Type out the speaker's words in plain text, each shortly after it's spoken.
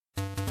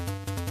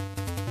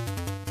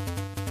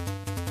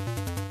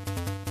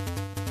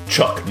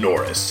Chuck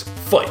Norris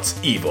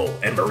fights evil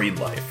and marine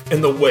life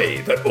in the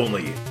way that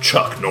only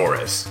Chuck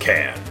Norris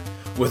can.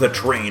 With a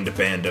trained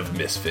band of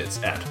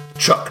misfits at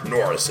Chuck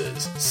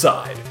Norris's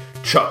side,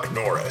 Chuck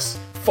Norris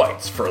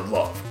fights for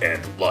love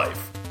and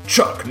life.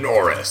 Chuck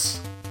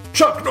Norris.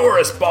 Chuck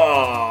Norris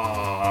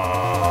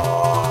bots!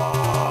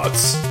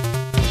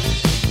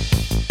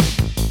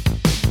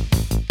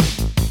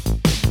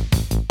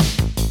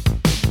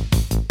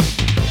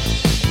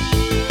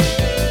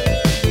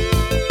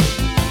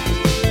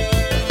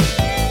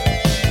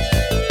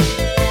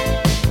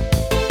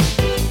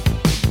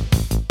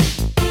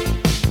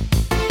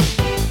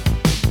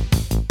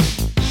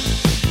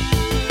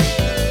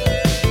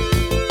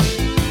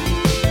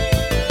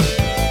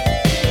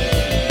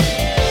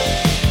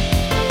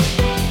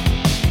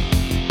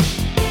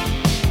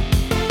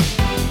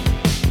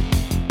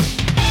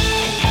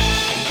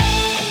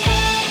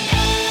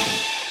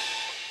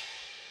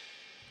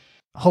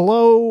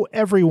 Hello,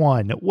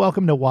 everyone.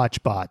 Welcome to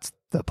WatchBots,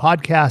 the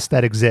podcast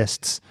that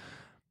exists.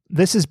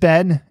 This is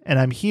Ben, and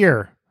I'm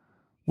here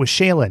with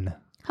Shaylin.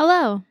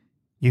 Hello.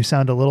 You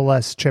sound a little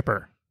less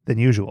chipper than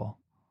usual.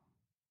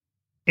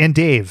 And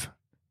Dave.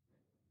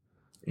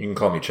 You can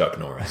call me Chuck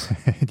Norris.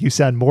 You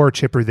sound more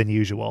chipper than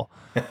usual.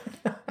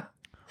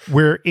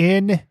 We're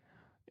in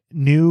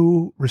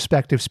new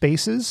respective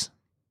spaces,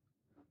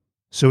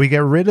 so we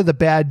get rid of the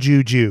bad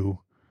juju,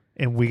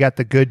 and we got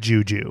the good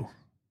juju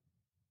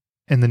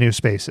in the new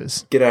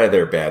spaces. Get out of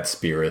there, bad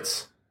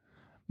spirits.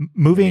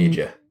 Moving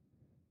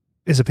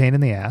is a pain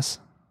in the ass.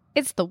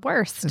 It's the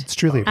worst. It's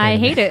truly a pain I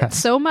in the hate it ass.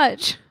 so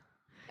much.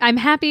 I'm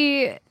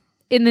happy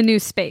in the new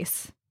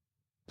space.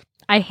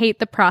 I hate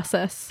the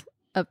process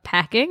of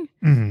packing,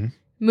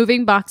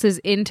 moving boxes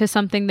into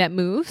something that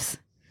moves,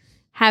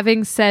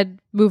 having said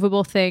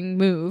movable thing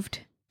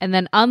moved, and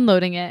then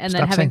unloading it, and Stop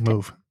then having saying to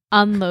move.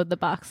 unload the I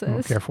don't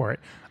boxes. care for it.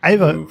 I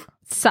have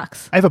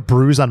Sucks. a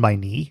bruise on my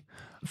knee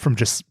from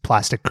just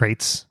plastic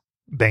crates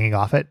banging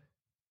off it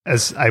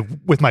as I,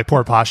 with my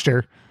poor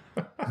posture,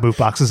 move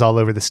boxes all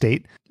over the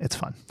state. It's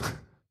fun.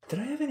 Did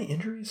I have any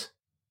injuries?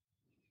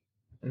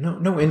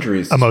 No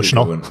injuries.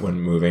 Emotional.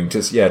 When moving.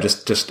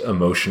 Just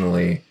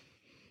emotionally,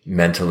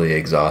 mentally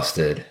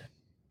exhausted.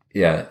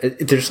 Yeah.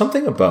 There's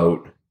something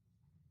about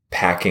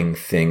packing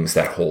things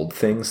that hold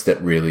things that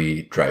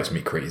really drives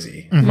me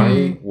crazy. Mm-hmm.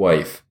 My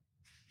wife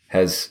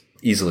has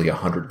easily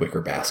 100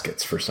 wicker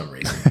baskets for some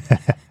reason.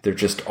 They're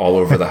just all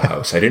over the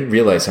house. I didn't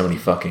realize how many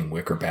fucking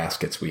wicker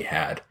baskets we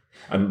had.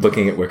 I'm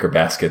looking at wicker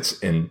baskets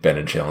in Ben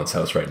and Shailen's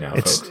house right now,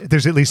 folks.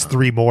 There's at least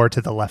three more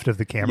to the left of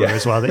the camera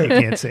as well that you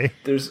can't see.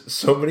 There's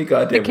so many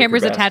goddamn The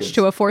camera's wicker attached baskets.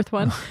 to a fourth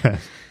one.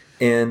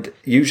 And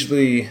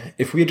usually,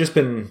 if we had just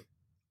been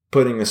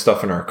putting the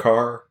stuff in our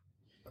car,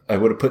 I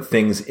would have put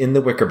things in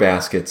the wicker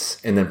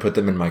baskets and then put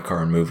them in my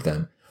car and moved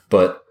them.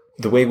 But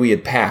the way we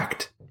had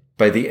packed,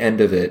 by the end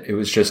of it, it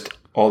was just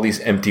all these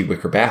empty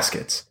wicker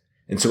baskets.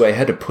 And so I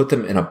had to put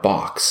them in a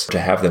box to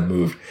have them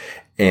moved.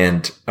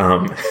 And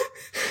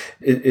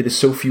it is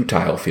so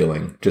futile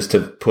feeling just to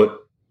put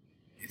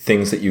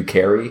things that you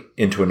carry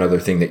into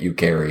another thing that you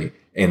carry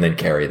and then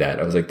carry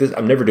that. I was like,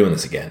 I'm never doing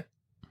this again.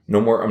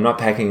 No more. I'm not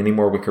packing any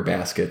more wicker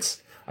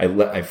baskets.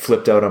 I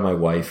flipped out on my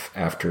wife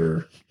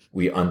after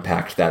we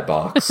unpacked that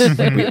box.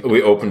 Like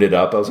we opened it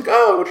up. I was like,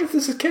 oh, what if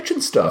this is kitchen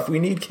stuff? We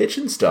need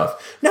kitchen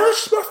stuff. No,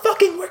 it's just more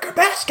fucking wicker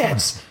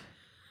baskets.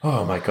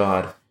 Oh my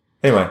God.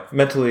 Anyway,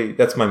 mentally,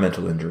 that's my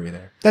mental injury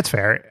there. That's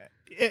fair.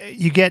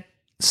 You get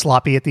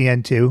sloppy at the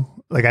end too.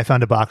 Like I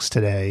found a box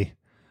today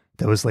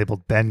that was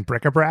labeled Ben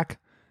Bric-a-Brac.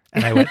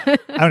 And I went, I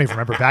don't even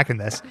remember backing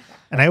this.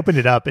 And I opened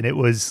it up and it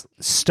was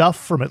stuff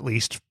from at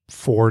least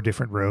 4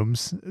 different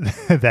rooms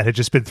that had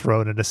just been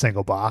thrown in a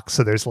single box.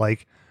 So there's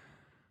like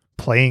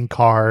playing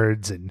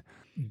cards and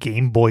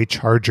Game Boy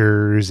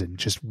chargers and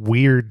just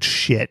weird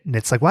shit. And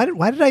it's like, why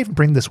did I even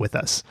bring this with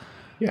us?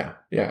 Yeah.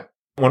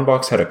 One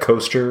box had a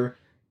coaster,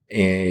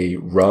 a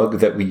rug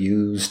that we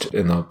used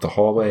in the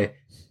hallway,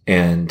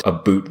 and a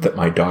boot that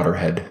my daughter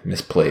had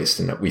misplaced,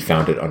 and that we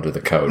found it under the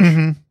couch.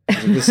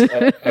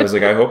 I was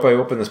like, I hope I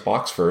open this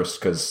box first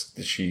because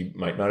she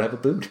might not have a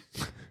boot.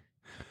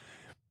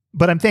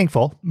 But I'm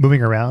thankful.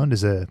 Moving around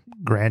is a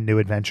grand new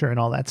adventure and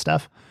all that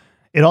stuff.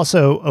 It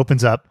also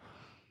opens up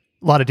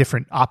a lot of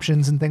different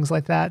options and things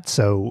like that.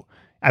 So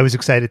I was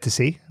excited to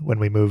see when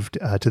we moved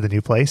to the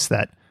new place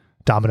that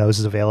Domino's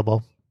is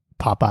available,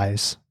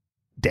 Popeyes,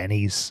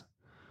 Denny's,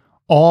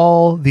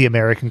 all the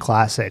American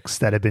classics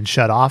that have been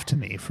shut off to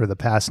me for the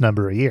past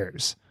number of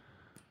years.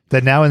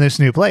 That now in this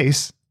new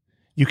place,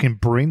 you can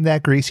bring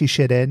that greasy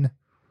shit in,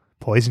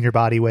 poison your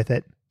body with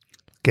it,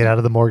 get out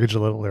of the mortgage a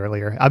little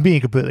earlier. I'm being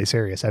completely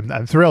serious.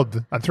 I'm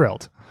thrilled. I'm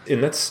thrilled.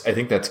 And I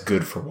think that's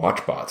good for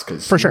WatchBots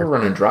because For sure. we're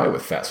running dry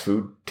with fast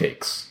food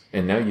takes,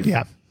 and now you've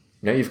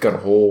got a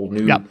whole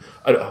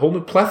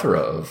new plethora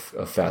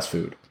of fast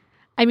food.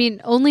 I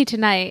mean, only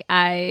tonight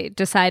I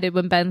decided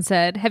when Ben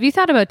said, "Have you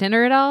thought about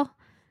dinner at all?"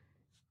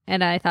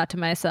 And I thought to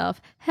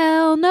myself,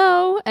 hell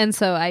no. And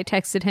so I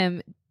texted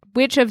him,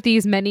 which of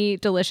these many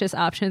delicious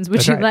options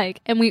would you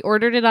like? And we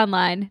ordered it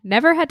online.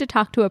 Never had to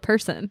talk to a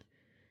person.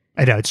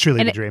 I know, it's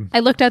truly And the dream.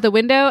 I looked out the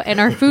window and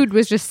our food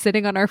was just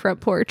sitting on our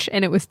front porch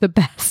and it was the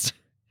best.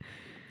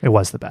 It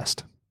was the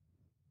best.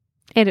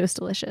 And it was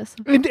delicious.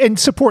 And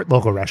support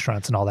local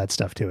restaurants and all that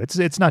stuff too.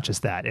 It's not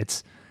just that.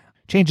 It's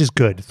change is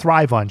good.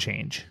 Thrive on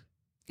change.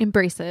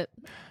 Embrace it.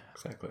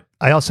 Exactly.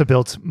 I also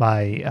built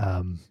my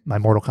my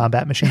Mortal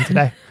Kombat machine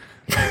today.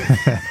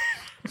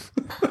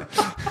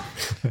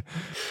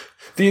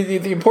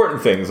 The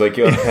important things, like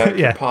you unpack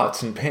Yeah. your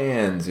pots and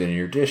pans and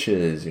your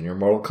dishes and your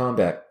Mortal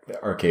Kombat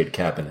arcade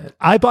cabinet.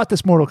 I bought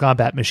this Mortal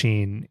Kombat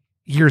machine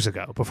years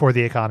ago before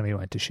the economy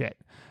went to shit.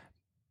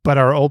 But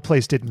our old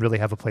place didn't really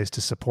have a place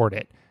to support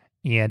it.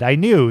 And I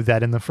knew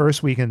that in the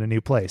first week in the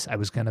new place, I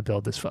was going to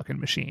build this fucking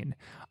machine.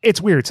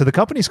 It's weird. So the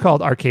company's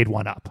called Arcade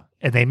 1-Up,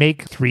 and they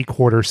make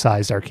 3/4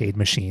 sized arcade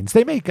machines.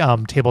 They make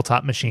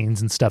tabletop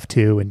machines and stuff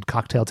too, and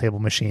cocktail table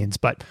machines.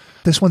 But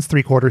this one's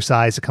 3/4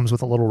 size. It comes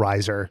with a little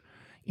riser.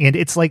 And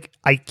it's like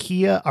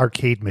IKEA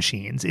arcade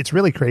machines. It's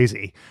really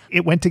crazy.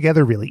 It went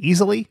together really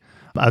easily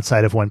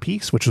outside of one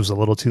piece, which was a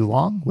little too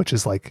long, which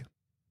is like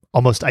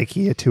almost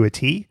IKEA to a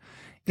T.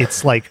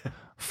 It's like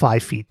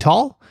 5 feet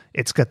tall.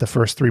 It's got the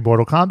first 3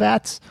 Mortal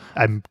Kombats.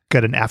 I've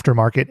got an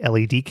aftermarket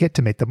LED kit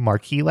to make the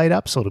marquee light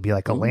up, so it'll be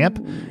like a lamp.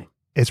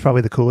 It's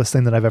probably the coolest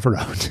thing that I've ever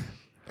owned.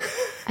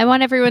 I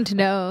want everyone to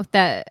know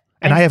that.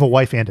 And I have a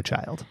wife and a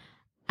child.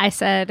 I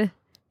said,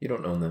 You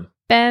don't own them.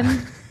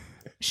 Ben,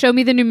 show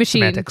me the new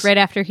machine Semantics. right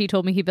after he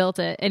told me he built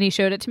it. And he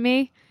showed it to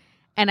me.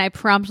 And I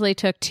promptly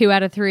took 2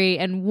 out of 3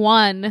 and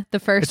won the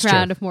first It's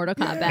round true. of Mortal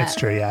Kombat. That's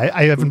true. Yeah,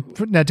 I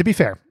haven't. Now, to be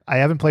fair, I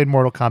haven't played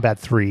Mortal Kombat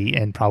 3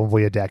 in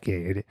probably a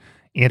decade,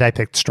 and I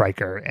picked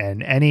Stryker.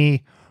 And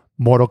any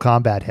Mortal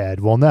Kombat head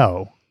will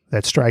know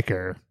that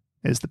Stryker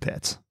is the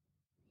pits.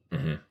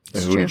 Mm-hmm.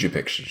 It's Who true. did you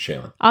pick,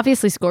 Shaylin?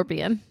 Obviously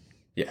Scorpion.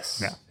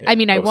 Yes. Yeah. I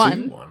mean, I so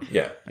won. you won.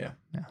 Yeah, yeah.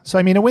 Yeah. So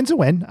I mean, a win's a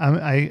win.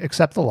 I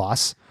accept the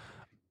loss.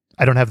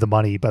 I don't have the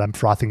money, but I'm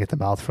frothing at the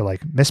mouth for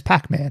like Miss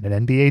Pac-Man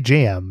and NBA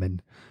Jam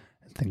and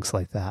things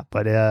like that.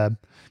 But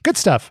good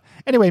stuff.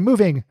 Anyway,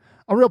 moving,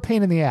 a real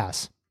pain in the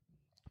ass.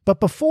 But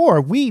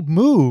before we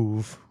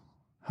move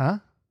Nice.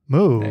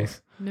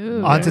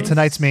 No. on to Nice.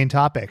 tonight's main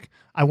topic,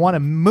 I want to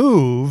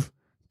move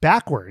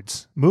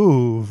backwards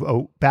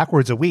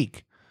a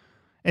week.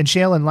 And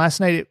Shaylin,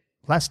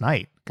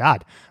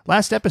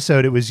 last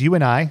episode, it was you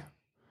and I,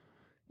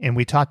 and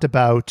we talked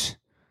about,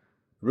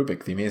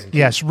 Rubik, the amazing.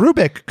 yes,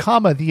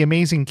 Rubik, the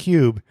amazing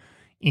cube.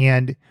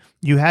 And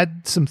you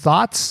had some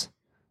thoughts.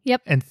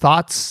 Yep. And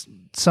thoughts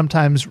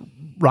sometimes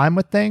rhyme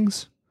with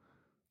things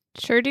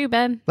Sure do,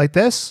 Ben. like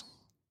this.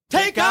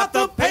 Take out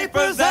the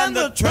papers and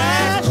the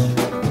trash,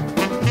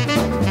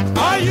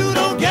 or you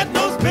don't get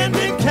no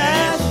spending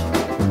cash.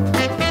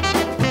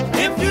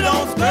 If you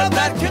don't scrub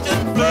that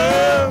kitchen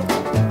floor,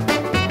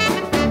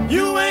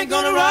 you ain't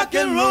gonna rock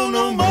and roll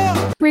no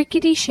more.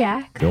 Rickety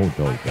Shack. Just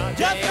finish.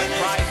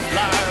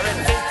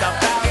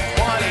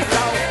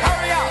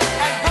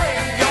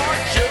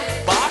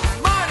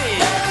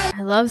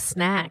 I love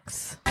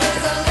snacks.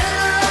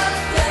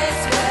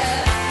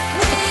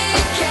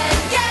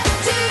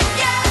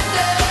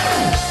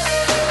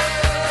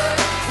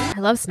 I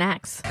love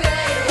snacks.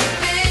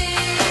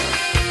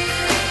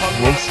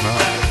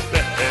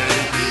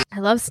 I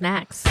love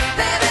snacks.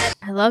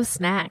 I love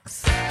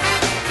snacks.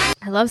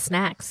 I love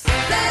snacks.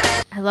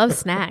 I love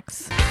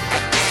snacks.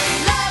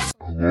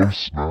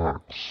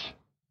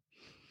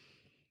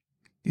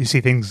 You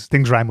see, things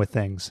rhyme with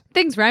things.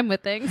 Things rhyme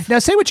with things. Now,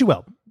 say what you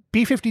will.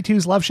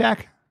 B-52's Love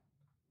Shack,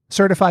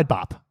 certified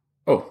bop.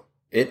 Oh,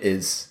 it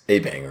is a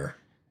banger.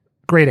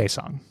 Grade A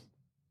song.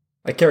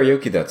 I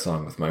karaoke that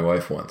song with my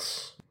wife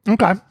once.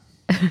 Okay.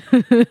 We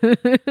were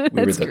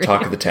the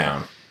talk of the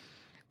town.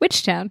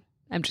 Which town?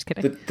 I'm just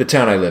kidding. The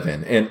town I live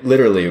in. And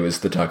literally it was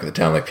the talk of the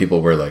town. Like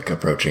people were like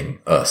approaching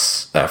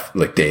us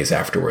like days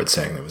afterwards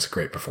saying it was a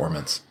great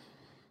performance.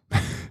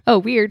 Oh,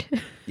 weird.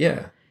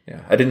 Yeah.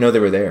 Yeah. I didn't know they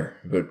were there,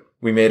 but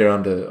we made it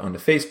onto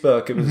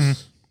Facebook. It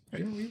was,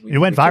 It went we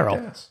kicked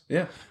viral. ass.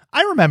 Yeah.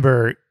 I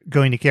remember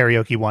going to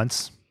karaoke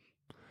once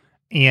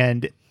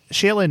and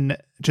Shaylin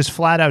just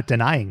flat out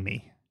denying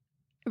me.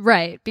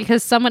 Right,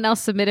 because someone else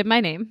submitted my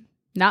name,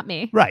 not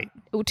me, Right.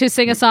 to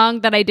sing a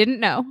song that I didn't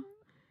know.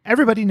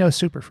 Everybody knows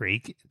Super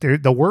Freak.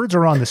 The words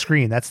are on the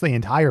screen. That's the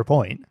entire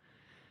point.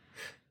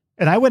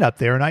 And I went up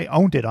there and I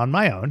owned it on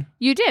my own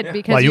You did, Yeah.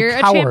 because while you're you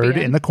a cowered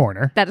champion. in the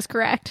corner. That is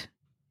correct.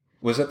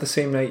 Was that the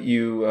same night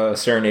you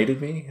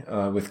serenaded me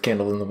with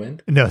Candle in the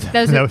Wind? No,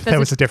 That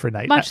was a different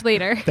night. Much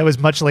later. That was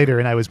much later,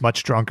 and I was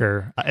much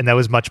drunker, and that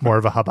was much more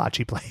of a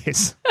hibachi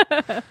place.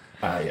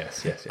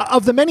 Yes.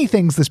 Of the many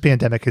things this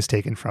pandemic has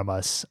taken from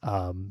us,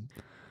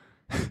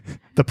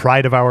 the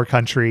pride of our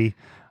country,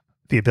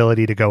 the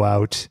ability to go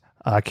out,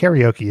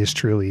 karaoke is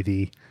truly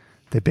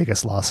the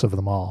biggest loss of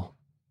them all.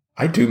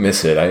 I do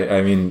miss it.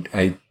 I mean,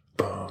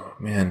 oh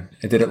man,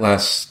 I did it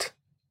last,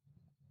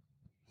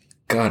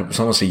 God, it was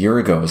almost a year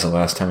ago was the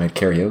last time I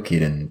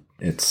karaoke'd, and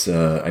it's,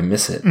 I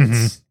miss it.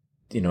 It's,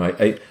 you know,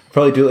 I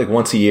probably do it like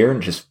once a year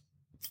and just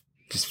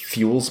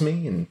fuels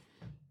me and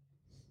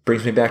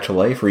brings me back to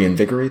life,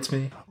 reinvigorates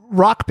me.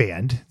 Rock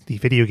Band, the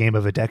video game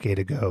of a decade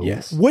ago,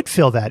 Yes. would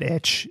fill that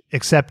itch,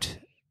 except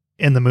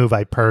in the move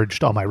I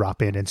purged all my Rock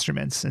Band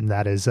instruments, and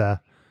that is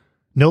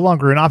no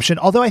longer an option.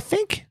 Although I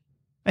think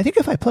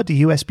if I plugged a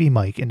USB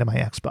mic into my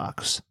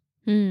Xbox,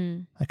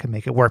 I could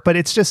make it work. But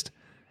it's just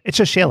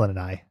Shaylin and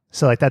I.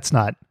 So like that's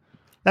not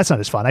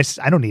as fun.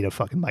 I don't need a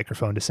fucking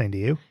microphone to sing to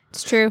you.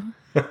 It's true.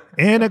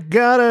 And I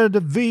got a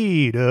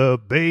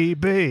Davida,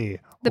 baby.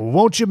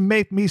 Won't you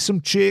make me some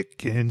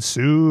chicken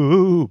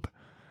soup?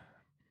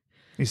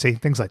 You see,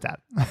 things like that.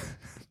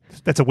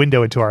 That's a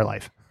window into our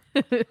life.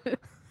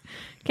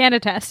 Can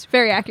attest.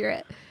 Very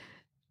accurate.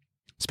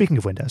 Speaking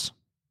of windows,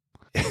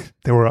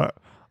 there were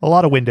a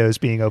lot of windows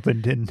being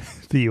opened in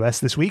the U.S.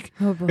 this week.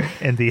 Oh boy.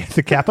 In the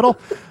Capitol.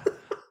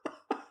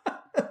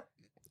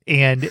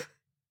 And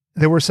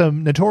there were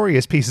some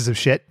notorious pieces of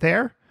shit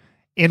there.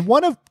 And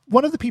one of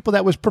the people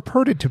that was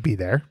purported to be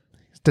there,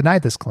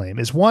 denied this claim,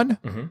 is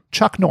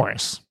Chuck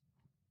Norris.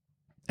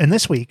 And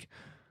this week,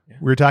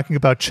 we're talking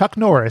about Chuck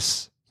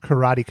Norris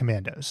Karate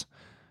Commandos.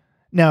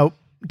 Now,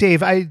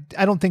 Dave, I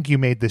don't think you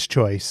made this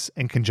choice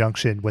in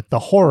conjunction with the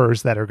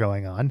horrors that are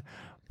going on,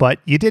 but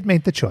you did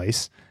make the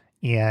choice.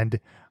 And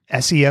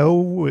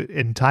SEO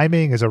and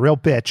timing is a real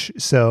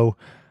bitch. So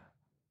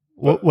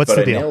what's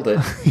the deal? I nailed it.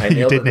 I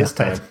nailed it this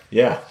time.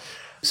 Yeah.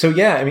 So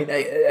yeah, I mean,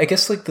 I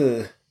guess like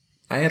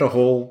I had a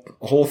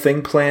whole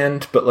thing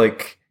planned, but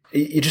like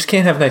you just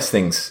can't have nice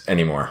things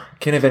anymore.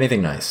 Can't have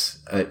anything nice.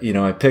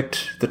 I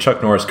picked the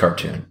Chuck Norris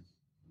cartoon,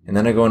 and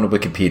then I go into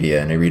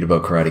Wikipedia and I read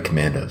about Karate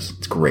Commandos.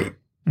 It's great.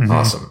 Mm-hmm.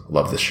 Awesome.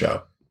 Love this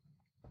show.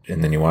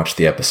 And then you watch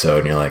the episode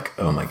and you're like,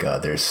 oh my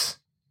God, there's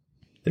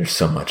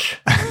so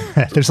much.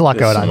 There's a lot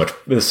going on.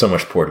 There's so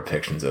much poor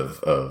depictions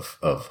of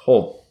a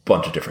whole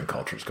bunch of different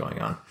cultures going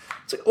on.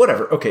 It's like,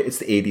 whatever. Okay, it's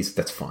the 80s.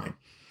 That's fine.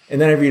 And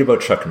then I read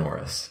about Chuck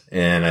Norris,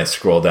 and I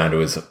scroll down to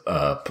his,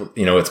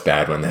 it's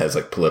bad when it has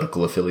like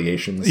political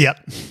affiliations.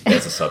 Yep.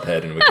 As a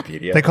subhead in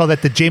Wikipedia. They call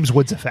that the James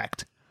Woods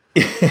effect.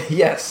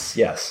 Yes.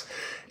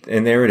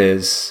 And there it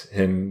is,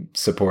 him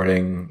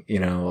supporting,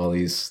 all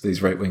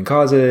these right-wing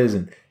causes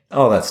and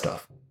all that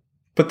stuff.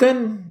 But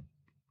then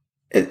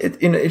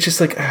it's just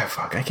like,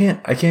 fuck, I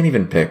can't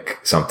even pick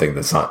something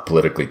that's not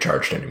politically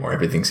charged anymore.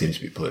 Everything seems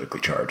to be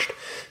politically charged.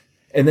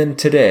 And then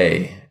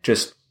today,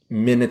 just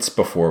minutes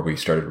before we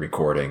started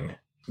recording,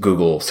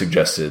 Google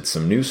suggested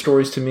some news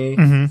stories to me.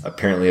 Mm-hmm.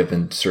 Apparently, I've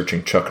been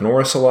searching Chuck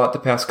Norris a lot the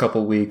past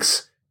couple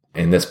weeks,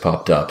 and this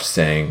popped up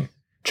saying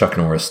Chuck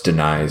Norris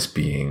denies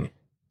being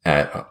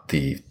at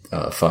the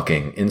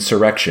fucking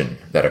insurrection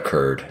that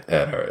occurred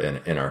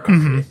in our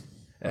country,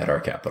 at our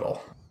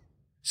capital.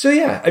 So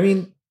yeah, I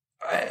mean,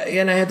 I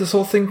had this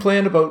whole thing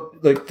planned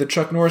about like the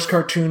Chuck Norris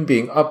cartoon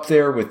being up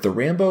there with the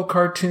Rambo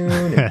cartoon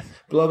and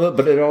blah, blah,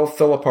 but it all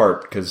fell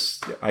apart because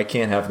I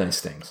can't have nice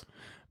things.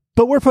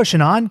 But we're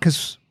pushing on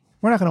because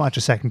we're not going to watch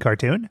a second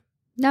cartoon.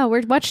 No,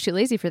 we're much too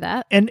lazy for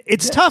that. And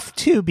it's tough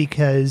too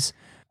because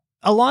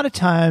a lot of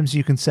times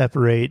you can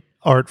separate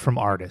art from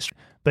artist.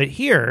 But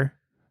here,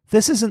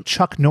 this isn't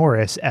Chuck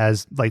Norris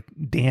as like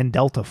Dan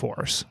Delta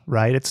Force,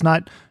 right? It's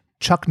not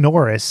Chuck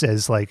Norris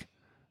as like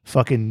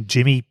fucking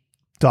Jimmy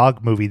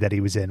Dog movie that he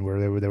was in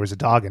where there was a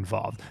dog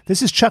involved.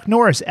 This is Chuck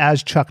Norris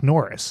as Chuck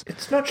Norris.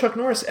 It's not Chuck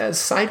Norris as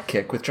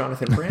Sidekick with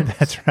Jonathan Brandis.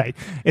 That's right.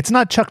 It's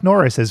not Chuck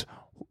Norris as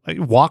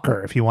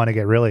Walker if you want to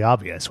get really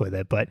obvious with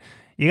it, but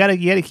you got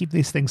to keep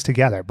these things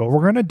together. But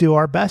we're going to do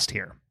our best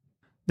here.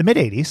 The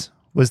mid-'80s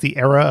was the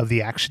era of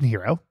the action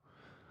hero.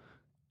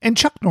 And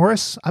Chuck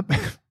Norris,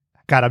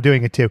 God, I'm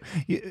doing it too.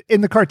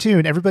 In the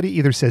cartoon, everybody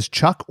either says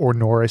Chuck or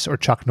Norris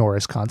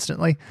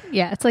constantly.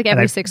 Yeah, it's like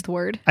every sixth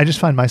word. I just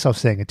find myself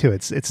saying it too.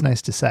 It's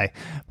nice to say.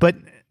 But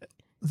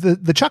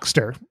the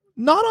Chuckster,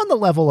 not on the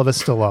level of a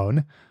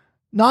Stallone,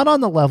 not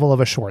on the level of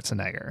a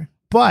Schwarzenegger,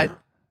 but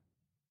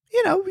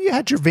you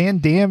had your Van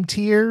Damme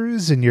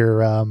tears and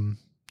your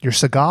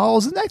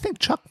Seagals, and I think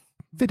Chuck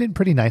fit in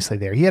pretty nicely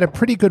there. He had a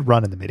pretty good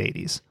run in the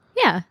mid-'80s.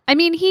 Yeah. I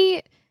mean,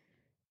 he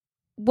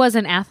was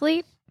an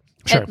athlete.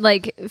 Sure.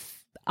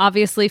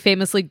 Obviously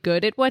famously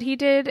good at what he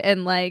did,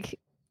 and like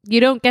you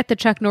don't get the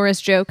Chuck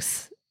Norris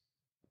jokes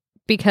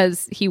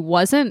because he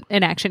wasn't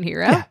an action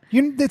hero. Yeah,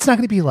 it's not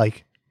going to be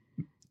like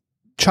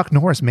Chuck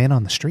Norris, Man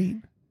on the Street.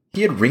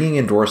 He had ringing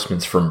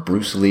endorsements from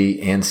Bruce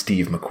Lee and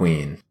Steve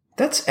McQueen.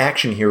 That's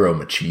action hero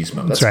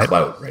machismo. That's right.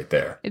 Clout right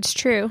there. It's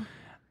true.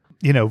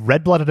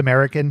 Red-blooded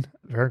American,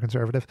 very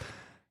conservative.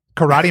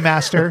 Karate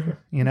master,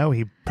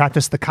 he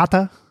practiced the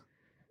kata.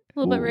 A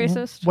little bit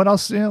racist. What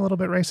else? Yeah, a little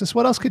bit racist.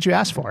 What else could you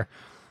ask for?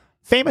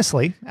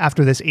 Famously,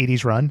 after this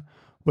 80s run,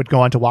 would go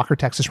on to Walker,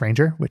 Texas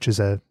Ranger, which is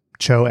a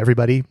show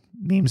everybody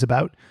memes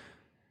about.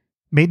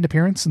 Made an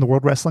appearance in the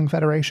World Wrestling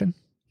Federation.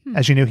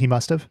 As you knew, he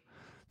must have.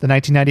 The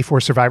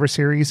 1994 Survivor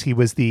Series, he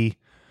was the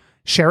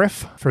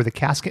sheriff for the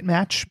casket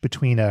match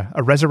between a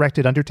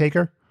resurrected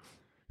Undertaker,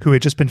 who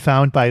had just been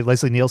found by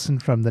Leslie Nielsen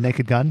from The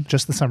Naked Gun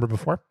just the summer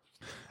before,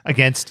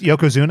 against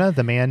Yokozuna,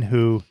 the man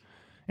who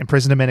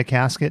imprisoned him in a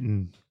casket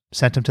and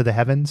sent him to the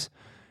heavens.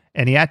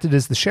 And he acted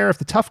as the sheriff,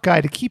 the tough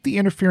guy, to keep the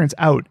interference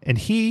out. And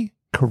he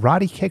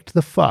karate kicked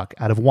the fuck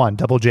out of one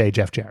Double J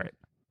Jeff Jarrett.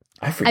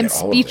 I forget I'm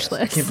all of this.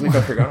 speechless. I can't believe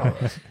I forgot all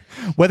this.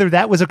 Whether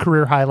that was a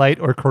career highlight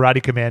or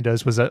Karate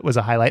Commandos was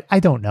a highlight, I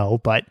don't know,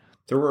 but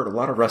There were a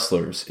lot of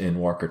wrestlers in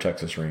Walker,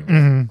 Texas Ranger.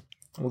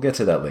 mm-hmm. We'll get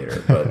to that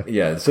later. But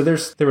yeah, so there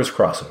was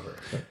crossover,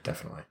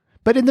 definitely.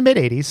 But in the mid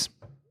 80s,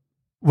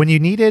 when you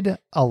needed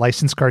a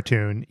licensed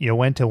cartoon, you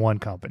went to one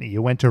company.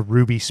 You went to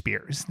Ruby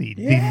Spears, the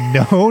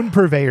known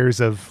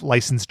purveyors of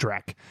licensed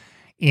Drek.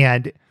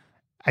 And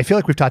I feel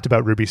like we've talked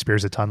about Ruby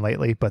Spears a ton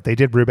lately, but they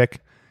did Rubik.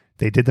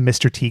 They did the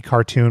Mr. T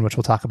cartoon, which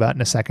we'll talk about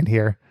in a second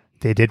here.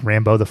 They did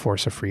Rambo, The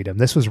Force of Freedom.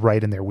 This was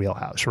right in their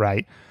wheelhouse,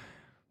 right?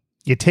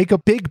 You take a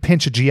big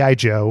pinch of G.I.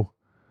 Joe.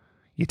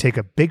 You take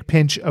a big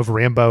pinch of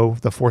Rambo,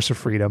 The Force of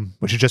Freedom,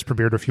 which had just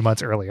premiered a few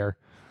months earlier.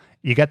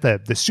 You got the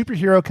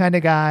superhero kind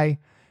of guy.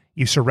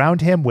 You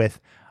surround him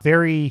with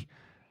very,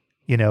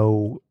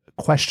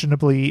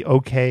 questionably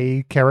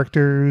okay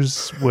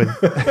characters with...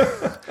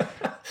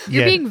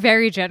 You're being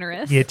very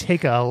generous. You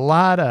take a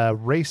lot of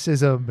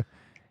racism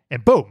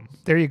and boom,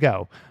 there you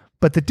go.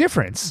 But the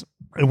difference,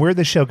 and where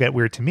the show got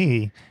weird to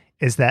me,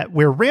 is that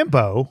where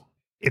Rambo,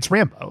 it's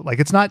Rambo. Like,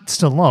 it's not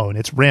Stallone,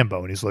 it's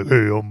Rambo. And he's like,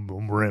 hey,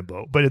 I'm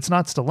Rambo. But it's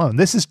not Stallone.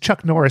 This is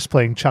Chuck Norris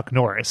playing Chuck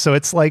Norris. So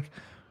it's like...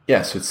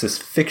 Yeah, so it's this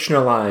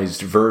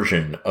fictionalized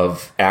version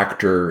of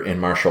actor and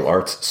martial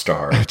arts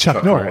star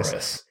Chuck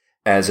Norris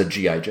as a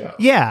G.I. Joe.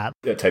 Yeah.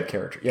 Type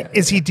character. Yeah.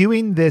 Is he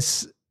doing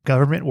this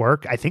government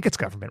work? I think it's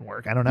government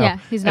work. I don't know. Yeah,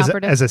 he's an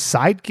operative. As a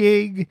side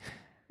gig?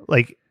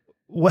 Like,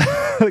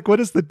 what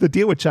is the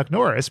deal with Chuck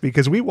Norris?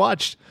 Because we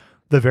watched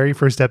the very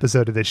first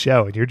episode of this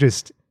show and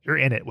you're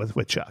in it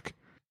with Chuck.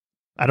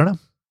 I don't know.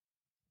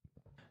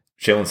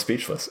 Shailen's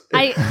speechless.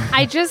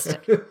 I just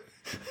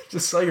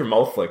just saw your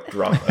mouth like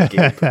drop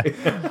again.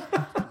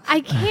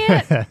 I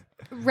can't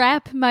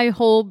wrap my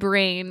whole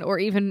brain or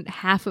even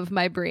half of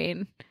my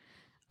brain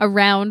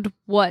around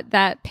what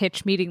that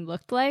pitch meeting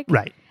looked like.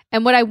 Right.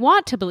 And what I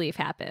want to believe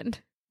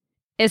happened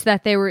is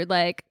that they were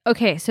like,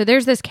 okay, so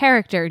there's this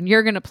character and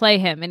you're going to play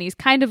him and he's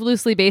kind of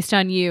loosely based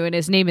on you and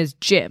his name is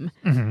Jim.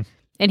 Mm-hmm.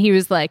 And he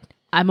was like,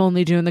 I'm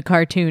only doing the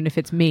cartoon if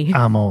it's me.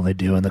 I'm only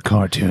doing the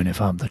cartoon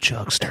if I'm the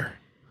Chuckster.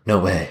 No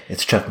way.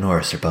 It's Chuck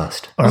Norris or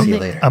bust. Or See you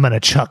later. I'm going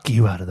to chuck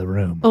you out of the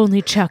room.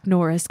 Only Chuck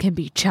Norris can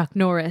be Chuck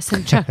Norris,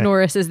 and Chuck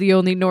Norris is the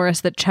only Norris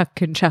that Chuck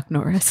can Chuck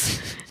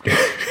Norris.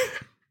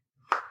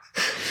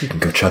 You can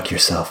go chuck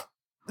yourself.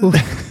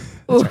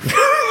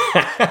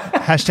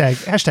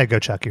 Hashtag go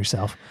chuck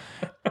yourself.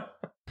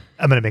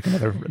 I'm going to make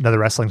another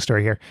wrestling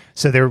story here.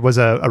 So there was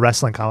a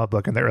wrestling comic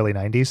book in the early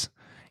 90s,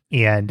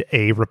 and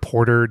a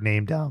reporter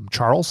named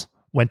Charles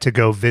went to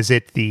go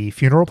visit the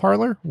funeral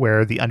parlor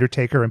where The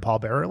Undertaker and Paul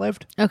Bearer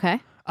lived. Okay.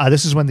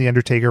 This is when The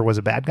Undertaker was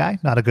a bad guy,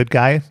 not a good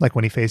guy, like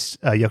when he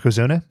faced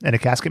Yokozuna in a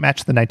casket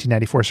match, the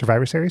 1994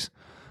 Survivor Series.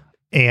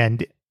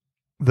 And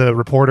the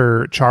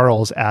reporter,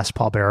 Charles, asked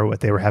Paul Bearer what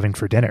they were having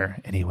for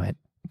dinner, and he went,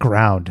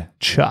 ground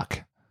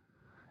chuck.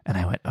 And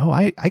I went, oh,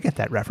 I get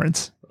that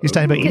reference. He's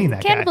talking about eating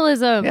that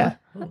Cannibalism. guy.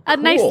 A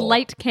nice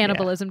light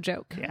cannibalism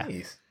joke. Yeah.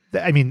 Nice.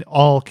 I mean,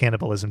 all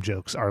cannibalism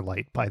jokes are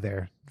light by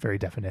their very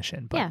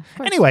definition. But Yeah, of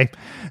course. anyway,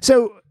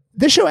 so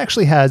this show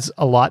actually has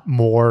a lot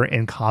more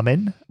in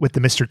common with the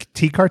Mr.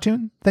 T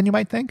cartoon than you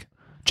might think.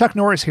 Chuck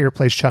Norris here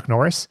plays Chuck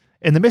Norris.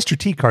 In the Mr.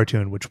 T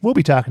cartoon, which we'll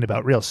be talking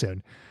about real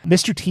soon,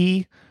 Mr.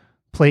 T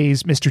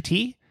plays Mr.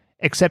 T,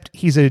 except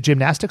he's a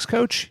gymnastics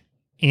coach,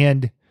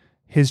 and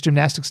his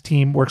gymnastics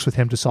team works with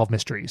him to solve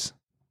mysteries.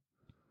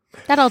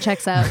 That all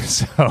checks out.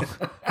 So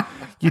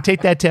you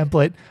take that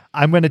template.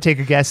 I'm going to take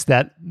a guess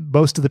that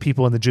most of the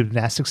people in the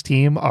gymnastics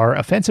team are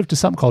offensive to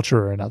some culture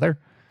or another.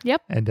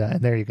 Yep. And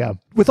there you go.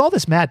 With all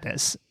this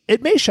madness,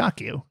 it may shock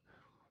you.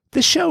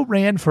 This show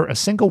ran for a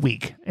single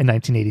week in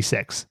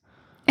 1986.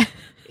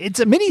 It's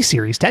a mini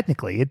series,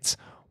 technically. It's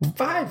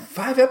Five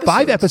episodes.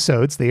 5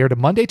 episodes. They aired a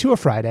Monday to a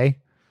Friday,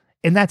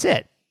 and that's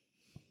it.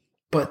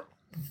 But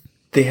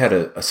they had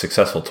a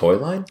successful toy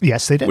line.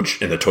 Yes, they did.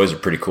 And the toys are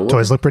pretty cool.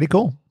 Toys look pretty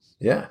cool.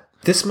 Yeah.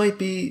 This might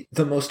be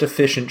the most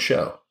efficient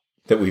show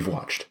that we've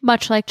watched.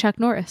 Much like Chuck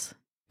Norris.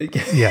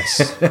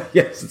 Yes.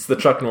 Yes, it's the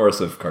Chuck Norris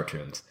of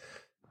cartoons.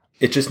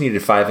 It just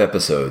needed 5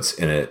 episodes,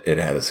 and it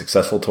had a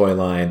successful toy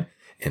line,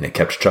 and it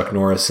kept Chuck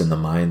Norris in the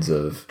minds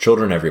of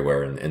children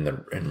everywhere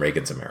in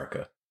Reagan's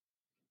America.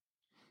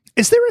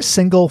 Is there a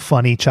single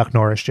funny Chuck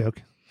Norris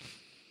joke?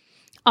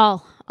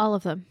 All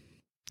of them.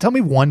 Tell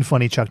me one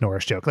funny Chuck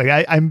Norris joke. Like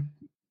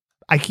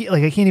I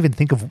can't even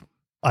think of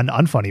an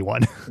unfunny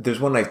one. There's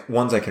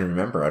ones I can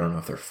remember. I don't know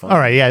if they're fun. All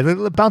right, yeah,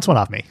 bounce one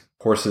off me.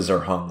 Horses are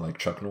hung like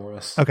Chuck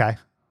Norris. Okay.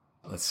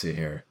 Let's see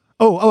here.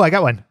 Oh, I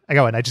got one.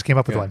 I just came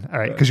up with Yeah, one. All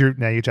right, because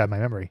now you jog my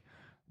memory.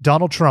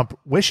 Donald Trump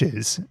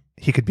wishes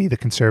he could be the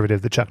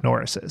conservative that Chuck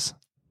Norris is.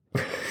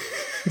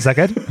 Is that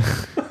good?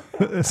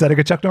 Is that a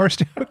good Chuck Norris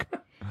joke?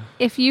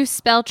 If you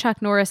spell Chuck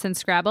Norris in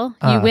Scrabble,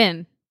 you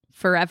win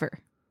forever.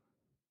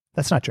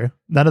 That's not true.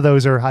 None of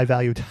those are high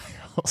value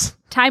titles.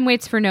 Time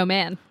waits for no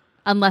man,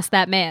 unless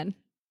that man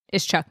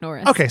is Chuck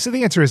Norris. Okay, so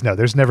the answer is no.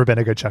 There's never been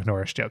a good Chuck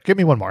Norris joke. Give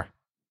me one more.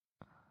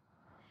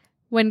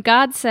 When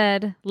God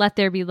said, "Let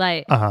there be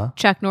light," Uh-huh.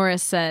 Chuck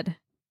Norris said,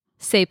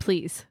 "Say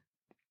please."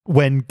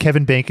 When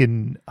Kevin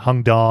Bacon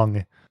hung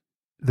dong,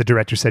 the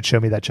director said, "Show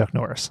me that Chuck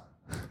Norris."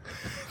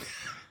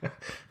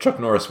 Chuck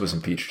Norris was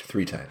impeached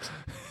 3 times.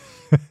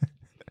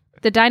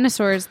 The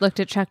dinosaurs looked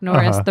at Chuck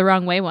Norris the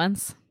wrong way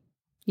once.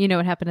 You know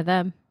what happened to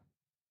them?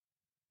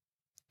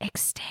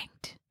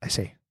 Extinct. I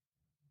see.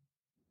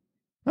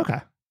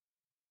 Okay.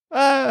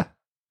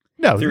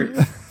 No.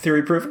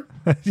 Theory proven?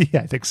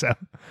 Yeah, I think so.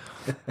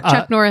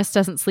 Chuck Norris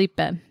doesn't sleep,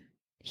 Ben.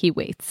 He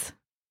waits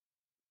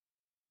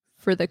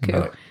for the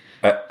coup.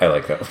 I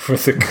like that for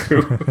the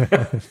coup.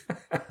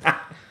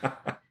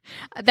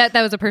 That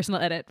was a personal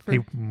edit. He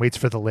waits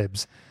for the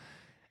libs.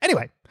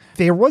 Anyway,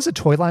 there was a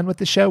toy line with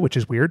the show, which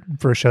is weird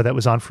for a show that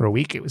was on for a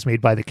week. It was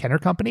made by the Kenner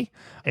Company.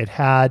 It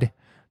had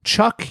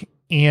Chuck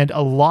and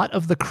a lot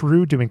of the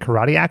crew doing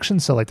karate action.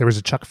 So like there was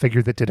a Chuck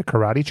figure that did a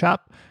karate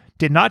chop.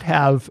 Did not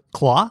have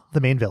Claw,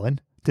 the main villain.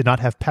 Did not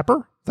have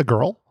Pepper, the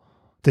girl.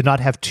 Did not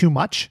have Too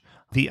Much,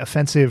 the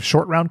offensive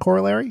short round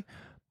corollary.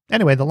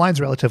 Anyway, the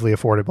line's relatively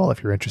affordable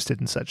if you're interested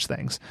in such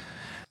things.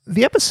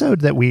 The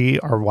episode that we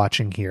are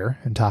watching here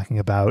and talking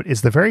about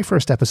is the very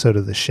first episode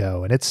of the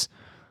show. And it's,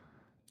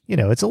 you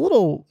know, it's a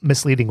little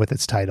misleading with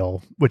its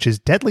title, which is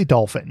Deadly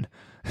Dolphin.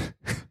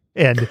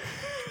 And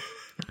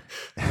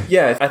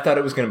yeah, I thought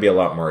it was going to be a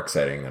lot more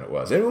exciting than it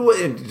was.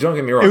 Don't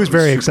get me wrong. It was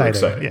very super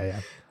exciting. Yeah.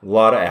 A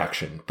lot of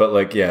action, but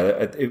like,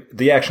 yeah,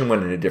 the action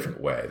went in a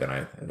different way than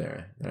I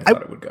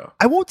thought it would go.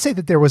 I won't say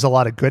that there was a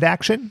lot of good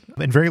action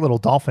and very little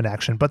dolphin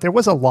action, but there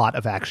was a lot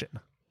of action.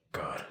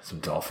 God,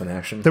 some dolphin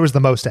action. There was the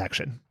most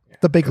action,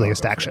 the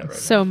bigliest action. Right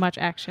so much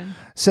action.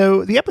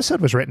 So the episode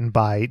was written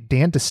by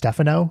Dan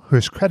DeStefano, who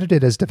is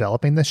credited as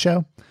developing this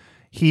show.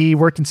 He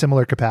worked in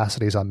similar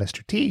capacities on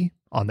Mr. T,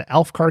 on the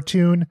Alf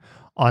cartoon,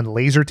 on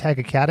Laser Tag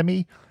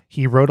Academy.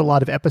 He wrote a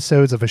lot of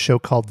episodes of a show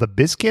called The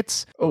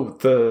Bizkits. Oh,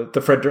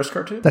 the Fred Durst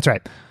cartoon? That's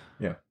right.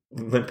 Yeah.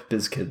 Limp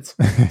Bizkids.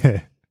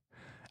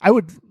 I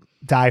would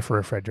die for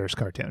a Fred Durst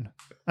cartoon.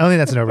 I don't think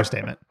that's an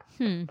overstatement.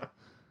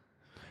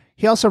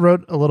 He also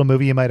wrote a little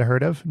movie you might have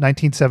heard of,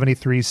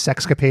 1973's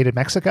Sexcapade in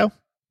Mexico.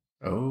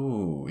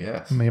 Oh,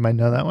 yes. You might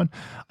know that one.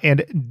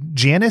 And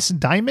Janice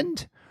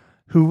Diamond,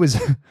 who was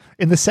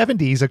in the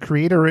 70s a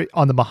creator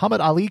on the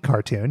Muhammad Ali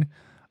cartoon.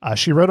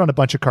 She wrote on a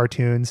bunch of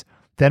cartoons,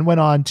 then went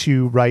on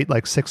to write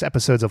like 6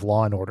 episodes of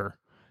Law and Order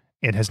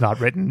and has not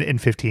written in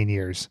 15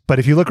 years. But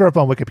if you look her up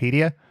on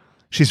Wikipedia,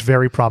 she's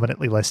very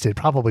prominently listed,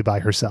 probably by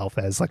herself,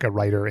 as like a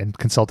writer and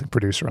consulting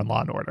producer on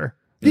Law and Order.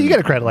 You get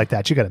a credit like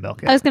that, you got to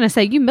milk it. I was going to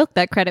say, you milk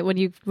that credit when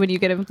you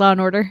get a Law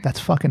and Order.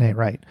 That's fucking ain't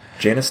right.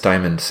 Janice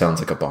Diamond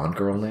sounds like a Bond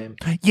girl name.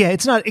 Yeah,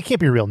 it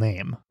can't be a real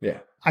name. Yeah.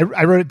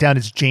 I wrote it down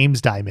as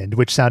James Diamond,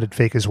 which sounded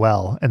fake as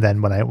well. And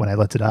then when I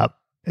looked it up,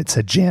 it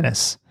said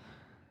Janice.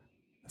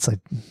 It's like,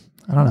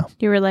 I don't know.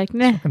 You were like,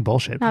 nah, fucking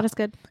bullshit. not as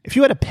good. If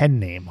you had a pen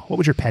name, what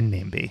would your pen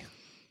name be?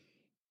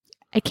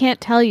 I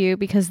can't tell you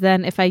because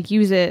then if I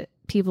use it,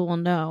 people will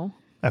know.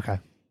 Okay.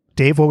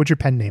 Dave, what would your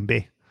pen name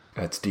be?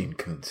 That's Dean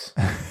Koontz.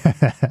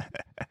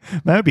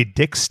 Mine would be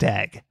Dick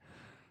Stagg.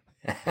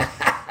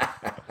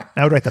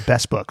 I would write the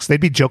best books.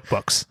 They'd be joke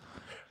books.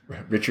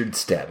 Richard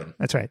Stabin.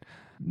 That's right.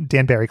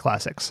 Dan Barry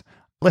Classics.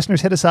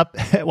 Listeners, hit us up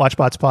at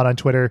WatchBotSpot on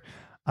Twitter.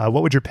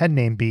 What would your pen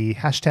name be?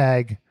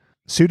 Hashtag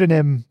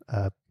pseudonym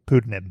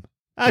pseudonym.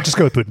 Just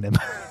go with pseudonym.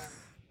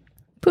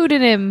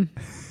 Pseudonym.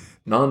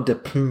 Non de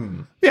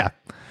plume. Yeah.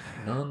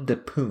 Non de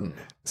plume.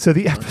 So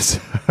the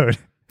episode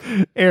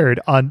aired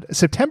on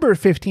September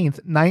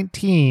 15th,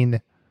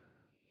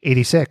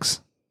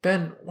 1986.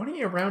 Ben, why don't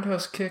you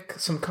roundhouse kick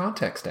some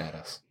context at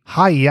us?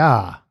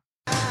 Hi-ya.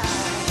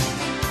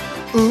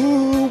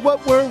 Ooh,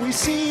 what were we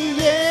seeing?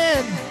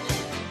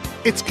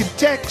 It's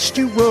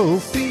contextual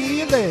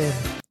feeling.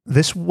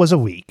 This was a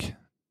week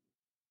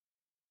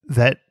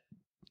that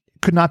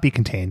could not be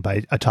contained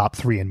by a top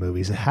 3 in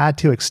movies. It had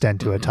to extend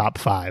to a top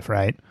 5,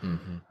 right?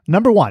 Mm-hmm.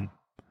 Number 1,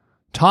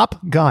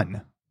 Top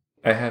Gun.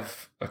 I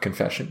have a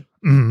confession.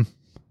 Mm-hmm.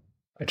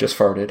 I just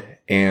farted,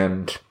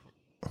 and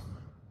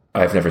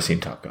I've never seen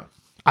Top Gun.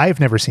 I've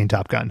never seen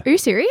Top Gun. Are you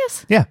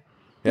serious? Yeah.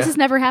 This has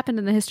never happened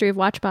in the history of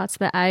WatchBots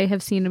that I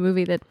have seen a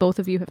movie that both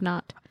of you have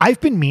not.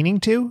 I've been meaning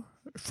to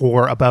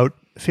for about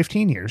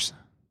 15 years.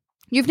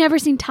 You've never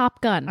seen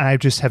Top Gun. I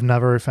just have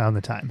never found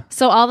the time.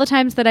 So all the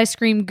times that I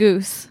scream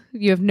goose,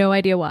 you have no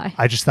idea why.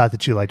 I just thought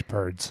that you liked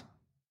birds.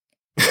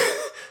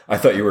 I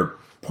thought you were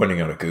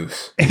pointing out a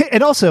goose.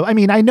 And also, I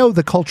mean, I know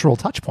the cultural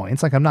touch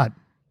points. Like, I'm not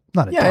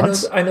a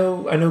dunce. I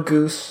know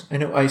Goose. I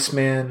know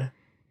Iceman.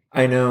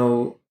 I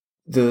know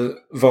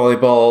the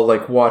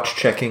volleyball watch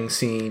checking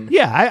scene.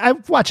 Yeah, I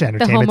watch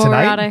Entertainment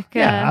Tonight.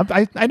 Yeah,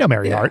 I know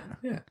Mary Hart.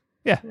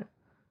 Yeah.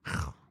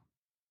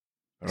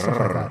 Stuff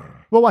like that.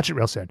 We'll watch it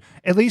real soon.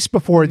 At least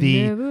before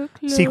the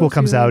sequel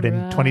comes out in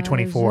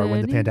 2024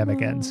 when the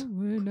pandemic ends.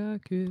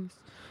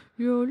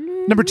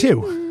 Number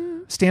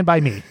 2, Stand By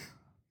Me.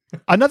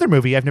 Another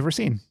movie I've never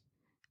seen.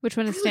 Which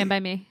one is Stand By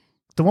Me?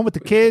 The one with the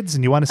kids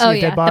and you want to see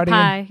a dead body? The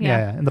pie.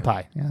 And the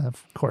pie. Yeah,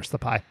 of course, the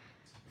pie.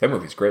 That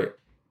movie's great.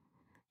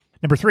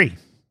 Number 3.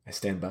 I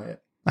stand by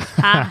it.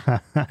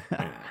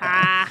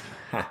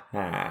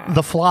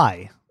 The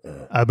Fly.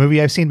 A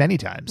movie I've seen many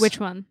times. Which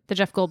one? The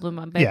Jeff Goldblum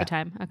one, Bank of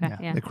Time. Okay,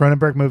 yeah. The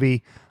Cronenberg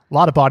movie, a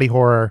lot of body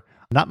horror,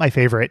 not my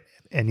favorite,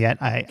 and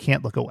yet I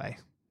can't look away.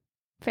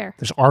 Fair.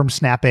 There's arm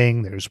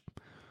snapping, there's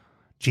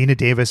Gina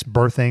Davis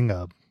birthing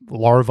a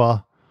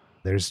larva,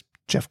 there's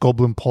Jeff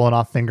Goldblum pulling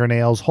off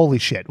fingernails. Holy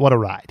shit, what a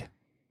ride.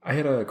 I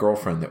had a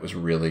girlfriend that was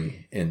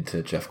really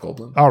into Jeff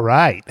Goldblum. All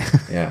right.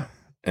 Yeah.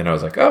 And I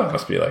was like, oh, it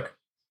must be like,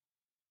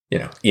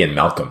 Ian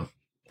Malcolm,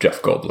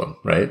 Jeff Goldblum,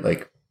 right?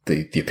 Like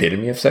the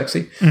epitome of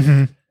sexy.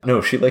 Mm-hmm. No,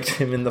 she liked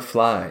him in The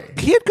Fly.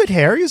 He had good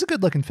hair. He was a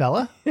good looking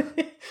fella.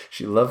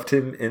 She loved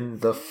him in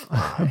The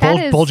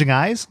Fly. Bulging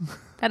eyes.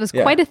 That is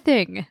quite a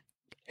thing.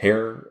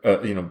 Hair,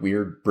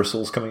 weird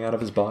bristles coming out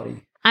of his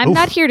body. I'm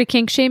not here to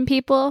kink shame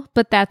people,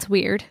 but that's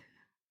weird.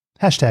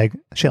 Hashtag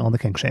Shailen the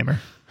Kink Shamer.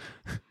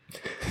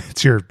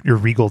 It's your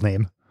regal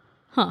name.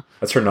 Huh.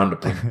 That's her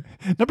non-deployment.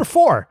 Number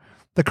 4,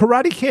 The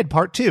Karate Kid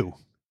Part 2.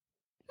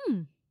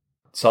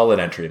 Solid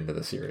entry into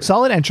the series.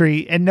 Solid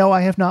entry. And no,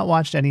 I have not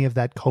watched any of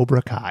that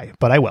Cobra Kai,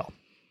 but I will.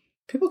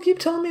 People keep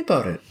telling me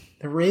about it.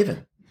 They're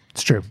raving.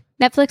 It's true.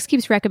 Netflix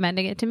keeps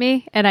recommending it to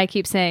me, and I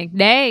keep saying,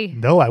 nay.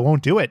 No, I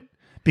won't do it.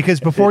 Because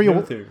before you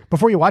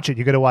watch it,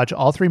 you got to watch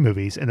all 3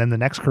 movies, and then the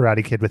next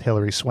Karate Kid with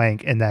Hilary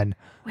Swank, and then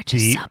Which the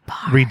is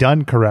subpar.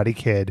 redone Karate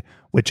Kid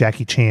with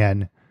Jackie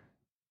Chan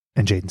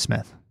and Jaden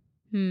Smith.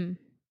 Do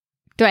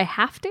I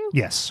have to?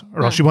 Yes,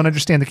 or else you won't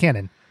understand the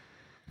canon.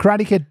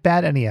 Karate Kid,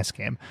 bad NES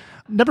game.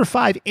 Number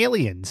 5,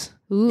 Aliens.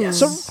 Ooh. Yes.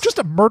 So just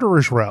a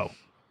murderer's row.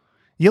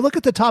 You look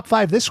at the top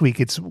 5 this week,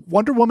 it's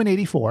Wonder Woman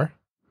 84.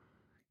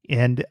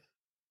 And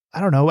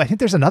I don't know, I think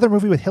there's another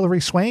movie with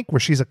Hilary Swank where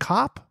she's a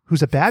cop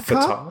who's a bad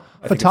cop.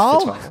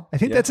 Fatal? I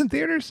think that's in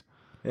theaters.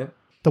 Yeah.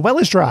 The Well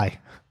is Dry.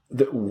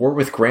 The War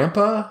with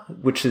Grandpa,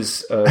 which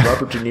is a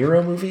Robert De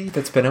Niro movie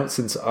that's been out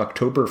since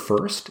October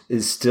 1st,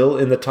 is still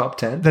in the top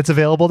 10. That's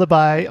available to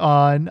buy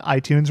on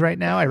iTunes right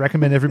now. I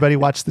recommend everybody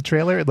watch the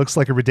trailer. It looks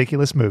like a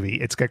ridiculous movie.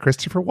 It's got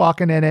Christopher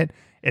Walken in it.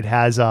 It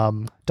has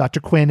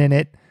Dr. Quinn in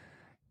it.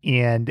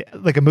 And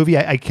like a movie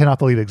I cannot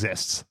believe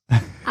exists.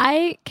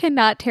 I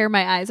cannot tear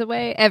my eyes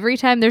away. Every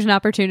time there's an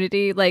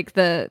opportunity, like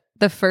the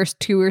first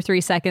 2 or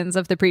 3 seconds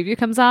of the preview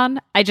comes on,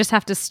 I just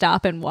have to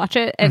stop and watch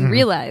it and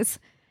realize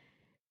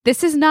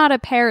this is not a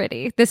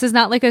parody. This is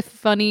not like a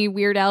funny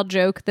Weird Al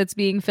joke that's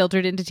being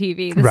filtered into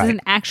TV. This is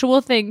an actual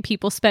thing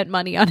people spent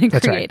money on and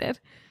created.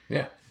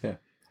 Right. Yeah.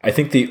 I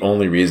think the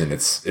only reason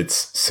it's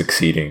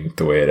succeeding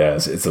the way it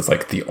is it's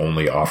like the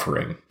only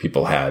offering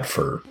people had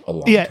for a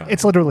long time. Yeah,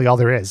 it's literally all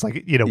there is.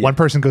 Like, one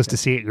person goes to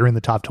see it, you're in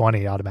the top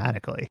 20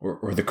 automatically.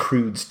 Or The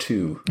Croods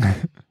 2.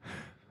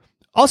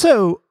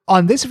 Also,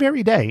 on this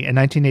very day in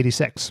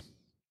 1986,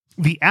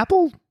 the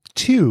Apple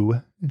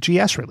II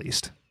GS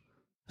released.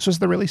 This was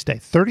the release day.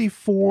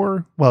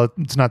 34, well,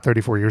 it's not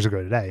 34 years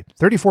ago today.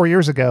 34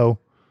 years ago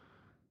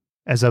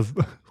as of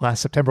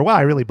last September. Wow,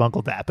 I really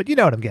bungled that, but you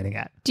know what I'm getting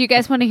at. Do you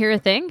guys want to hear a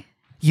thing?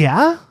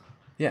 Yeah?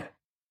 Yeah.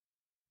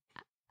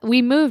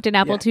 We moved an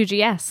Apple II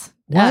GS.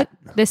 What?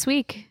 This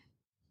week.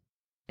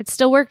 It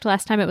still worked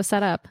last time it was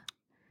set up.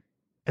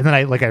 And then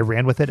I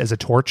ran with it as a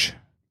torch,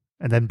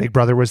 and then Big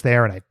Brother was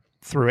there, and I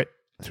threw it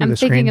through the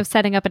screen. I'm thinking of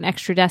setting up an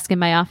extra desk in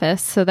my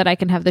office so that I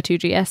can have the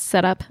 2GS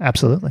set up.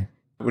 Absolutely.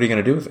 What are you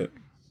going to do with it?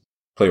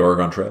 Play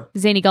Oregon Trail?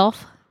 Zany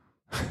golf.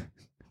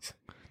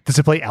 Does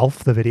it play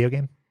Elf, the video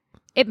game?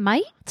 It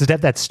might. Does it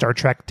have that Star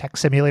Trek tech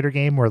simulator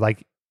game where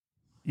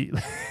you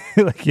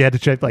had to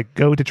try,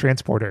 go to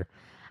transporter?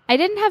 I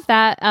didn't have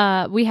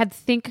that. We had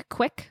Think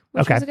Quick,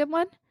 which was a good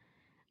one.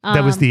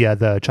 That was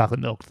the chocolate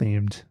milk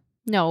themed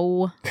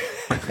No.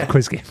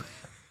 quiz game.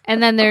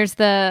 And then there's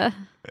the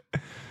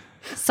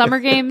Summer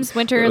Games,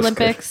 Winter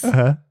Olympics.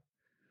 Uh-huh.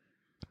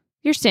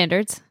 Your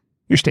standards.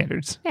 Your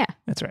standards. Yeah.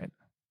 That's right.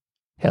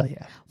 Hell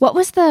yeah. What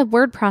was the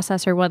word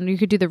processor one? You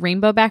could do the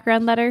rainbow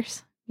background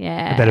letters.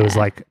 Yeah. I bet it was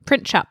like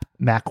Print Shop.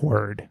 Mac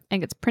Word. I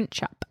think it's Print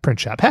Shop. Print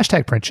Shop.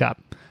 Hashtag Print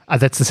Shop.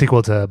 That's the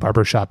sequel to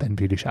Barber Shop and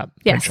Beauty Shop.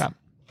 Yes. Print Shop.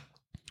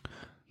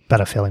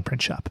 About a failing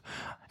print shop.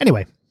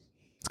 Anyway,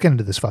 let's get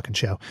into this fucking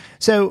show.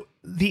 So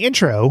the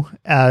intro,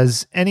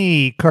 as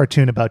any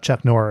cartoon about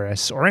Chuck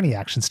Norris or any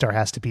action star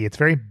has to be, it's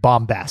very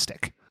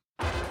bombastic.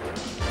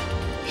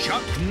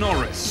 Chuck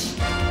Norris.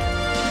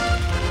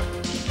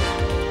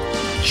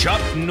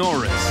 Chuck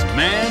Norris,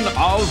 man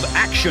of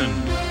action.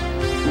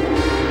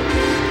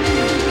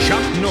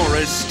 Chuck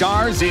Norris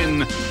stars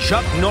in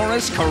Chuck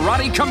Norris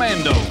Karate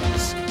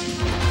Commandos.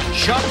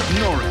 Chuck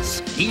Norris,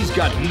 he's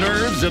got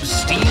nerves of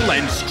steel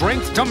and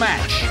strength to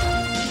match.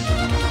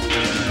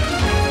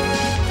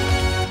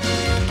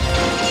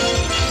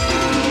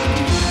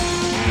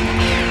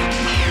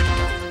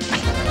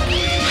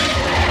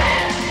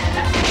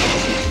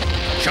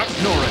 Chuck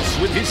Norris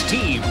with his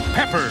team,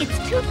 Pepper.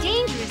 It's too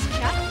dangerous,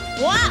 Chuck.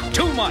 Wow.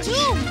 Too much.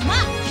 Too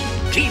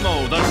much.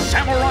 Kimo, the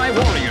samurai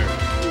warrior.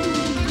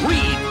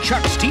 Reed,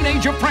 Chuck's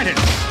teenage apprentice.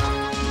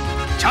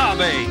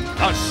 Tabe,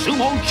 the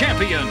sumo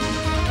champion.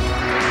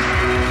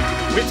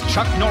 With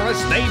Chuck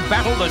Norris, they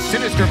battle the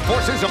sinister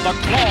forces of the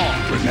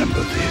Claw.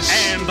 Remember this.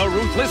 And the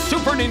ruthless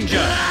Super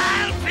Ninja.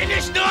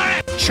 Finish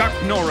Norris!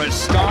 Chuck Norris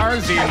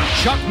stars in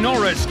Chuck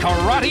Norris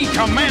Karate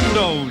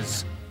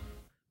Commandos.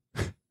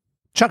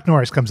 Chuck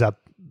Norris comes up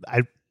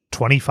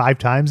 25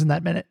 times in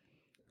that minute.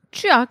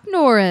 Chuck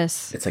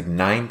Norris. It's like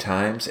 9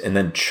 times, and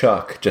then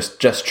Chuck, just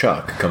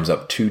Chuck, comes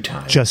up 2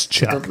 times. Just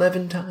It's like Chuck.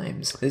 11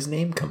 times his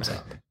name comes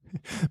up.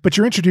 But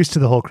you're introduced to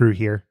the whole crew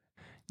here.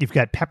 You've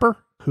got Pepper,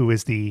 who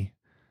is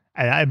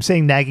and I'm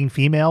saying nagging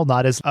female,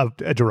 not as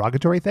a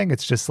derogatory thing.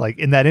 It's just like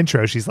in that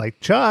intro, she's like,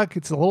 Chuck,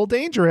 it's a little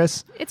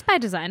dangerous. It's by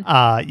design.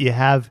 You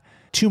have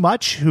Too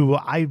Much, who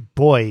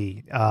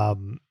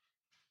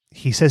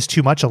he says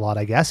too much a lot,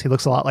 I guess. He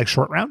looks a lot like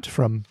Short Round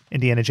from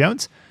Indiana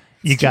Jones.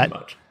 You Too got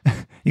much.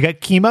 You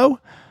got Chemo,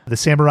 the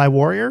samurai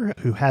warrior,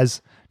 who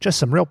has just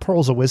some real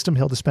pearls of wisdom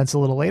he'll dispense a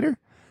little later.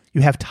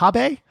 You have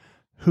Tabe,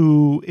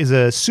 who is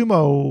a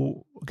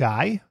sumo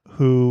guy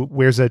who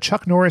wears a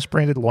Chuck Norris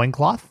branded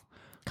loincloth.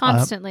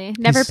 Constantly.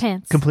 Never He's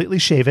pants. Completely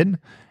shaven,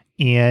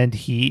 and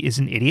he is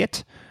an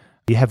idiot.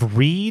 You have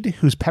Reed,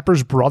 who's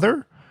Pepper's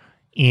brother,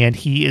 and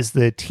he is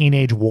the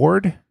teenage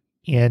ward.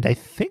 And I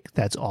think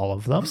that's all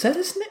of them. Was that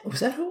his name?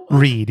 Was that who?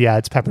 Reed, yeah,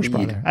 it's Pepper's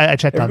Reed. brother. I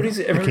checked Everybody's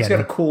on got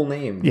a Wikipedia. cool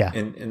name. Yeah.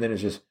 And then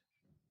it's just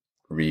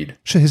Reed.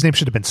 His name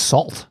should have been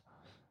Salt.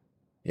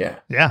 Yeah.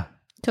 Yeah,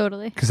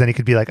 Totally. because then he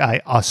could be like,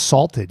 I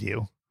assaulted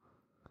you.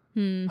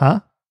 Huh?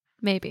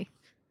 Maybe.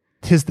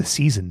 'Tis the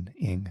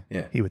seasoning,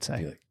 Yeah. he would say.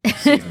 Be like,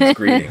 season's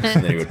greetings.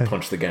 And then he would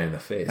punch the guy in the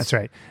face. That's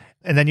right.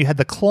 And then you had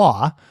the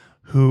Claw,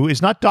 who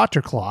is not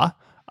Dr. Claw.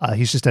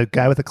 He's just a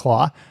guy with a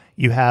claw.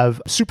 You have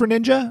Super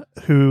Ninja,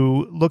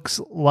 who looks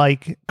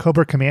like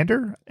Cobra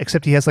Commander,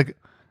 except he has like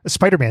a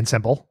Spider-Man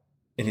symbol.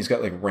 And he's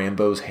got like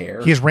Rambo's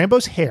hair. He has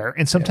Rambo's hair,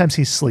 and sometimes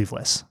he's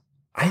sleeveless.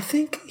 I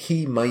think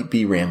he might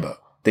be Rambo.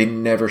 They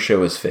never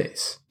show his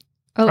face.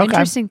 Oh, Okay.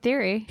 interesting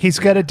theory. He's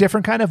got a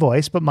different kind of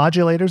voice, but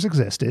modulators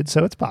existed,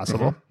 so it's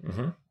possible.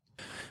 Mm-hmm.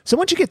 So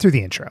once you get through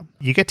the intro,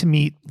 you get to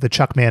meet the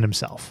Chuck Man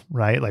himself,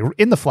 right? Like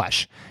in the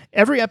flesh.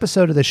 Every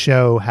episode of the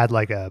show had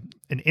like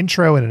an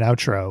intro and an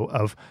outro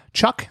of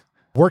Chuck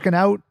working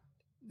out.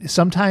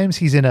 Sometimes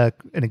he's in a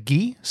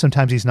gi,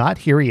 sometimes he's not.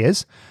 Here he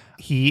is.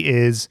 He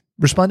is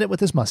resplendent with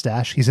his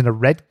mustache. He's in a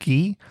red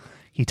gi.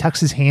 He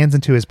tucks his hands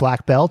into his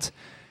black belt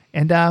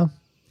and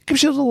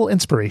gives you a little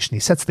inspiration. He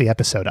sets the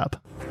episode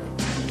up.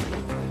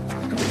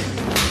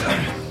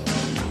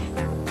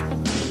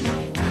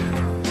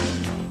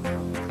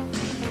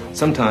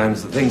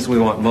 Sometimes the things we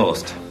want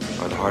most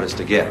are the hardest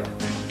to get.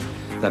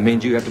 That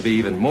means you have to be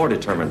even more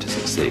determined to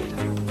succeed.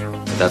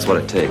 But that's what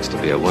it takes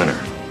to be a winner.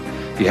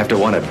 You have to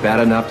want it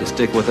bad enough to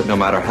stick with it no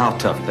matter how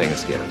tough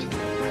things get.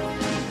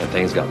 And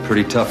things got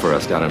pretty tough for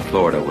us down in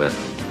Florida with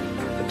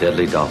the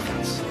Deadly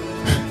Dolphins.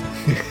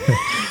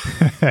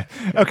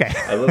 Okay.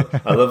 I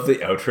love the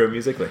outro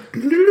music. Like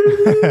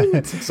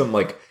it's like some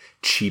like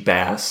cheap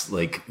ass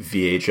like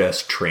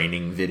VHS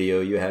training video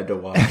you had to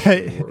watch.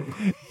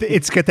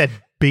 It's got that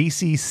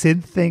bassy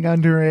synth thing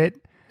under it.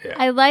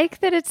 I like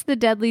that it's the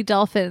Deadly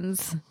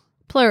Dolphins,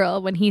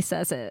 plural, when he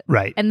says it.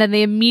 Right. And then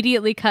they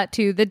immediately cut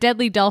to the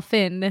Deadly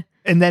Dolphin.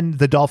 And then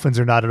the dolphins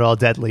are not at all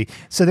deadly.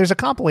 So there's a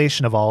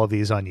compilation of all of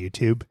these on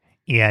YouTube,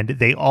 and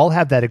they all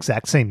have that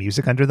exact same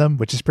music under them,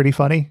 which is pretty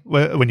funny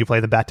when you play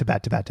them back to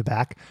back to back to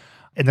back.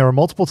 And there were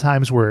multiple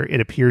times where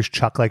it appears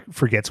Chuck like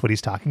forgets what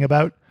he's talking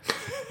about.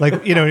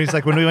 Like, you know, he's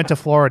like, when we went to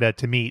Florida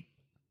to meet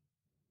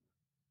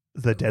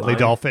the Deadly Line.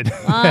 Dolphin,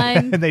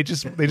 Line. and they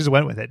just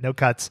went with it. No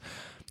cuts.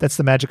 That's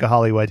the magic of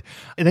Hollywood.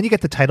 And then you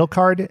get the title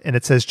card, and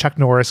it says Chuck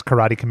Norris,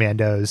 Karate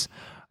Commandos,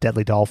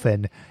 Deadly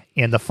Dolphin.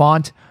 And the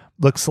font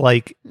looks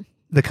like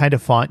the kind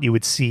of font you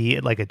would see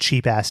at like a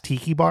cheap ass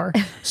tiki bar.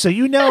 So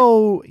you're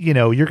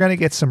going to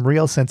get some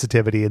real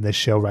sensitivity in this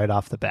show right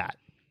off the bat.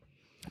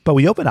 But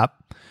we open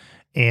up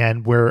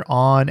and we're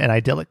on an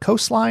idyllic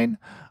coastline.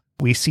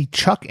 We see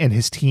Chuck and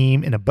his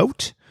team in a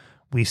boat.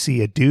 We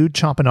see a dude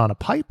chomping on a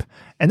pipe.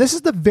 And this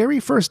is the very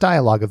first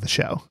dialogue of the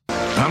show.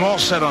 I'm all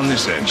set on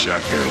this end,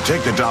 Chuck.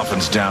 Take the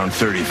Dolphins down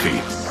 30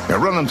 feet. Now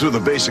run them through the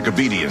basic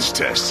obedience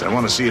tests. I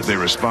want to see if they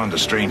respond to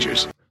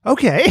strangers.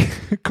 Okay,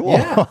 cool.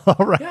 Yeah.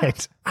 All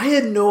right. I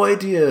had no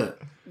idea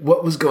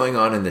what was going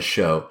on in the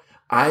show.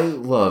 I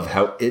love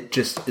how it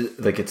just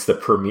like it's the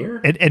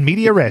premiere. And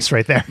media res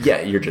right there.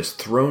 Yeah, you're just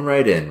thrown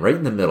right in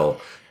the middle.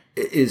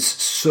 It is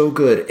so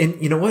good. And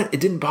you know what?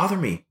 It didn't bother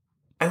me.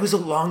 I was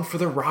along for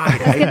the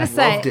ride. I gonna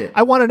say, loved it.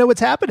 I want to know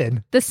what's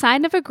happening. The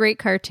sign of a great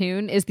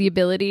cartoon is the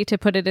ability to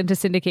put it into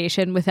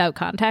syndication without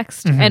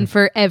context and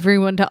for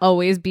everyone to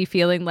always be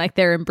feeling like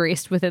they're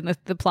embraced within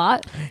the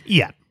plot.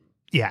 Yeah.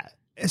 Yeah.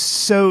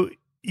 So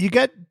you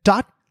got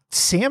Doc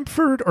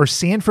Sanford,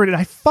 and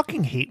I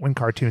fucking hate when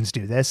cartoons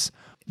do this.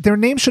 Their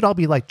names should all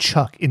be like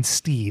Chuck and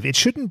Steve. It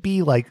shouldn't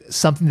be like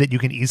something that you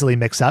can easily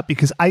mix up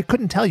because I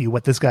couldn't tell you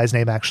what this guy's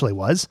name actually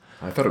was.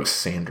 I thought it was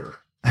Sander.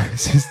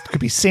 It could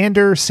be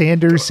Sanders,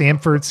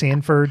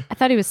 Sanford. I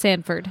thought he was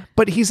Sanford.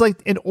 But he's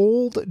like an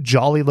old,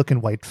 jolly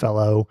looking white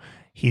fellow.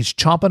 He's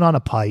chomping on a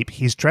pipe.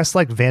 He's dressed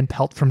like Van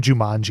Pelt from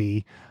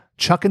Jumanji.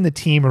 Chuck and the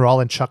team are all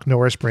in Chuck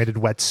Norris branded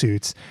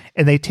wetsuits,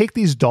 and they take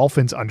these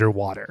dolphins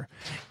underwater.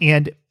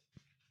 And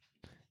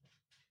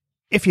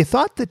If you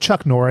thought that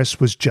Chuck Norris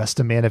was just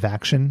a man of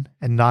action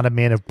and not a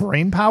man of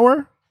brain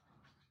power,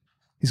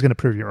 he's going to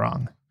prove you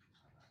wrong.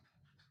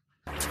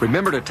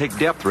 Remember to take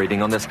depth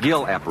reading on this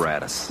gill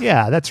apparatus.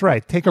 Yeah, that's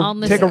right. Take a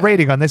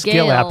rating on this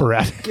gill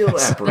apparatus. Gill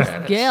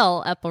apparatus.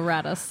 Gill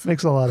apparatus.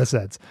 Makes a lot of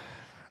sense.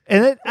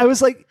 And then I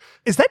was like,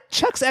 is that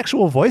Chuck's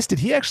actual voice? Did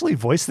he actually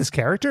voice this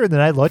character? And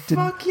then I looked, and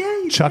Fuck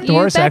yeah, Chuck did.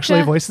 Norris betcha.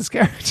 actually voiced this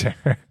character.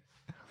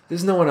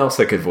 There's no one else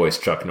that could voice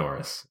Chuck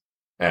Norris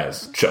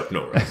as Chuck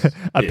Norris.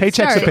 A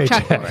paycheck's a Sorry,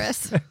 paycheck. Chuck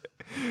Norris.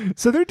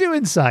 So they're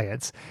doing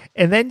science,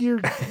 and then you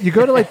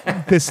go to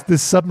like this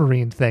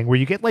submarine thing where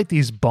you get like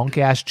these bunk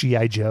ass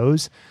GI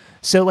Joes.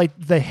 So like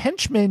the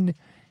henchmen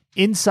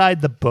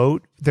inside the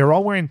boat, they're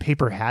all wearing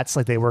paper hats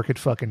like they work at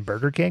fucking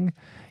Burger King.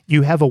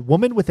 You have a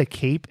woman with a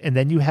cape, and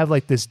then you have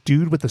like this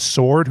dude with a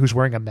sword who's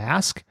wearing a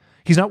mask.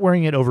 He's not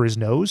wearing it over his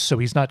nose, so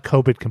he's not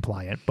COVID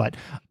compliant. But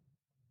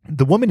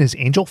the woman is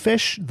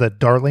Angelfish, the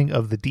darling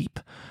of the deep,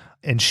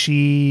 and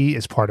she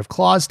is part of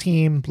Claw's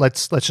team.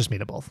 Let's just meet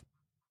them both.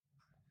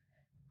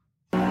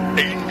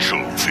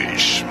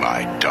 Angelfish,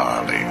 my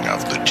darling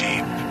of the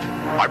deep.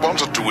 I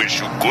wanted to wish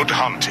you good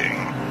hunting.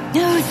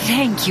 Oh,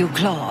 thank you,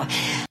 Claw.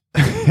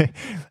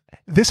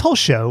 This whole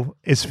show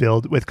is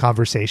filled with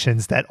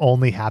conversations that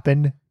only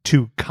happen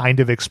to kind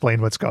of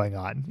explain what's going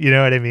on. You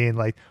know what I mean?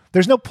 Like,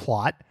 there's no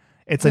plot.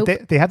 It's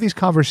like they have these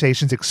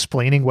conversations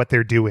explaining what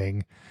they're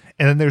doing,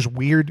 and then there's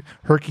weird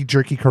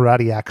herky-jerky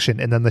karate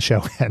action, and then the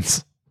show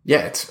ends.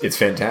 Yeah, it's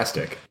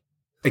fantastic.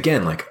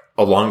 Again, like,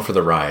 along for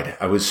the ride.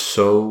 I was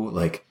so,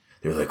 like,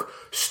 they were like,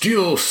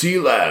 steal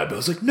C-Lab. I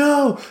was like,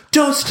 no,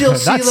 don't steal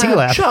Not C-Lab.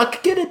 C-Lab.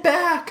 Chuck, get it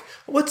back.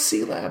 What's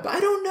C-Lab? I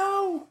don't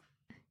know.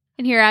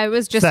 And here I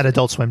was It's just, that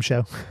Adult Swim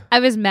show. I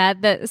was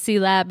mad that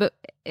C-Lab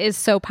is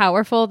so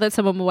powerful that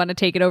someone would want to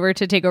take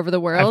over the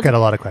world. I've got a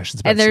lot of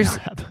questions about and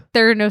C-Lab.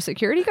 there are no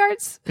security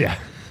guards. Yeah.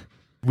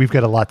 We've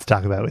got a lot to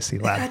talk about with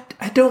C-Lab.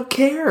 I don't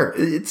care.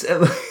 It's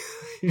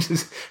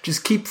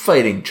just keep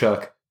fighting,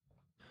 Chuck.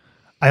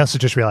 I also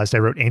just realized I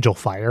wrote Angel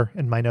Fire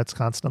in my notes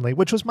constantly,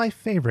 which was my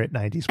favorite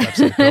 90s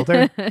website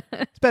builder.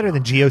 It's better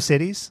than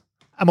GeoCities.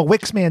 I'm a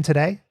Wix man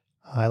today.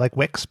 I like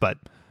Wix, but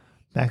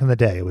back in the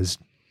day, it was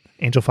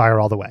Angel Fire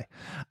all the way.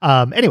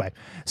 Anyway,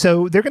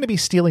 so they're going to be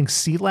stealing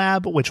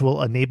C-Lab, which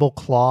will enable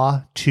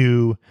Claw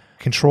to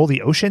control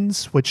the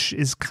oceans, which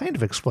is kind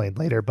of explained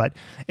later. But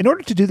in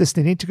order to do this,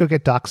 they need to go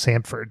get Doc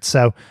Samford.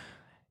 So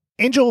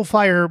Angel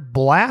Fire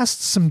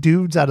blasts some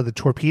dudes out of the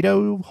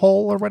torpedo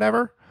hole or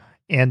whatever,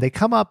 and they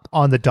come up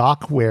on the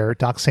dock where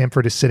Doc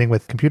Samford is sitting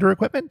with computer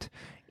equipment,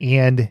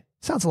 and it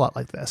sounds a lot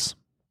like this.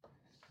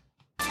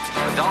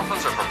 The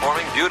dolphins are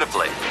performing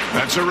beautifully.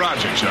 That's a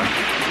Roger, Chuck.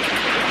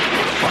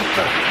 What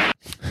the?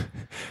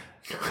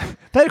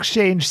 That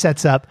exchange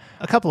sets up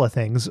a couple of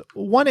things.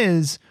 One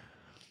is,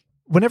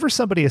 whenever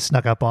somebody is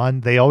snuck up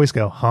on, they always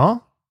go, huh?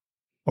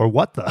 Or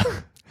what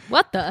the?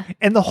 What the?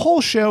 And the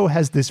whole show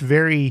has this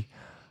very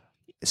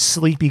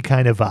sleepy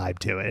kind of vibe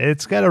to it.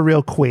 It's got a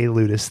real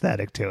Quaalude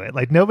aesthetic to it.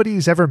 Like,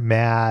 nobody's ever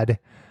mad.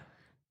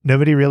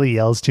 Nobody really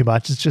yells too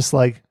much. It's just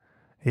like,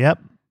 yep,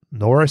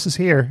 Norris is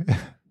here.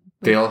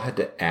 They all had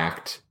to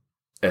act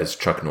as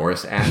Chuck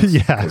Norris acts.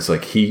 Yeah. Because,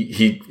 like,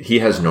 he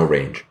has no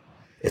range.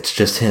 It's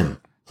just him,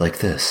 like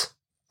this,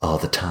 all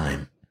the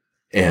time.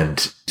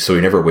 And so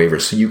he never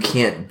wavers. So you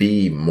can't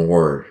be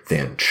more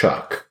than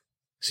Chuck.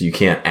 So you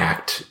can't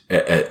act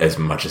as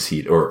much as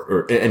he,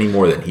 or any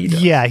more than he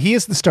does. Yeah, he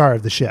is the star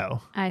of the show.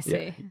 I see.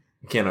 Yeah.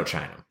 You can't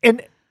outshine him.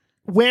 And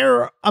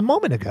where a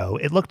moment ago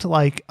it looked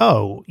like,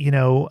 oh, you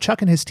know,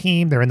 Chuck and his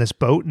team, they're in this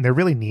boat and they're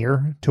really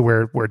near to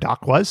where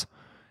Doc was.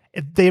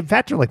 They in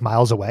fact are like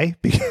miles away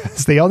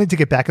because they all need to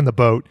get back in the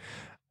boat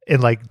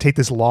and like take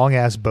this long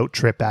ass boat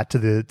trip back to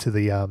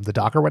the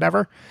dock or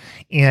whatever.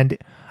 And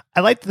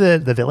I liked the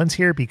villains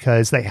here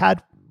because they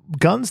had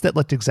guns that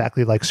looked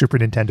exactly like Super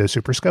Nintendo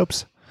Super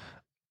Scopes,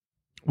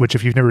 which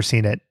if you've never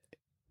seen it,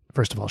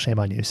 first of all, shame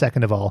on you.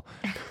 Second of all,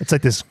 it's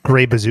like this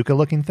gray bazooka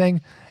looking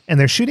thing, and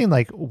they're shooting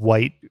like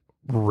white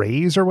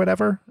rays or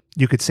whatever.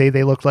 You could say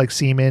they looked like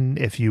semen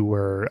if you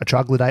were a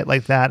troglodyte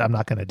like that. I'm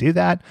not going to do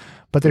that,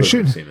 but they're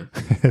shooting.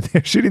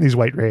 They're shooting these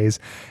white rays,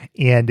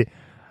 and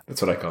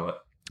that's what I call it.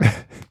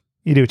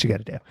 You do what you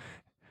got to do.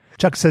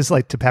 Chuck says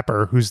like to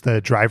Pepper, who's the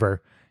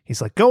driver,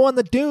 he's like, "Go on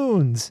the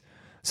dunes."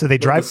 So they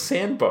drive the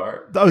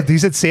sandbar. Oh, he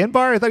said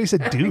sandbar? I thought he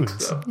said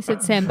dunes. So. He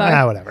said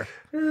sandbar. Whatever.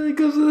 He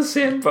goes to the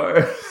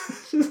sandbar.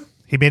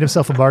 He made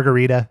himself a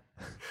margarita.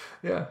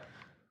 Yeah.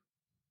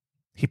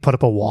 He put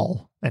up a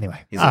wall.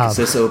 Anyway. He's like, is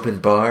this open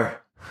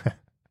bar?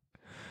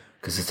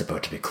 Because it's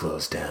about to be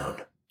closed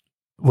down.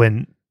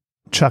 When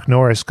Chuck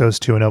Norris goes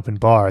to an open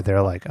bar,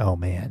 they're like, oh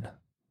man.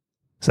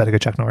 Is that a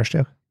good Chuck Norris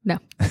joke? No.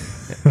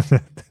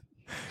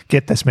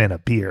 Get this man a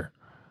beer.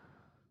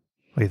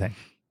 What do you think?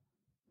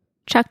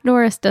 Chuck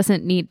Norris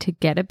doesn't need to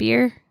get a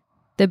beer.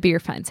 The beer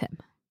finds him.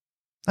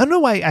 I don't know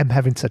why I'm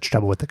having such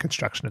trouble with the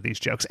construction of these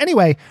jokes.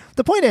 Anyway,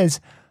 the point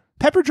is,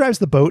 Pepper drives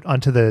the boat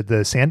onto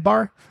the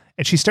sandbar,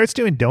 and she starts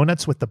doing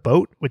donuts with the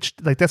boat, which,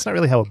 like, that's not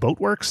really how a boat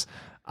works.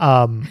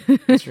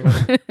 Because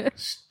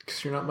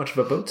you're not much of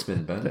a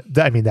boatsman, Ben.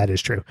 I mean, that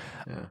is true.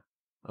 Yeah.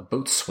 A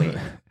boat swing.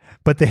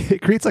 But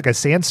it creates like a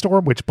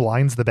sandstorm, which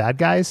blinds the bad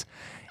guys.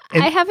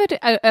 I have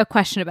a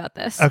question about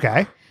this.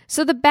 Okay.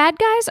 So the bad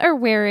guys are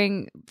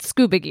wearing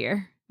scuba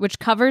gear, which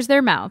covers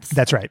their mouths.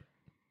 That's right.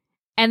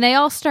 And they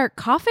all start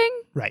coughing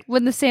Right.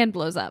 when the sand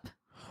blows up.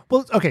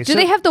 Well, okay. Do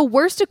they have the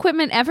worst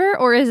equipment ever,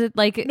 or is it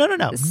like No.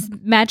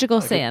 magical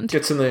Like sand? It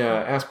gets in the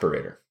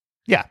aspirator.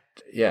 Yeah.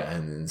 Yeah,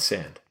 and then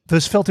sand.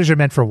 Those filters are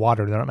meant for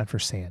water. They're not meant for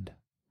sand.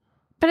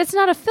 But it's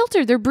not a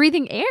filter. They're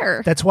breathing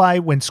air. That's why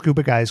when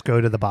scuba guys go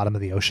to the bottom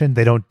of the ocean,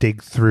 they don't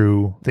dig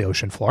through the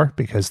ocean floor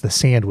because the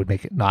sand would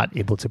make it not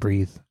able to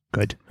breathe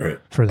good Right.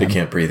 for them. They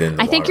can't breathe in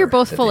the I think water you're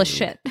both that full they of need.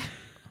 shit.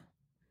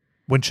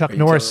 When Chuck Are you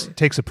Norris telling me?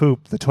 takes a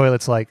poop, the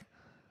toilet's like,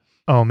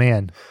 oh,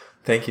 man.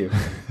 Thank you.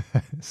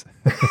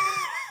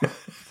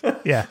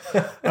 Yeah.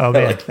 Oh,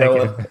 man. like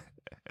Thank that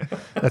you.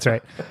 That's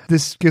right.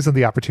 This gives them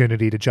the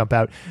opportunity to jump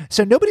out.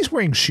 So nobody's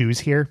wearing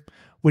shoes here,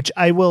 which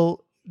I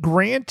will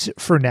grant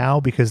for now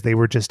because they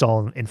were just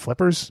all in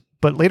flippers.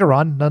 But later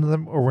on, none of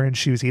them are wearing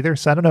shoes either.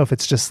 So I don't know if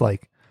it's just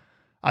like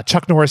a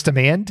Chuck Norris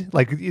demand.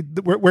 Like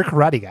we're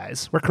karate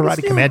guys. We're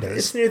karate commandos.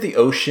 It's near the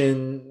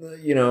ocean.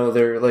 You know,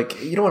 they're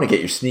like, you don't want to get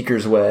your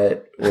sneakers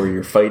wet or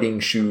your fighting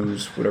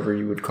shoes, whatever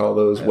you would call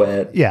those,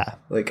 wet. Yeah.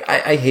 Like,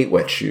 I hate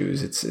wet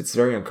shoes. It's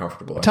very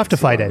uncomfortable. I Tough can to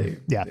see fight why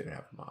in. Yeah. They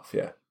have them off.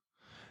 Yeah.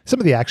 Some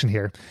of the action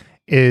here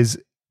is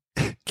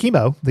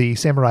Kimo, the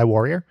samurai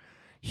warrior.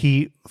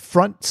 He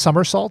front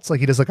somersaults, like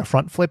he does like a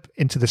front flip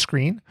into the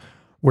screen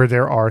where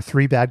there are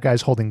 3 bad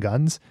guys holding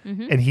guns.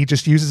 And he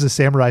just uses a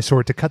samurai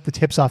sword to cut the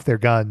tips off their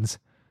guns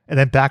and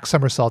then back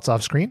somersaults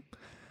off screen.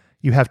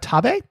 You have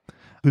Tabe,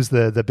 who's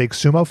the big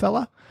sumo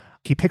fella.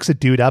 He picks a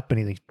dude up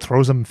and he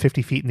throws him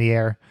 50 feet in the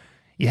air.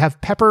 You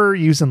have Pepper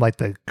using like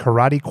the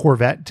karate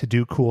Corvette to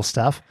do cool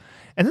stuff.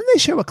 And then they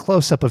show a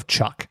close up of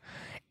Chuck.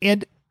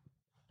 And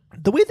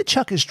the way that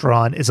Chuck is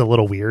drawn is a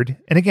little weird.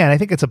 And again, I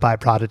think it's a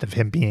byproduct of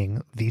him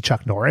being the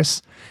Chuck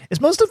Norris,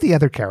 is most of the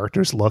other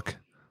characters look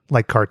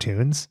like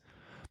cartoons.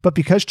 But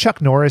because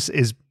Chuck Norris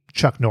is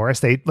Chuck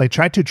Norris, they like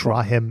tried to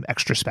draw him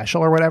extra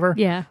special or whatever.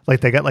 Yeah. Like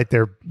they got like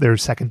their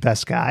second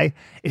best guy.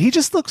 And he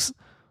just looks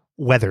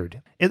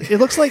weathered. It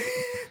looks like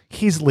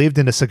he's lived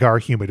in a cigar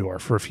humidor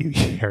for a few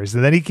years.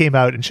 And then he came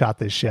out and shot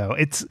this show.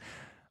 It's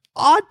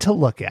odd to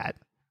look at.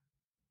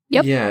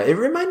 Yep. Yeah, it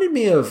reminded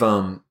me of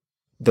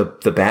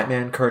the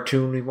Batman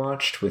cartoon we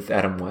watched with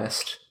Adam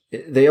West.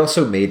 They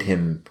also made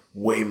him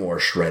way more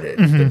shredded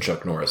than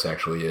Chuck Norris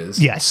actually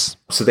is. Yes.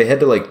 So they had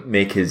to like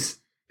make his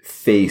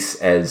face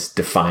as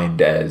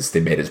defined as they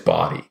made his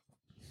body,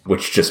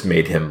 which just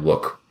made him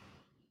look,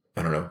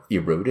 I don't know,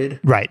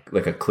 eroded. Right.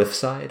 Like a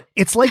cliffside.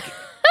 It's like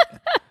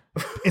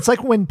it's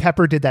like when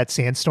Pepper did that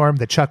sandstorm,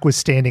 that Chuck was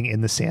standing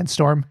in the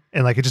sandstorm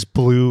and like it just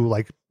blew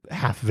like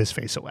half of his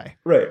face away.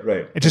 Right.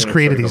 It just And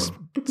created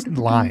started these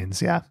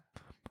lines. Yeah.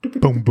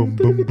 Boom, boom,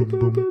 boom,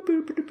 boom,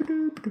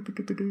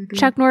 boom.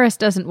 Chuck Norris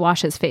doesn't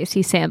wash his face.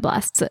 He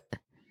sandblasts it.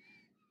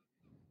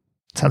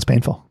 Sounds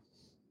painful.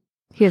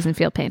 He doesn't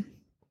feel pain.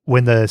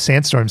 When the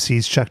sandstorm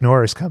sees Chuck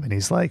Norris coming,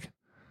 he's like,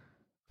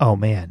 oh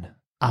man,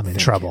 I'm in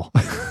trouble.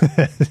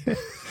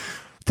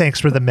 Thanks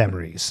for the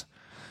memories.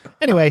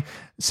 Anyway,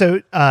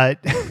 so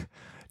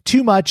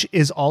Too Much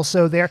is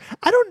also there.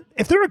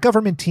 If they're a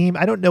government team,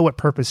 I don't know what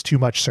purpose Too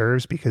Much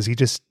serves because he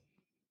just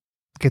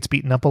gets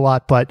beaten up a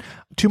lot, but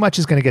Too Much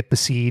is going to get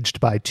besieged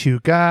by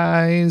 2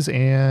 guys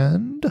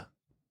and...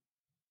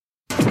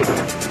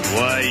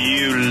 Why,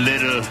 you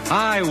little...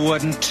 I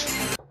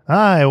wouldn't.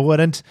 I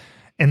wouldn't.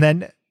 And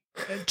then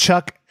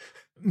Chuck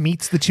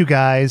meets the 2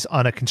 guys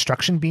on a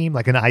construction beam,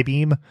 like an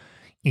I-beam,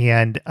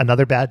 and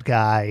another bad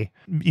guy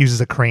uses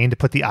a crane to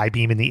put the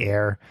I-beam in the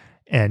air,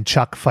 and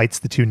Chuck fights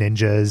the 2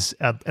 ninjas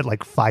at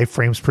like 5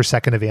 frames per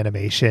second of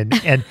animation.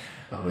 And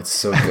Oh, it's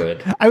so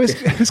good. I was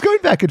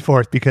going back and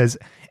forth because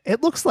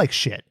it looks like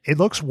shit. It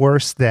looks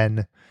worse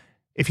than,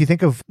 if you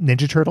think of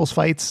Ninja Turtles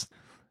fights,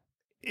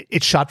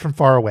 it's shot from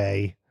far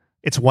away.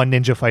 It's one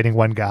ninja fighting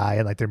one guy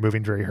and like they're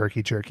moving very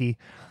herky-jerky.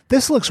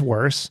 This looks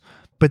worse.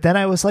 But then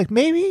I was like,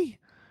 maybe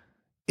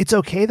it's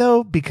okay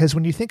though, because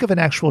when you think of an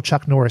actual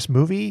Chuck Norris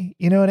movie,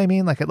 you know what I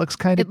mean? Like it looks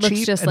kind of It looks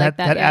cheap just and like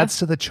that yeah. adds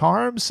to the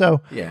charm.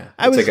 So Yeah.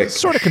 I It's was like a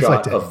sort of shot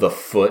conflicted. of the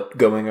foot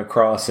going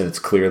across, and it's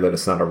clear that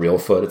it's not a real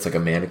foot. It's like a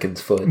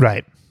mannequin's foot.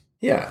 Right.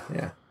 Yeah.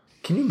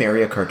 Can you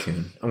marry a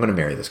cartoon? I'm going to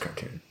marry this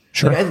cartoon.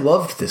 Sure. Like, I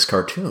loved this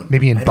cartoon.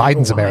 Maybe in I don't know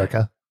Biden's why.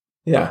 America.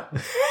 Yeah.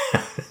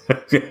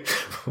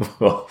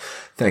 Well,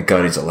 thank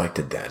God he's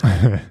elected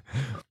then.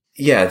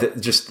 Yeah,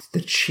 just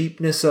the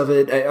cheapness of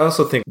it. I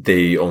also think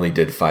they only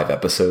did 5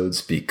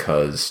 episodes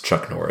because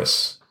Chuck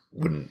Norris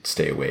wouldn't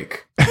stay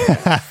awake.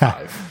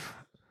 5.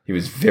 He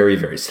was very,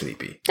 very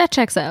sleepy. That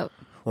checks out.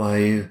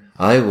 Why,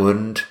 I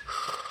wouldn't.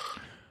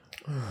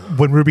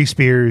 When Ruby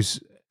Spears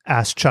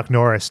asked Chuck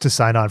Norris to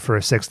sign on for a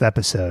 6th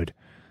episode,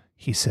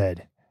 he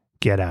said,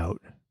 "Get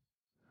out."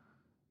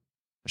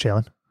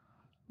 Shaylin?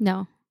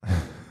 No.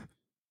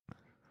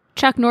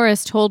 Chuck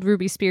Norris told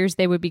Ruby Spears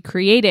they would be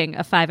creating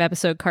a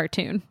 5-episode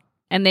cartoon.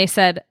 And they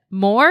said,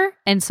 more,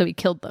 and so he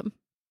killed them.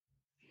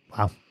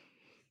 Wow.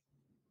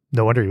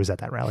 No wonder he was at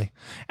that rally.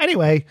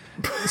 Anyway,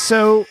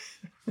 so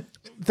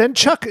Then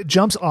Chuck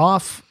jumps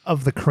off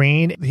of the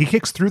crane. He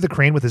kicks through the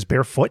crane with his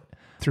bare foot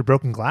through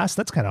broken glass.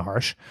 That's kind of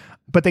harsh.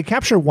 But they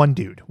capture one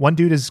dude. One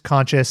dude is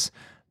conscious.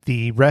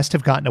 The rest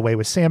have gotten away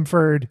with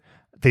Samford.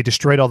 They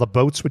destroyed all the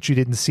boats, which you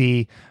didn't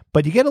see.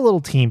 But you get a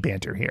little team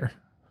banter here.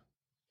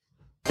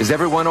 Is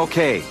everyone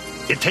okay?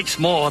 It takes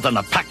more than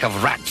a pack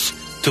of rats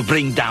to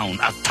bring down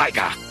a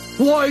tiger.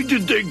 Why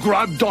did they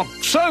grab Doc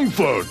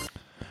Samford?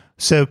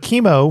 So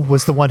Chemo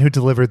was the one who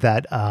delivered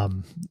that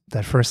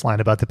first line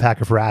about the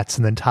pack of rats,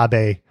 and then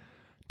Tabe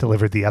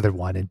delivered the other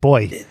one. And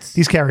boy,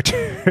 these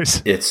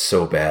characters. It's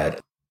so bad.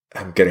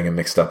 I'm getting them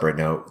mixed up right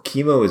now.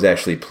 Chemo is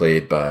actually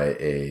played by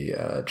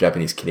a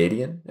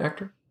Japanese-Canadian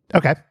actor.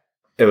 Okay.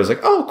 It was like,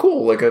 oh,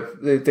 cool. Like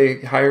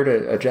they hired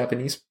a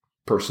Japanese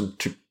person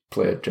to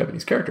play a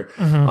Japanese character.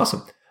 Mm-hmm.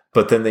 Awesome.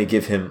 But then they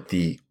give him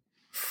the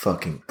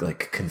fucking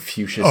like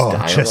Confucius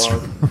dialogue. Just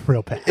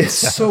real bad. It's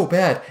so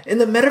bad.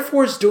 And the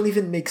metaphors don't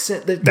even make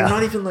sense. They're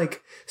not even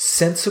like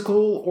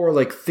sensical or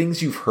like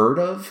things you've heard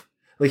of.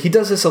 Like he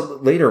does this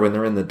later when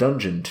they're in the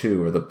dungeon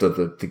too, or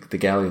the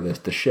galley,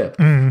 the ship.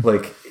 Mm.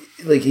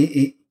 Like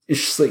he it's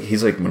just like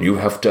he's like, when you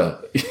have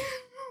to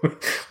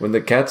when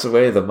the cat's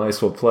away, the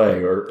mice will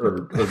play,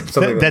 or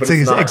something. That's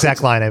the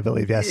exact line, I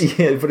believe. Yes.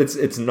 Yeah, but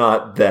it's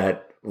not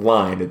that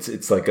line.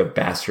 It's like a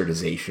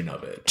bastardization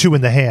of it. 2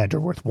 in the hand are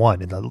worth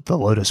 1 in the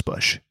lotus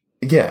bush.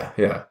 Yeah.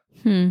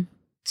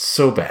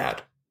 So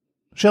bad.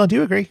 Shailen, do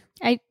you agree?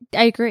 I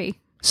agree.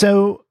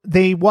 So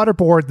they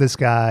waterboard this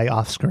guy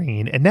off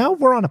screen, and now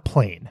we're on a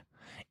plane.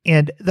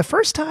 And the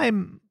first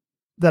time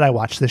that I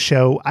watched the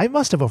show, I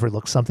must have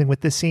overlooked something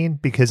with this scene,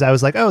 because I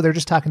was like, oh, they're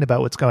just talking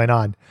about what's going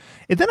on.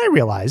 And then I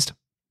realized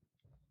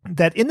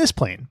that in this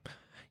plane,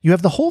 you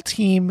have the whole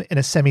team in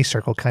a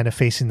semicircle kind of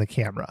facing the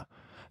camera.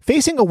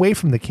 Facing away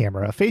from the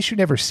camera, a face you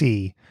never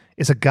see,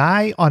 is a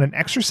guy on an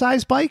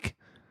exercise bike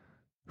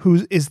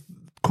who is,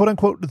 quote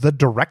unquote, the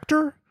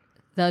director?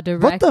 The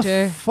director. What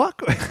the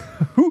fuck?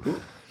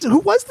 Who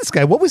was this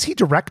guy? What was he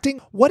directing?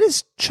 What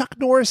does Chuck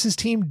Norris's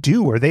team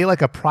do? Are they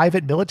like a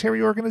private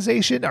military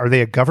organization? Are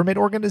they a government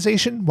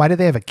organization? Why do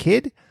they have a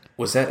kid?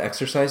 Was that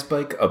exercise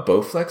bike a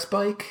Bowflex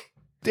bike?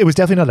 It was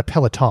definitely not a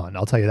Peloton,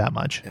 I'll tell you that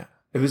much. Yeah.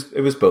 It was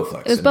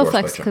Bowflex. It was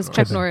Bowflex because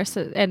Chuck Norris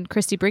and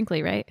Christy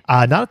Brinkley, right?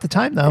 Not at the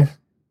time, though. Yeah.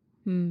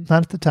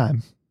 Not at the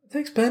time.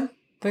 Thanks, Ben.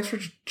 Thanks for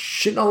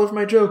shitting all over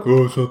my joke.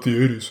 Oh, it's not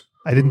the 80s.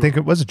 I didn't think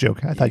it was a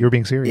joke. I thought you were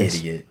being serious.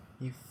 Idiot.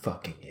 You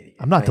fucking idiot.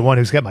 I'm not the one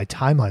who's got my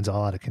timelines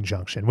all out of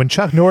conjunction. When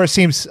Chuck Norris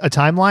seems a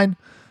timeline,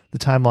 the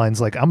timeline's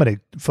like, I'm going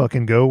to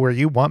fucking go where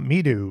you want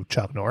me to,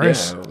 Chuck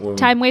Norris. Yeah,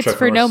 time waits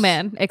for no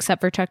man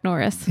except for Chuck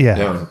Norris.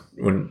 Yeah.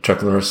 When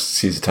Chuck Norris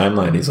sees a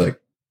timeline, he's like,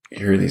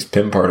 here are these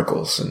PIM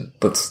particles, and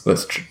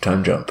let's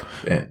time jump.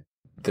 And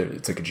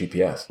it's like a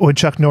GPS. When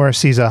Chuck Norris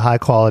sees a high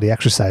quality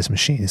exercise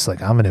machine, he's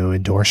like, I'm going to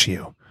endorse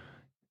you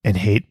and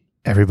hate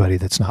everybody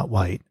that's not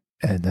white.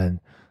 And then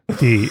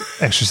the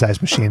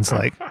exercise machine's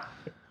like,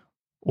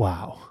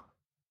 wow.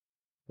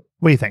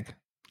 What do you think?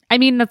 I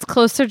mean, that's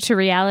closer to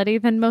reality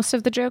than most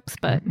of the jokes,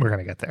 but we're going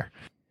to get there.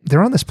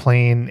 They're on this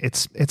plane.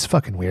 It's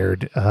fucking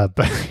weird.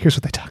 But here's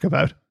what they talk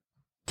about.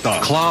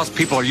 Claw's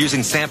people are using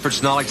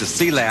Samford's knowledge of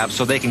C-Lab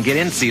so they can get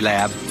in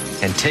C-Lab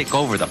and take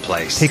over the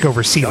place. Take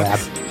over C-Lab.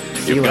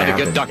 You've got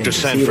to get Dr.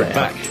 Sanford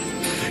back.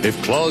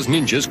 If Claw's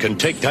ninjas can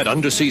take that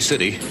undersea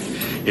city,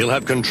 he'll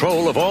have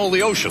control of all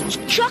the oceans.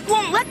 Chuck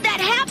won't let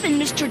that happen,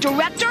 Mr.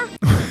 Director.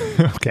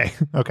 Okay.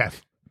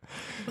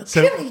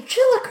 So, Jimmy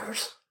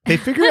Chillikers. They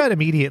figure out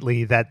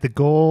immediately that the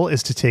goal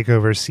is to take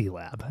over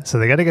C-Lab. So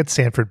they got to get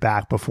Sanford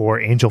back before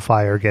Angel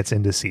Fire gets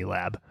into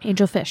C-Lab.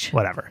 Angel Fish.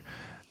 Whatever.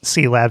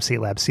 C-Lab.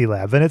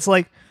 And it's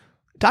like,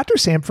 Dr.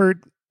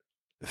 Sanford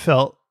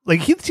felt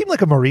like he seemed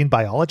like a marine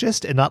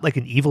biologist and not like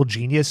an evil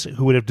genius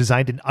who would have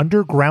designed an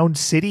underground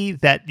city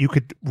that you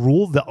could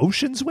rule the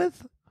oceans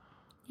with.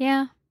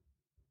 Yeah.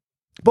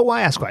 But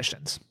why ask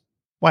questions?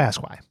 Why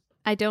ask why?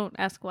 I don't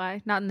ask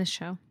why. Not in this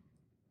show.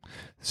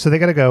 So they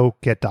got to go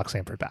get Doc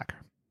Sanford back.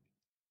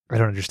 I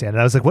don't understand.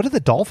 And I was like, what do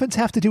the dolphins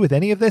have to do with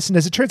any of this? And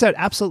as it turns out,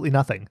 absolutely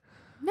nothing.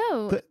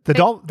 No. The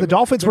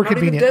dolphins were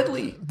convenient.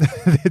 Deadly.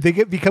 They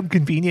become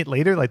convenient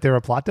later, like they're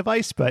a plot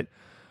device. But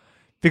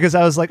because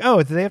I was like,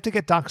 oh, do they have to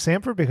get Doc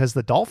Sanford because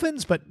the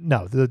dolphins? But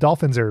no, the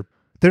dolphins they're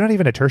not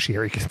even a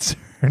tertiary concern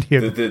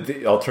here.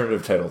 The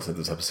alternative title to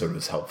this episode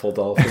was Helpful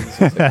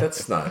Dolphins. I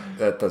was like,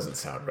 that doesn't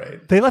sound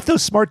right. They left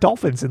those smart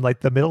dolphins in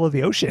like the middle of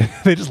the ocean.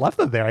 They just left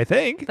them there, I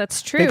think.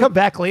 That's true. They come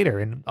back later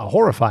in a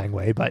horrifying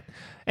way. But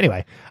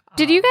anyway.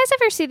 Did you guys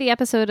ever see the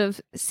episode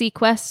of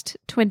SeaQuest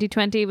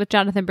 2020 with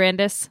Jonathan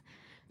Brandis?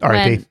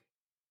 R.I.P.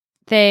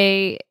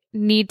 They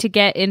need to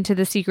get into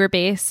the secret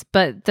base,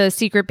 but the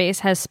secret base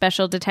has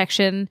special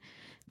detection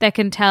that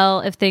can tell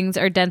if things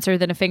are denser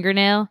than a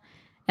fingernail.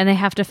 And they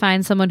have to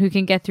find someone who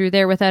can get through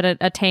there without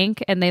a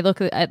tank. And they look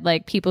at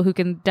like people who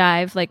can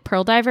dive, like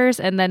pearl divers.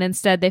 And then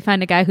instead they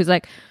find a guy who's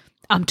like,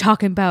 I'm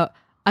talking about,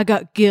 I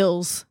got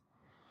gills.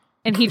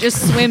 And he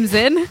just swims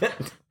in.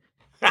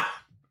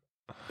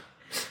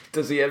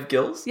 Does he have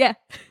gills? Yeah.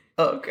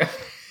 Oh, okay.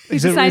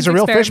 He's He's a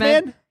real fish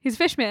man? He's a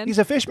fish man. He's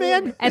a fish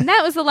man? And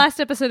that was the last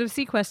episode of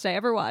Sequest I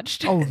ever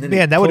watched. Oh,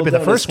 man, that would have been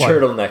the first one.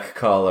 Turtleneck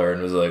collar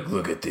and was like,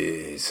 look at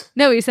these.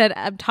 No, he said,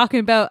 I'm talking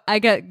about I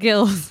got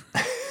gills.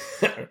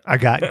 I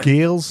got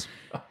gills.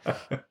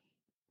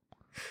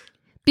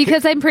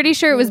 Because I'm pretty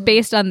sure it was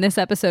based on this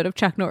episode of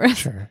Chuck Norris.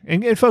 Sure.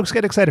 And folks,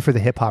 get excited for the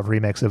hip-hop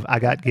remix of I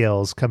Got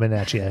Gills coming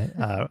at you in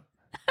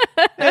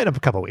a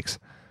couple weeks.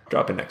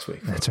 Dropping next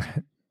week. That's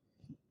right.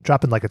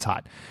 Dropping like it's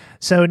hot.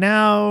 So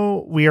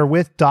now we are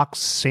with Doc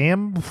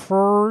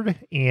Samford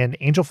and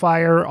Angel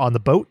Fire on the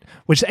boat,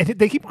 which I think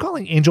they keep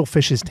calling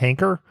Angelfish's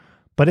tanker,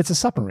 but it's a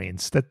submarine.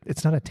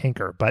 It's not a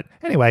tanker. But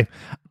anyway,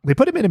 they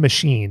put him in a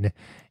machine,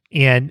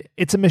 and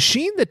it's a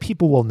machine that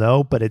people will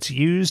know, but it's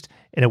used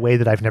in a way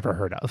that I've never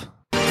heard of.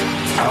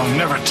 I'll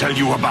never tell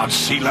you about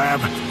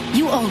C-Lab.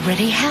 You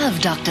already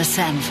have, Dr.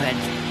 Sanford.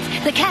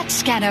 The CAT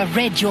scanner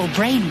read your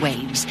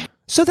brainwaves.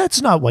 So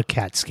that's not what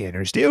CAT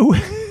scanners do.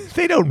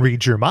 They don't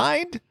read your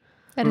mind.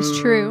 That is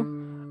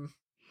true.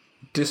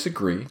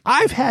 Disagree.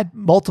 I've had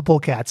multiple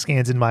CAT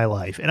scans in my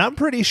life, and I'm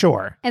pretty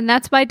sure. And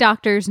that's why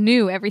doctors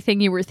knew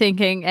everything you were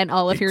thinking and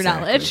all of your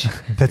knowledge.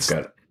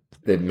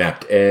 They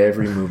mapped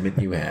every movement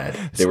you had.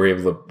 They were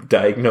able to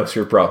diagnose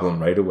your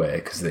problem right away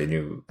because they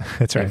knew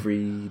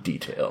every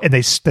detail. And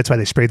that's why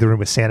they sprayed the room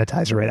with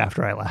sanitizer right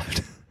after I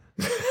left.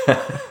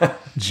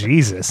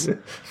 Jesus.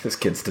 This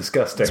kid's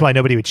disgusting. That's why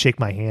nobody would shake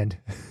my hand.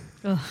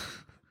 But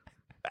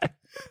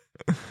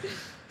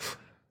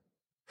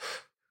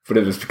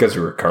it was because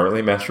you were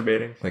currently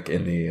masturbating, like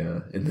in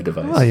the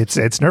device. Well,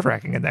 it's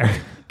nerve-wracking in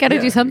there. Got to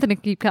do something to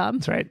keep calm.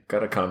 That's right. Got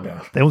to calm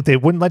down. They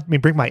wouldn't let me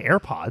bring my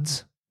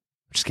AirPods.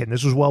 Just kidding.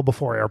 This was well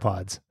before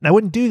AirPods. And I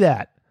wouldn't do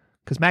that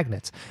because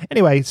magnets.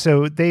 Anyway,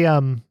 so they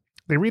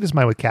read his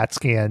mind with CAT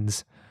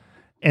scans,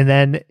 and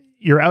then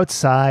you're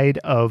outside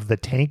of the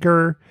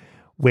tanker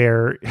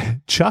where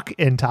Chuck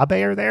and Tabe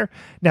are there.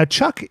 Now,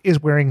 Chuck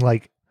is wearing I'm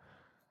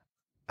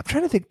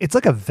trying to think. It's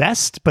like a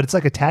vest, but it's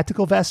like a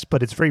tactical vest,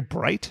 but it's very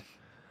bright.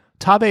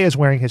 Tabe is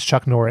wearing his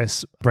Chuck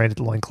Norris branded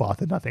loincloth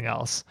and nothing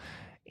else.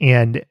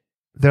 And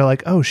they're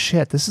like, oh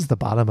shit, this is the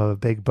bottom of a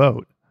big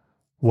boat.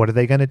 What are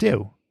they going to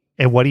do?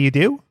 And what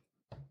do?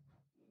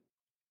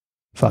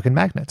 Fucking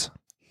magnets.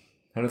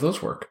 How do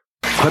those work?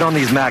 Put on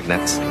these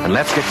magnets and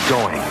let's get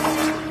going.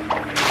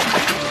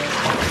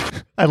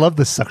 I love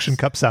the suction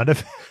cup sound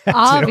effect.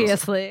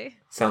 Obviously.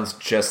 Sounds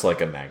just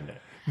like a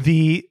magnet.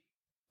 The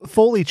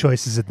Foley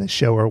choices in this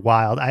show are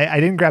wild. I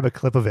didn't grab a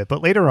clip of it,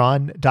 but later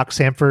on, Doc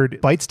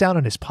Samford bites down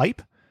on his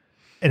pipe,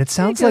 and it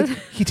sounds like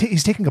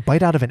he's taking a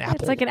bite out of an apple.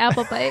 It's like an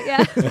apple bite,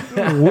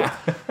 yeah.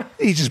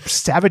 He just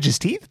savage his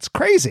teeth. It's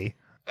crazy.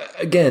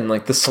 Again,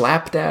 like the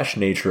slapdash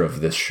nature of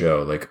this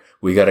show,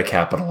 we got to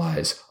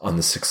capitalize on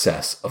the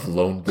success of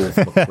Lone Wolf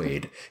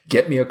McQuaid.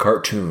 Get me a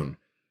cartoon.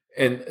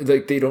 And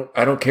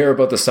I don't care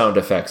about the sound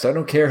effects. I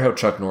don't care how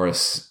Chuck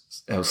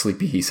Norris, how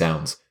sleepy he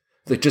sounds.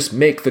 Just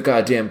make the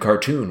goddamn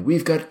cartoon.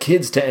 We've got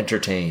kids to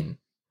entertain.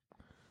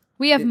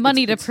 We have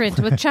money to print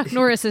with Chuck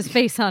Norris's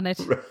face on it.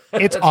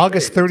 It's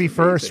August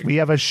 31st. We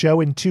have a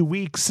show in 2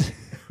 weeks.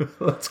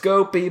 Let's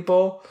go,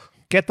 people.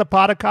 Get the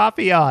pot of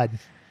coffee on.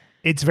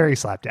 It's very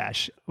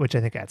slapdash, which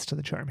I think adds to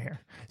the charm here.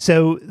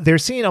 So they're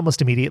seen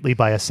almost immediately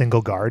by a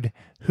single guard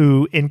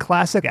who, in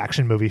classic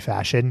action movie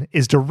fashion,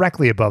 is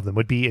directly above them,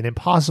 would be an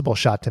impossible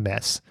shot to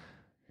miss.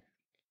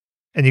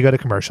 And you go to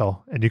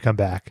commercial, and you come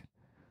back,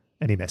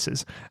 and he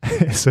misses.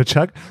 So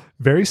Chuck,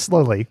 very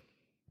slowly,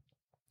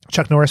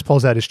 Chuck Norris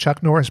pulls out his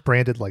Chuck Norris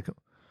branded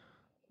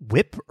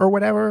whip or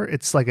whatever.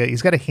 It's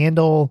he's got a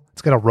handle,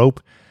 it's got a rope.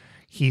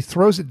 He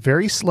throws it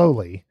very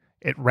slowly.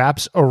 It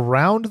wraps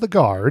around the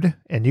guard,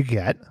 and you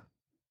get...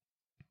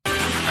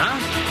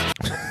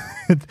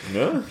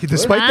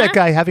 Despite that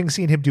guy having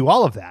seen him do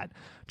all of that,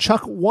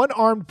 Chuck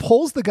one-armed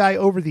pulls the guy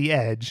over the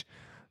edge.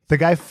 The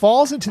guy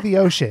falls into the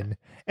ocean,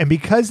 and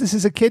because this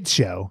is a kid's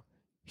show,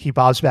 he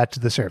bobs back to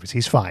the surface.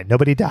 He's fine.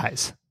 Nobody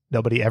dies.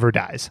 Nobody ever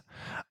dies.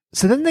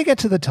 So then they get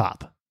to the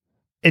top,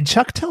 and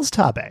Chuck tells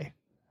Tabe,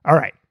 all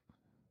right,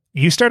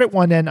 you start at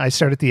one end, I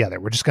start at the other.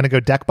 We're just going to go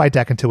deck by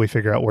deck until we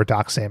figure out where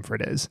Doc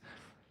Samford is.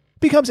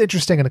 Becomes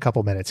interesting in a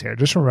couple minutes here.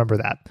 Just remember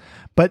that.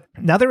 But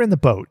now they're in the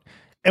boat.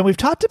 And we've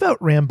talked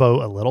about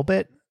Rambo a little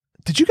bit.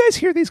 Did you guys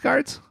hear these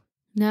guards?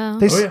 No.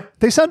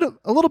 They sound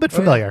a little bit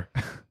familiar.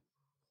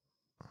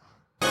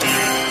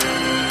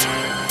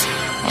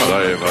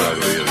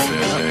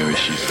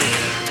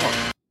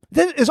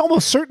 That is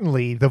almost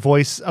certainly the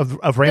voice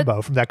of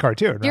Rambo from that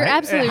cartoon, right? You're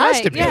absolutely it has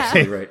right. to be.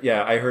 Yeah. Right.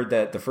 Yeah, I heard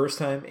that the first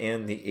time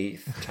and the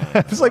 8th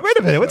time. I was like, wait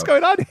a minute, what's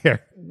going on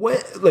here?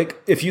 What?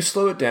 If you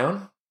slow it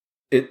down,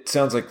 it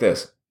sounds like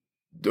this.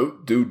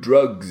 Don't do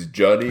drugs,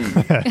 Johnny.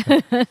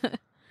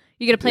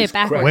 You got to play it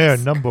backwards. We're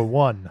number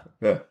one.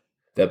 Yeah.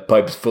 That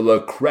pipe's full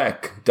of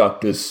crack,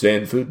 Dr.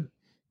 Sanford.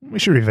 We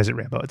should revisit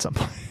Rambo at some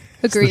point.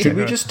 Agreed. Should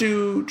we just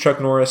do Chuck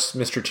Norris,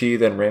 Mr. T,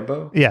 then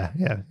Rambo? Yeah,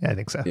 I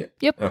think so. Yeah.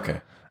 Yep. Okay.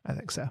 I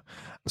think so.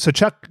 So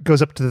Chuck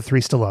goes up to the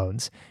 3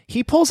 Stallones.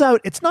 He pulls out,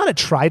 it's not a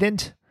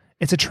trident.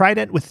 It's a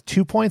trident with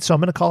 2 points, so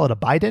I'm going to call it a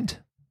bident.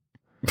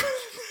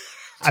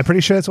 I'm pretty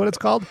sure that's what it's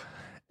called.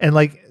 And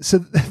like, so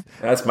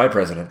That's my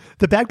president.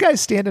 the bad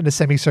guys stand in a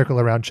semicircle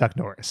around Chuck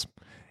Norris,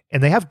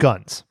 and they have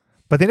guns,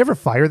 but they never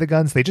fire the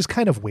guns. They just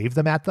kind of wave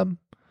them at them.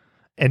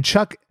 And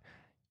Chuck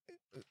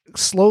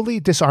slowly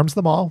disarms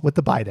them all with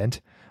the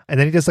bident, and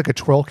then he does like a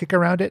twirl kick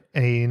around it,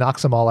 and he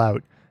knocks them all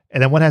out.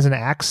 And then one has an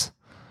axe,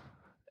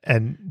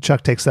 and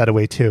Chuck takes that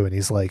away too, and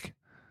he's like,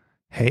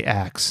 "Hey,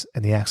 axe."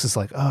 And the axe is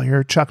like, "Oh,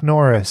 you're Chuck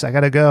Norris. I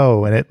gotta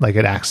go." And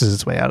it axes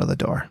its way out of the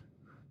door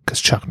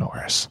because Chuck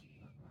Norris.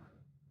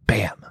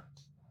 Bam.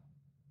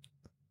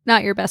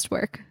 Not your best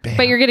work, Bam.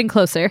 but you're getting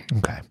closer.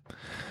 Okay.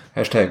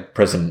 Hashtag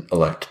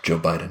President-elect Joe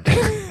Biden.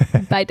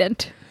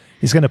 Bident.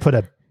 He's going to put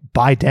a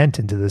bident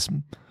into this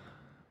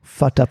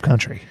fucked up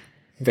country.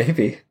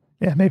 Maybe.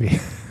 Yeah, maybe.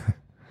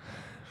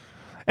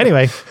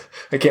 Anyway.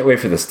 I can't wait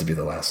for this to be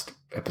the last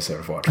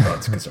episode of Watch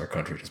Pods because our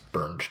country just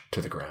burned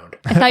to the ground.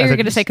 I thought you were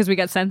going to say because we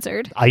got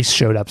censored. ICE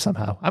showed up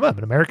somehow. I'm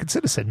an American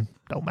citizen.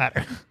 Don't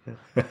matter.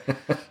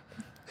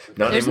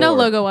 There's no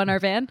logo on our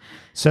van.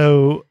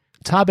 So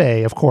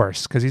Tabe, of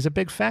course, because he's a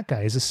big fat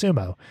guy, he's a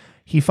sumo.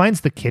 He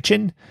finds the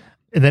kitchen,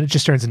 and then it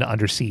just turns into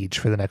Under Siege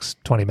for the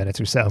next 20 minutes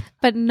or so.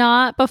 But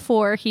not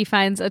before he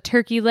finds a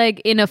turkey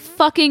leg in a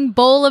fucking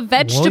bowl of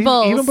vegetables.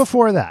 Well, even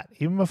before that,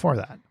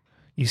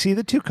 you see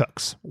the two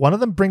cooks. One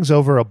of them brings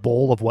over a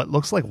bowl of what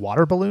looks like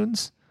water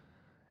balloons,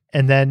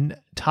 and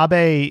then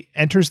Tabe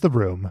enters the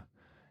room,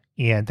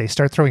 and they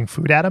start throwing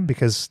food at him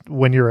because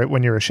when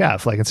you're a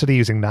chef, like instead of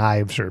using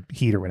knives or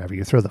heat or whatever,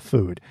 you throw the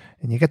food,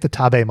 and you get the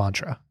Tabe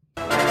mantra.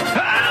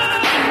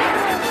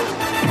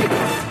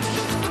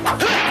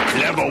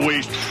 Never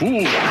waste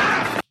food.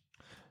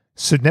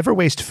 So never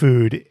waste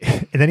food.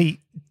 And then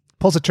he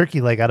pulls a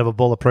turkey leg out of a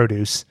bowl of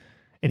produce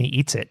and he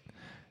eats it.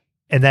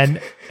 And then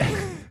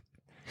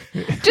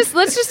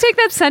let's just take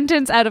that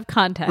sentence out of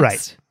context.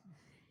 Right.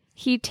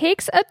 He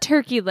takes a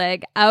turkey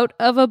leg out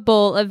of a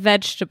bowl of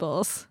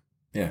vegetables.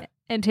 Yeah.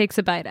 And takes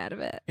a bite out of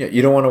it. Yeah,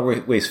 you don't want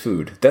to waste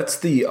food. That's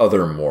the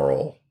other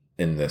moral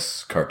in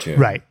this cartoon.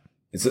 Right.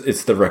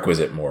 It's the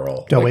requisite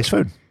moral. Don't waste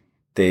food.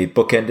 They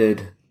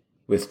bookended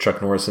with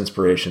Chuck Norris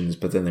inspirations,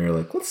 but then they were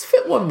like, let's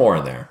fit one more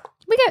in there.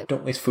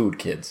 Don't waste food,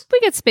 kids. We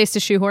get space to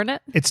shoehorn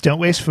it. It's don't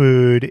waste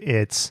food.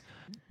 It's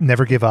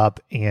never give up.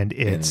 And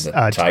it's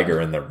the tiger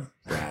and the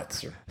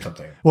rats or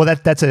something. Well,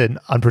 that's an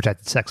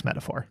unprotected sex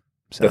metaphor.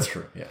 So. That's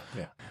true.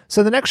 Yeah.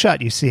 So the next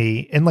shot you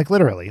see, and like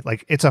literally,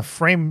 like it's a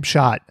frame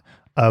shot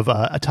of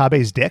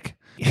Atabe's dick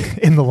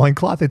in the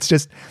loincloth.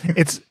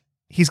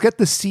 He's got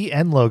the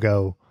CN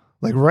logo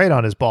like right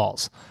on his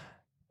balls.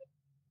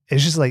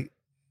 It's just like,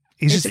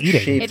 he's just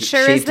eating. It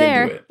sure is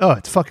there. Oh,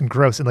 it's fucking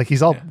gross. And like,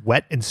 he's all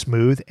wet and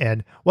smooth.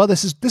 And well,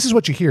 this is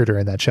what you hear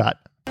during that shot.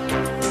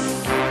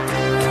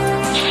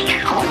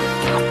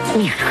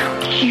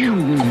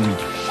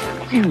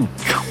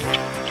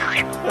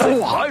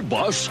 Oh, hi,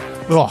 boss.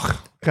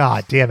 Oh,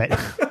 God damn it.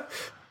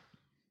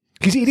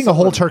 He's eating a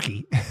whole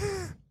turkey.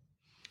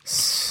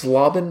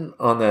 Slobbing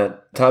on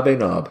that Tabe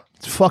knob.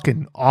 It's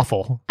fucking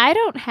awful. I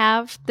don't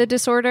have the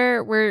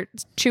disorder where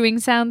chewing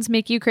sounds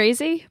make you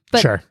crazy,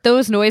 but Sure.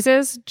 those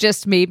noises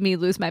just made me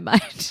lose my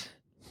mind.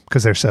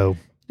 Because they're so...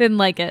 Didn't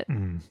like it.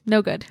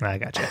 No good. I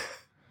gotcha.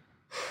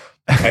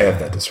 I have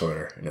that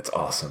disorder, and it's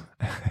awesome.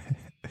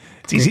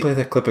 It's easy. Can you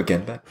play that clip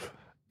again, Ben?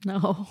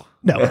 No.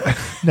 No,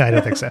 I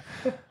don't think so.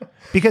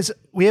 Because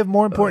we have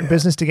more important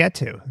business to get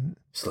to.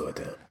 Slow it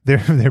down.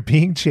 They're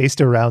being chased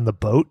around the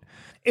boat.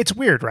 It's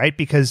weird, right?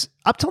 Because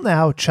up till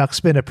now,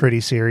 Chuck's been a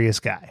pretty serious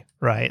guy,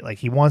 right? Like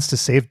he wants to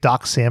save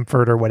Doc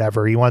Samford or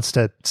whatever. He wants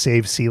to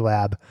save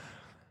C-Lab.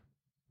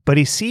 But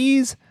he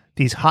sees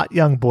these hot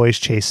young boys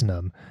chasing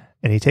him,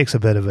 and he takes a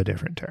bit of a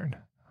different turn.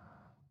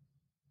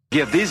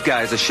 Give these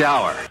guys a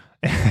shower.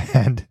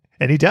 And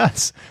he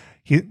does.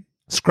 He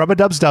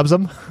scrub-a-dubs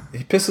them.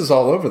 He pisses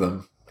all over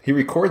them. He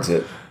records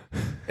it,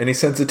 and he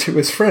sends it to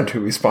his friend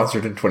who he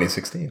sponsored in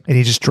 2016. And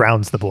he just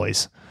drowns the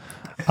boys.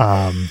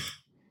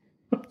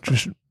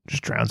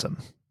 Just drowns them.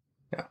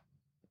 Yeah.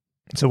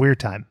 It's a weird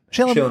time.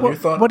 Shailen, your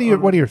thought what are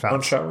your thoughts?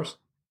 on showers?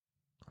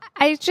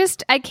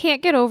 I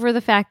can't get over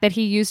the fact that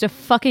he used a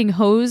fucking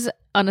hose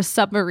on a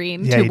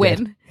submarine to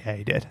win. Yeah,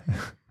 he did.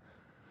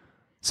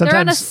 They're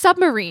on a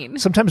submarine.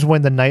 Sometimes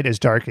when the night is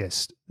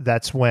darkest,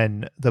 that's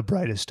when the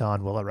brightest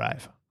dawn will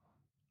arrive.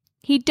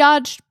 He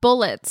dodged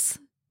bullets.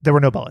 There were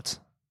no bullets.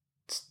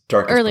 It's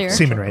darkest Earlier.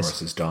 Semen Chuck rays.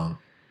 Norris's dong.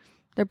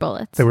 They're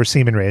bullets. There were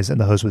semen rays, and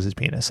the hose was his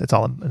penis. It's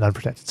all an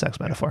unprotected sex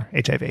metaphor.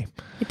 HIV.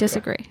 I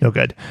disagree. No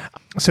good.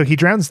 So he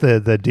drowns the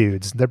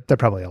dudes. They're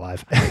probably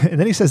alive. And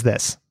then he says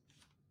this.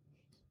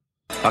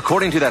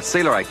 According to that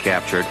sailor I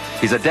captured,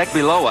 he's a deck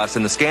below us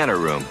in the scanner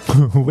room.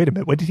 Wait a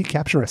minute. When did he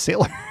capture a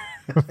sailor?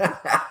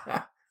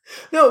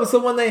 No, it was the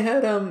one they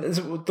had.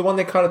 The one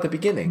they caught at the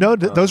beginning. No,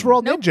 those were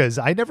all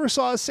ninjas. I never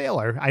saw a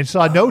sailor. I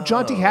saw no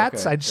jaunty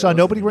hats. Okay. I saw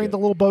nobody wearing the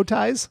little bow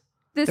ties.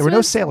 There were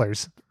no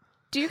sailors.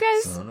 Do you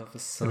guys?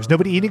 There was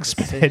nobody eating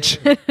spinach.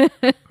 There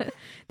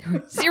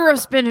were zero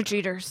spinach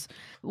eaters.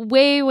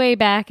 Way, way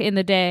back in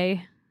the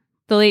day,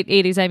 the late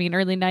 80s,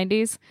 early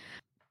 90s,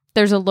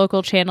 there's a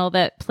local channel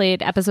that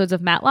played episodes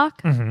of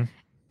Matlock. Mm-hmm.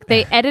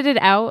 They edited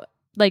out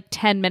like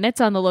 10 minutes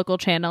on the local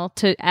channel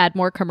to add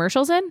more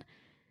commercials in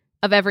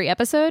of every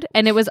episode.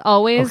 And it was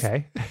always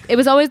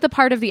the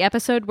part of the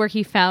episode where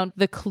he found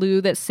the clue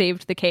that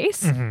saved the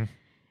case. Mm-hmm.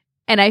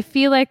 And I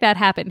feel like that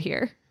happened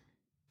here.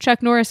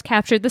 Chuck Norris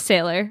captured the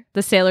sailor.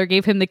 The sailor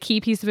gave him the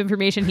key piece of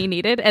information he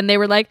needed. And they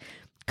were like,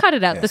 cut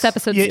it out. Yes. This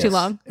episode's too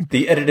long.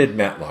 The edited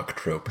Matlock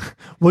trope.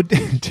 Well, do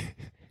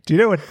you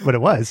know what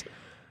it was?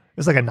 It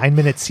was like a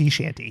 9-minute sea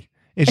shanty.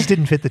 It just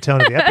didn't fit the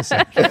tone of the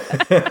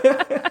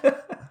episode.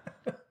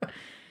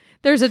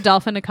 There's a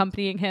dolphin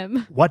accompanying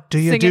him. What do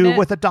you do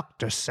with a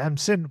Dr.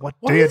 Samson? What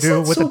do you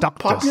do with a Dr.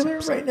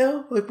 popular Samson? right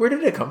now? Like, where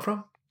did it come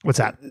from? What's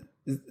that?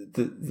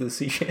 The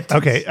sea shanties.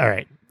 Okay, all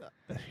right.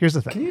 Here's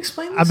the thing. Can you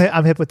explain this?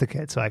 I'm hip with the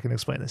kids, so I can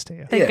explain this to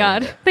you. Thank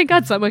God. Thank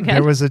God someone can.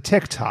 There was a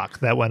TikTok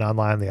that went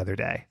online the other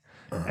day,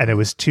 and it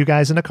was 2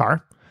 guys in a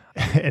car,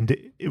 and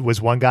it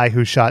was one guy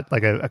who shot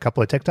like a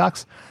couple of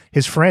TikToks.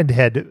 His friend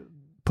had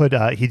put,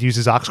 he'd used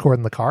his aux cord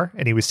in the car,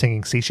 and he was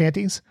singing sea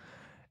shanties.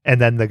 And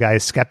then the guy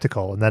is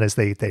skeptical. And then as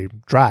they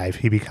drive,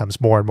 he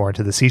becomes more and more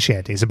into the sea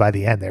shanties. And by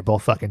the end, they're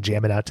both fucking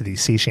jamming out to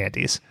these sea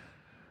shanties.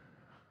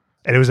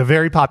 And it was a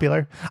very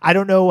popular. I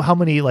don't know how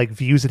many like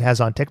views it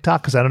has on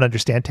TikTok because I don't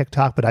understand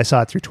TikTok, but I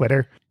saw it through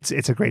Twitter.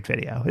 It's a great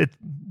video. It's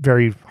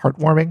very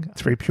heartwarming.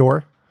 It's very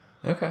pure.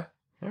 Okay.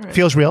 All right.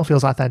 Feels real.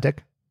 Feels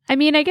authentic. I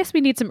mean, I guess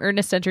we need some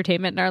earnest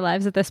entertainment in our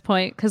lives at this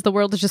point because the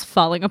world is just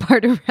falling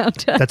apart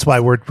around us. That's why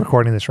we're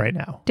recording this right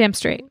now. Damn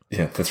straight.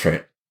 Yeah, that's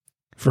right.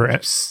 For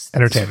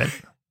entertainment.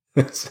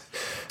 It's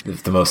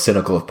the most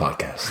cynical of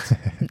podcasts.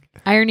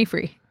 Irony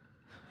free.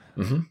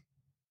 Mm-hmm.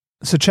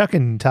 So Chuck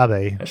and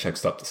Tabe Hashtag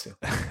stop the steal.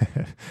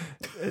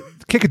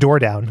 kick a door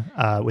down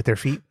with their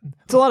feet.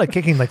 It's a lot of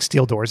kicking like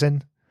steel doors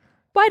in.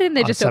 Why didn't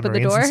they just open the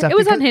door? It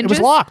was on hinges.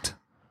 It was locked.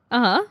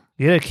 Uh-huh.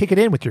 You had to kick it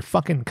in with your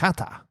fucking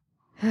kata.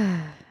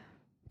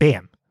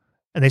 Bam.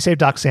 And they save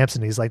Doc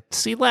Samson. He's like,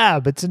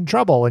 C-Lab, it's in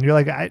trouble. And you're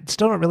like, I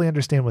still don't really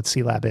understand what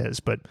C-Lab is,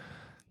 but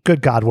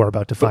good God, we're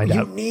about to find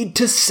out. You need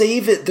to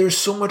save it. There's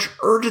so much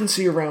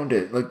urgency around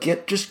it.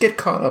 Like, just get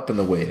caught up in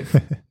the wave.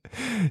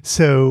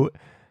 So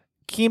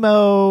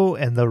Chemo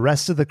and the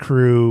rest of the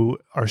crew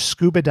are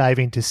scuba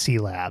diving to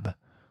C-Lab,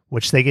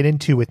 which they get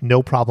into with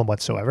no problem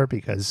whatsoever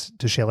because,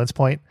 to Shaylin's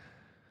point,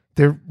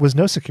 there was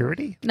no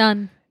security.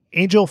 None.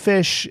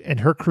 Angelfish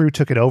and her crew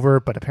took it over,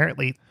 but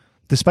apparently,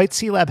 despite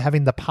C-Lab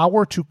having the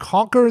power to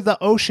conquer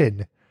the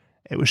ocean,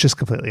 it was just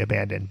completely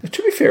abandoned. But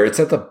to be fair, it's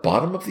at the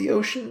bottom of the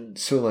ocean,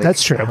 so like,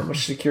 that's true. How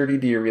much security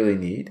do you really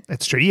need?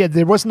 That's true. Yeah,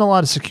 there wasn't a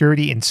lot of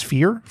security in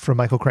Sphere from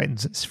Michael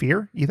Crichton's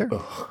Sphere either.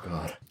 Oh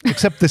God!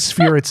 Except the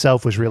Sphere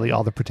itself was really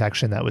all the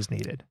protection that was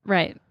needed.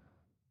 Right.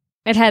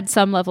 It had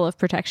some level of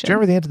protection. Do you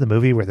remember the end of the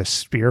movie where the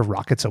Sphere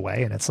rockets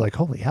away, and it's like,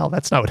 holy hell,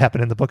 that's not what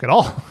happened in the book at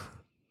all.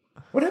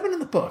 What happened in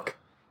the book?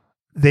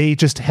 They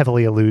just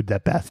heavily allude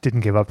that Beth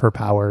didn't give up her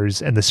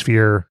powers, and the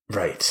Sphere.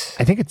 Right.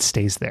 I think it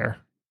stays there.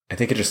 I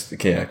think it just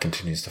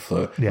continues to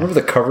float. Yeah. Remember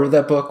the cover of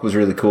that book was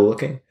really cool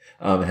looking.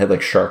 It had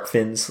like shark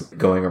fins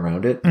going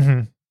around it.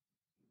 Mm-hmm.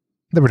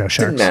 There were no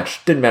sharks.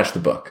 Didn't match the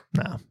book.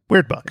 No,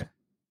 weird book.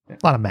 Yeah.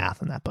 A lot of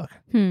math in that book.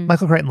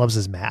 Michael Crichton loves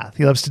his math.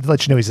 He loves to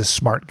let you know he's a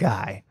smart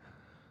guy.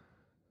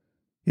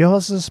 You know who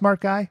else is a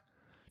smart guy?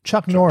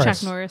 Chuck Norris.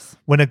 Chuck Norris.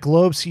 When a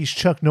globe sees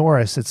Chuck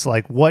Norris, it's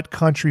like, what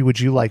country would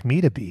you like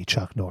me to be,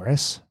 Chuck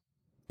Norris?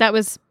 That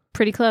was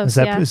pretty close.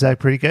 Is that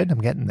pretty good?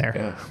 I'm getting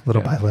there,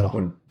 little by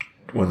little.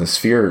 When the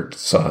Sphere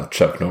saw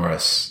Chuck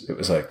Norris, it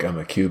was like, I'm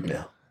a cube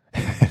now.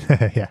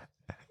 Yeah,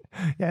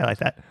 I like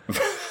that.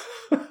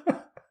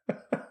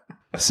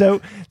 So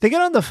they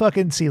get on the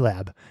fucking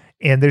C-Lab,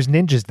 and there's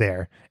ninjas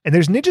there, and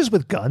there's ninjas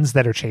with guns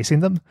that are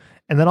chasing them,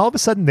 and then all of a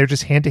sudden they're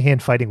just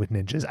hand-to-hand fighting with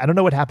ninjas. I don't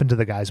know what happened to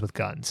the guys with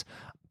guns,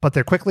 but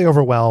they're quickly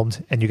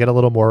overwhelmed, and you get a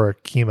little more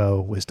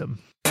Chemo wisdom.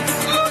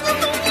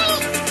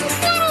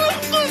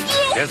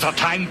 There's a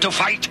time to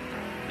fight,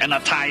 and a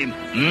time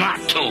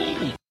not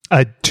to.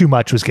 Too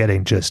Much was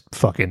getting just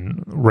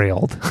fucking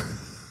railed.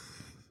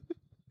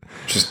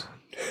 Just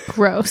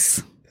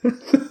gross.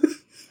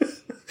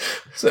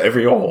 So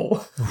every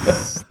hole.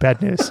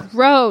 Bad news.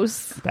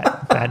 Gross.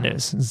 Bad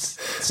news.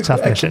 It's a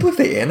tough I mission. can't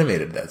believe they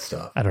animated that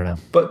stuff. I don't know.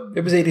 But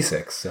it was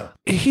 86, so.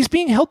 He's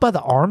being held by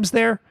the arms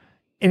there,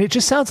 and it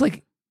just sounds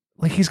like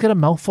he's got a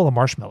mouthful of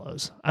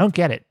marshmallows. I don't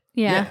get it.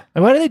 Yeah.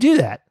 Like, why do they do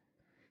that?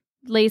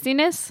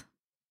 Laziness?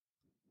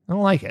 I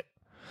don't like it.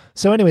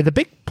 So anyway, the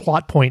big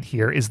plot point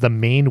here is the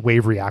main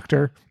wave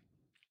reactor,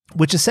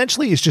 which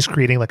essentially is just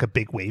creating like a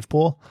big wave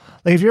pool.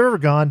 Like, have you ever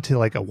gone to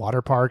like a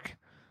water park?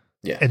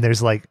 Yeah. And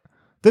there's like,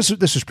 this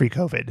was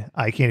pre-COVID.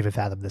 I can't even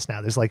fathom this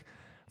now. There's like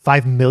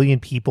 5 million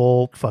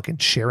people fucking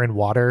sharing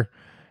water,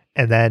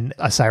 and then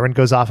a siren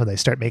goes off and they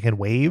start making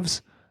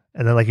waves,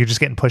 and then like you're just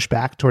getting pushed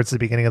back towards the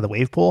beginning of the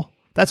wave pool.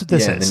 That's what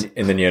this is.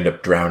 And then you end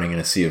up drowning in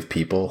a sea of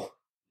people.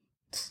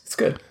 It's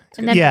good.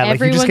 And then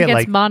everyone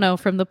gets mono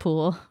from the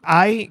pool.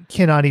 I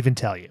cannot even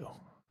tell you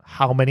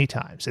how many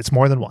times, it's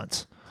more than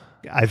once,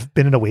 I've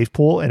been in a wave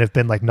pool and have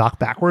been like knocked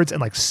backwards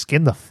and like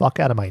skinned the fuck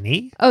out of my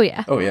knee. Oh,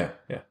 yeah. Oh, yeah.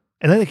 Yeah.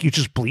 And then like you're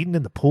just bleeding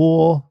in the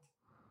pool.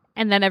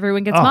 And then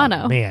everyone gets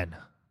mono. Man.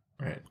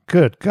 Right.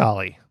 Good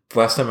golly. The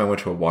last time I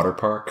went to a water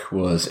park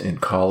was in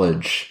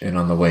college, and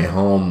on the way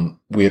home,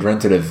 we had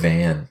rented a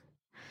van,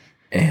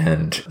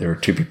 and there were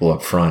 2 people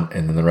up front,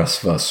 and then the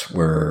rest of us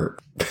were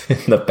in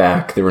the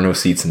back. There were no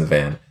seats in the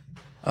van,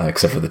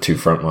 except for the 2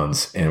 front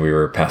ones, and we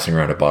were passing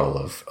around a bottle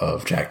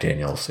of Jack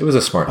Daniels. It was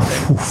a smart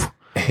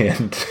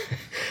thing.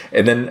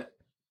 And then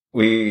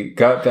we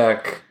got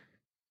back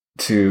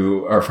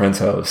to our friend's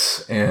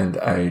house, and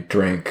I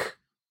drank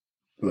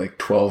like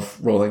 12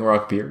 Rolling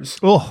Rock beers,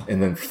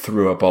 and then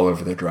threw up all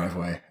over the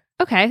driveway.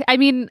 Okay. I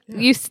mean,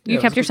 you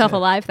kept yourself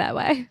alive that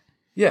way.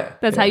 Yeah.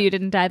 That's how you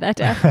didn't die that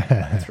day.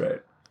 That's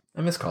right.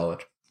 I miss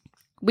college.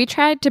 We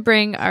tried to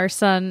bring our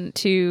son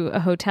to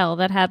a hotel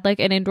that had like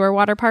an indoor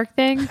water park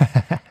thing,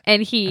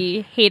 and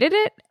he hated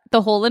it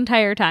the whole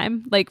entire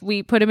time. Like,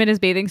 we put him in his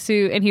bathing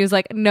suit, and he was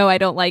like, no, I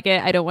don't like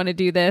it. I don't want to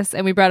do this.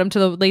 And we brought him to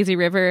the lazy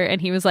river, and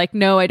he was like,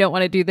 no, I don't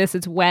want to do this.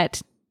 It's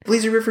wet.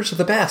 Lazy rivers are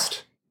the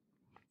best.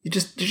 You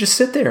just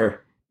sit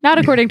there. Not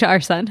according to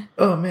our son.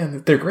 Oh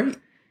man, they're great.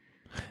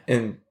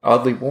 And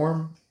oddly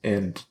warm,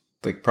 and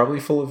like probably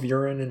full of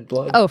urine and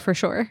blood. Oh, for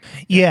sure.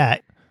 Yeah.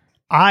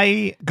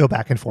 I go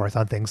back and forth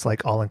on things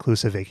like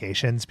all-inclusive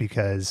vacations,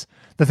 because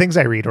the things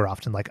I read are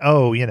often like,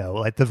 oh,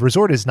 like the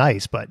resort is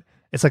nice, but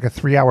it's like a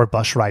 3-hour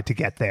bus ride to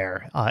get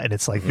there. And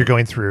it's like you're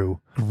going through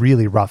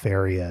really rough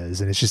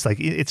areas, and it's just like,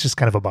 it's just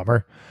kind of a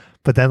bummer.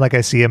 But then like I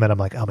see him and I'm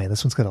like, oh man,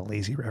 this one's got a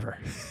lazy river.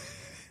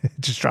 It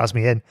just draws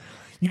me in.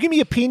 You give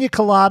me a pina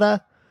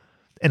colada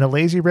and a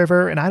lazy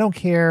river, and I don't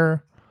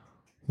care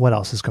what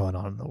else is going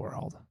on in the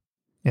world.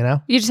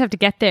 You just have to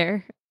get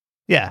there.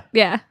 Yeah.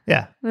 Yeah.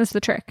 Yeah. That's the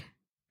trick.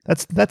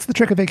 That's the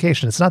trick of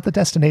vacation. It's not the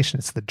destination,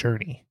 it's the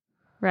journey.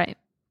 Right.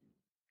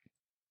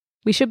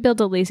 We should build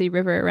a lazy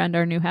river around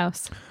our new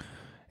house.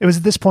 It was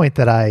at this point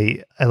that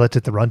I looked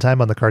at the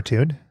runtime on the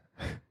cartoon.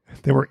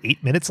 There were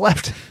 8 minutes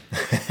left.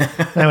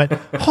 And I went,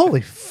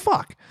 holy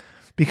fuck.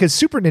 Because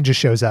Super Ninja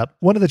shows up.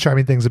 One of the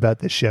charming things about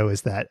this show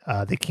is that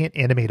they can't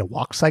animate a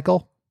walk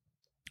cycle.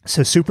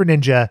 So Super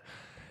Ninja,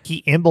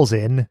 he ambles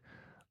in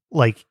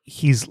like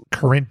he's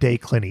current day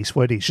Clint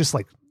Eastwood. He's just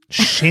like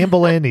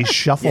shambling, he's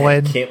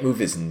shuffling. He can't move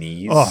his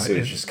knees, so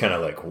he's just kind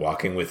of like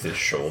walking with his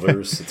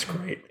shoulders. It's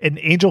great. And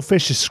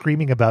Angelfish is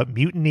screaming about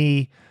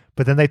mutiny,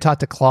 but then they talk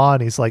to Claw,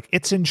 and he's like,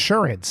 "It's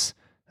insurance."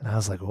 And I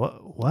was like,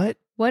 "What?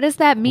 What does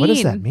that mean?" What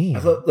does that mean?"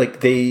 I thought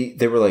like they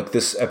were like,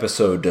 this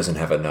episode doesn't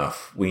have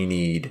enough. We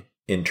need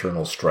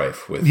internal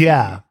strife with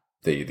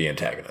the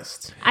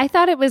antagonists. I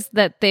thought it was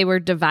that they were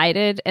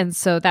divided, and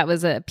so that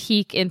was a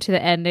peek into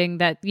the ending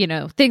that,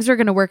 things were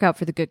going to work out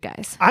for the good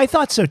guys. I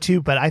thought so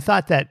too, but I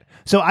thought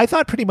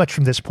pretty much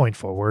from this point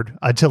forward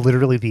until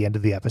literally the end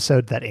of the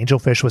episode that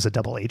Angelfish was a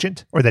double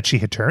agent, or that she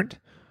had turned.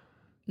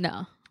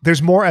 No.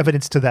 There's more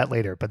evidence to that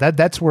later, but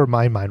that's where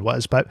my mind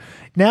was. But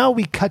now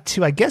we cut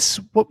to, I guess,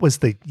 what was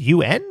the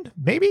UN,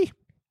 maybe?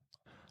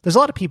 There's a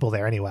lot of people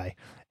there anyway.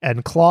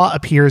 And Claw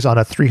appears on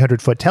a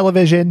 300-foot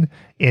television,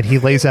 and he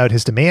lays out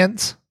his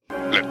demands.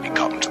 Let me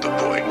come to the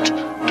point.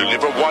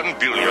 Deliver 1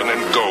 billion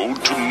in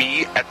gold to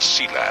me at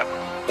C-Lab,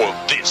 or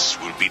this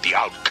will be the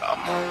outcome.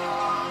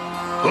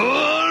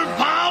 Full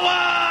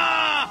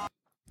power!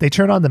 They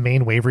turn on the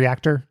main wave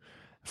reactor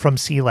from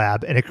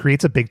C-Lab, and it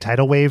creates a big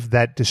tidal wave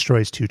that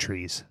destroys 2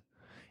 trees.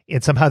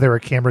 And somehow there are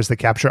cameras that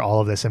capture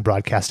all of this and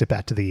broadcast it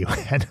back to the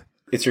UN.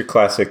 It's your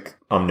classic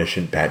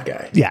omniscient bad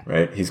guy. Yeah.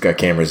 Right? He's got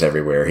cameras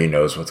everywhere. He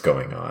knows what's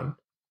going on.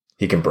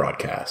 He can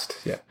broadcast.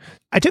 Yeah.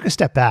 I took a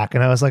step back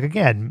and I was like,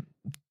 again,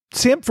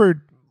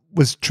 Sanford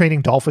was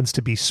training dolphins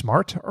to be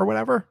smart or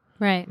whatever.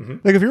 Right. Mm-hmm.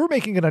 Like if you were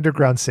making an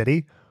underground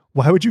city,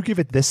 why would you give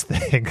it this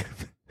thing?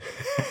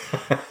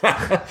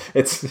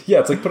 It's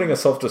like putting a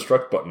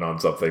self-destruct button on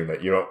something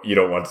that you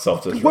don't want to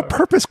self-destruct. What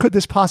purpose could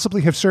this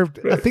possibly have served?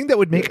 Right. A thing that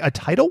would make a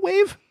tidal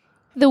wave?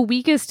 The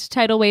weakest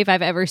tidal wave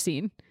I've ever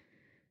seen.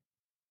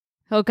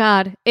 Oh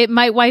God, it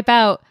might wipe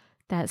out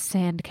that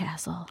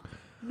sandcastle.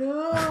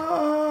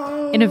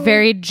 No. In a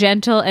very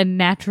gentle and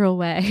natural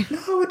way.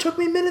 No, it took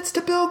me minutes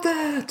to build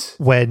that.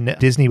 When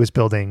Disney was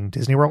building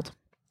Disney World,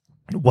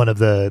 one of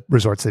the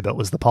resorts they built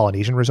was the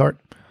Polynesian Resort,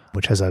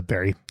 which has a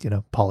very,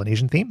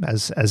 Polynesian theme,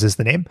 as is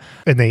the name.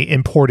 And they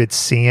imported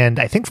sand,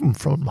 I think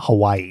from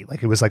Hawaii.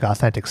 Like it was like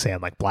authentic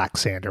sand, like black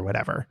sand or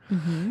whatever.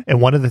 Mm-hmm.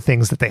 And one of the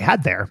things that they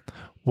had there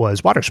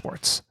was water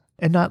sports.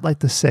 And not like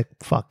the sick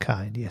fuck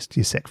kind, you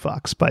sick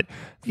fucks, but,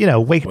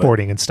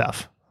 wakeboarding and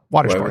stuff.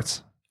 Water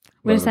sports.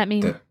 What does that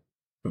mean?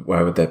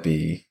 Why would that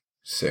be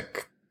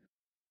sick?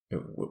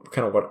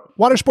 Kind of what?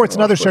 Water sports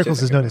in other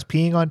circles is known as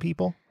peeing on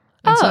people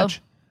and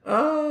such.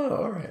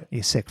 Oh, all right.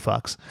 You sick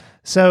fucks.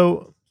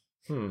 So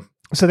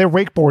they're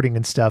wakeboarding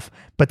and stuff,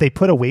 but they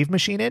put a wave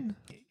machine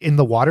in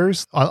the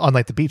waters on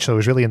like the beach. So it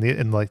was really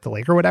in like the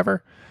lake or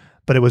whatever,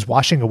 but it was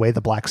washing away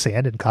the black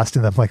sand and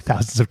costing them like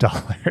thousands of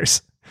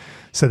dollars.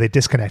 So they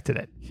disconnected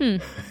it.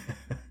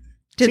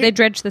 Did they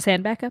dredge the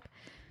sand back up?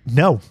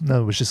 No,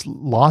 it was just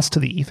lost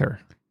to the ether.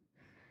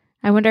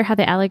 I wonder how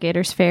the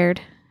alligators fared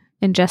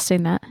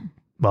ingesting that.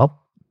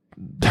 Well,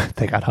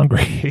 they got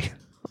hungry.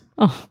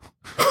 Oh.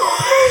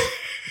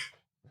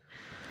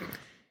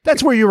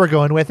 That's where you were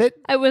going with it.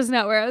 I was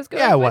not where I was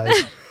going. Yeah, it with was.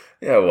 it.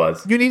 Yeah, it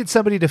was. You needed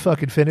somebody to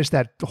fucking finish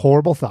that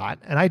horrible thought,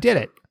 and I did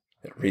it.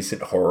 That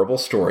recent horrible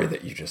story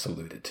that you just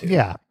alluded to.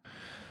 Yeah.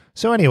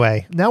 So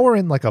anyway, now we're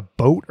in like a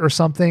boat or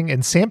something,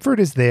 and Sanford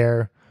is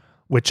there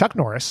with Chuck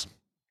Norris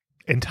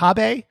and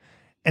Taabe,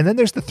 and then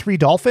there's the 3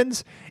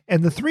 dolphins,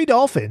 and the 3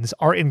 dolphins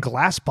are in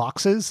glass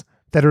boxes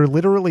that are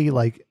literally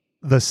like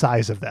the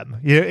size of them.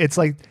 You know, it's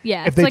like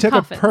if they took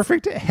coffins. a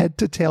perfect head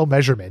to tail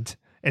measurement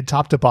and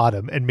top to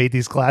bottom and made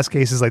these glass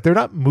cases, like they're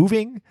not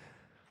moving.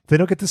 They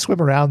don't get to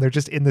swim around. They're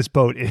just in this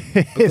boat.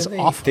 It's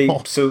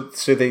awful.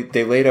 So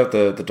they laid out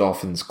the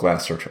dolphins'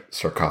 glass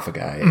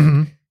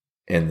sarcophagi,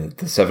 and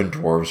the 7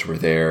 dwarves were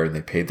there, and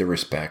they paid their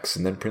respects,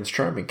 and then Prince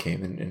Charming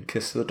came and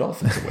kissed the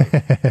dolphins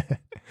away.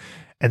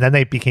 And then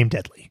they became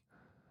deadly.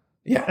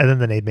 Yeah. And then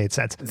the name made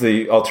sense.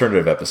 The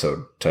alternative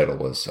episode title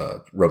was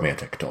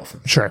Romantic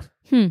Dolphins. Sure.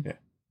 Yeah.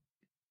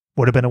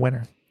 Would have been a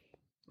winner.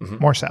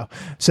 More so.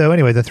 So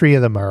anyway, the 3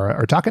 of them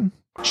are talking.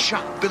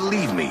 Chuck,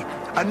 believe me,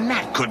 a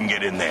gnat couldn't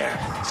get in there.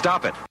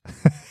 Stop it.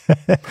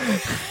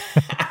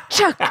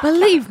 Chuck,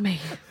 believe me.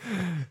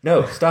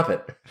 No, stop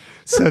it.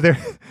 So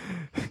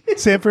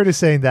Sanford is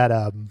saying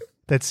that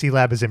that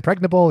C-Lab is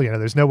impregnable. You know,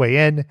 there's no way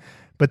in.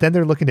 But then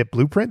they're looking at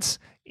blueprints,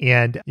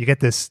 and you get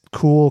this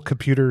cool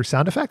computer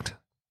sound effect.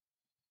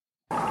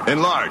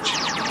 Enlarge.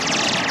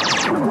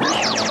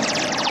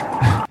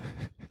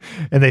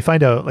 And they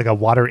find a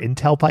water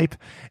intel pipe.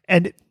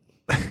 And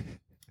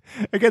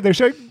again, they're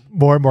showing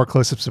more and more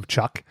close-ups of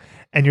Chuck.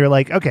 And you're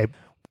like, okay,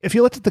 if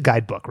you looked at the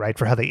guidebook, right,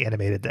 for how they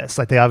animated this,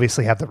 like they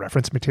obviously have the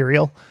reference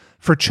material.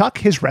 For Chuck,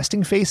 his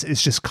resting face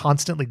is just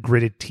constantly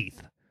gritted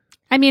teeth.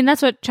 I mean,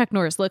 that's what Chuck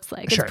Norris looks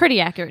like. Sure. It's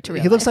pretty accurate to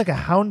real He looks life. like a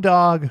hound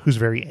dog who's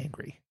very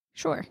angry.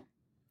 Sure.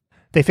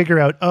 They figure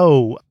out,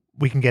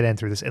 we can get in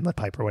through this inlet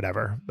pipe or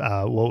whatever.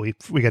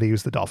 We got to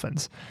use the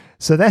dolphins.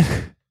 So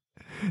then,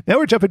 now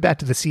we're jumping back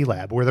to the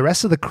C-Lab where the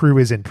rest of the crew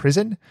is in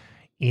prison,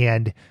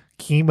 and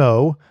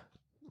Chemo,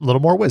 a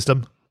little more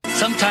wisdom.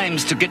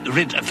 Sometimes to get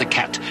rid of the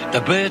cat,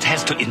 the bird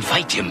has to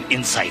invite him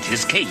inside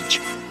his cage.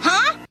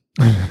 Huh?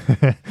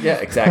 Yeah,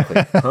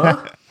 exactly.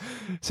 Huh?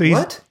 So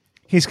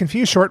he's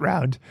confused short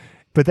round,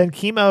 but then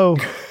Chemo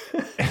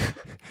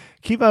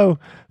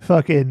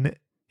fucking,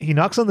 he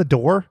knocks on the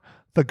door.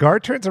 The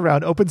guard turns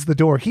around, opens the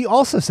door. He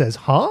also says,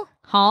 huh?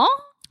 Huh?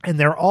 And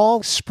they're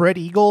all spread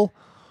eagle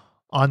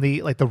on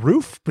the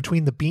roof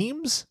between the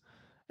beams.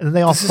 And then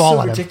they all fall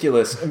on him. This is so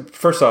ridiculous.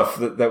 First off,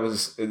 that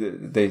was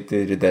they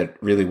did that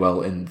really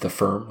well in The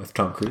Firm with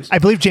Tom Cruise. I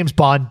believe James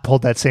Bond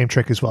pulled that same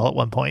trick as well at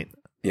one point.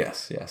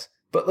 Yes.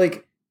 But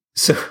like,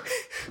 so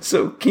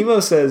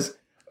Chemo says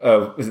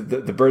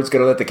the bird's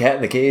gonna let the cat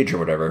in the cage or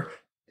whatever.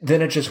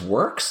 Then it just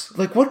works.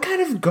 Like, what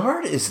kind of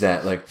guard is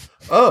that? Like,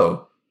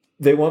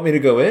 they want me to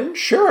go in?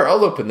 Sure,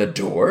 I'll open the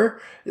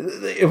door.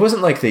 It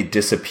wasn't like they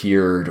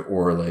disappeared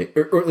or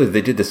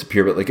they did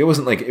disappear, but like it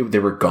wasn't like they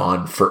were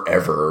gone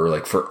forever or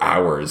like for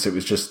hours. It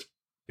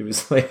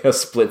was like a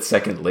split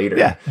second later.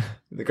 Yeah.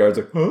 And the guard's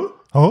like, huh?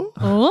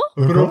 Huh?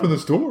 I'm going to open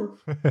this door.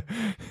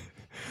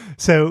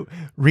 So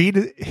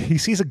Reed, he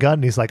sees a gun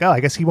and he's like, I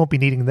guess he won't be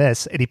needing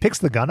this. And he picks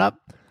the gun up.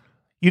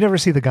 You never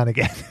see the gun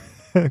again.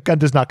 Gun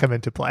does not come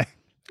into play.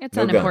 It's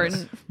No unimportant.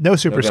 guns. No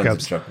super No guns in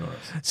scopes. Chuck Norris.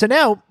 So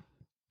now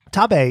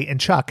Taabe and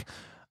Chuck,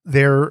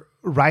 they're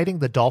riding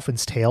the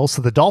dolphins' tails.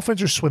 So the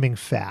dolphins are swimming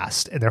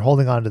fast and they're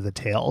holding on to the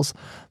tails.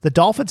 The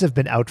dolphins have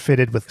been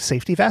outfitted with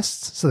safety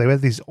vests. So they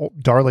have these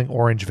darling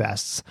orange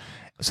vests.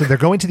 So they're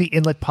going to the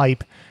inlet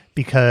pipe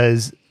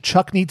because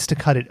Chuck needs to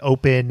cut it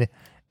open.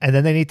 And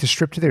then they need to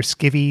strip to their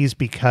skivvies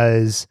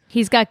because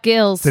He's got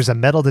gills. there's a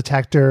metal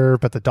detector,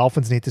 but the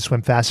dolphins need to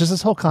swim fast. There's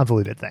this whole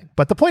convoluted thing.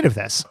 But the point of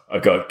this, I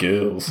got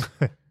gills.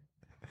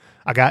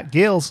 I got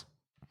gills.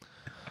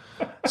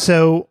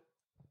 So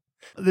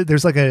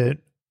there's like a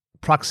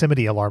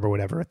proximity alarm or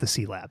whatever at the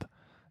C-Lab.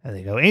 And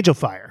they go, Angel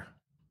Fire,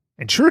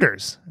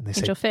 intruders. And they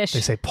Angel say, Fish.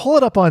 They say, pull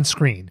it up on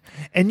screen.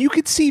 And you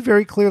could see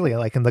very clearly,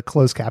 like in the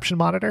closed caption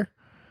monitor.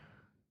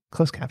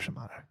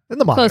 In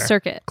the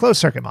monitor. Closed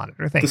circuit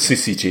monitor. Thank The you.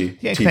 CCG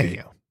Yeah, TV. thank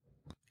you.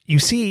 You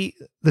see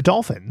the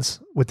dolphins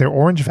with their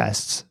orange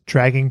vests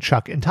dragging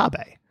Chuck and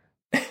Taabe.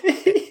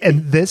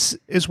 And this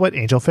is what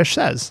Angel Fish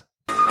says.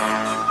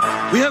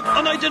 We have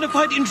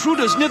unidentified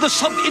intruders near the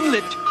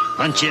sub-inlet.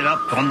 Punch it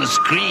up on the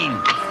screen.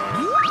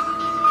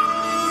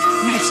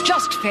 It's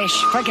just fish.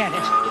 Forget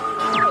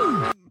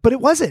it. But it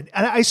wasn't.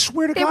 And I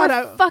swear to They God,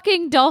 were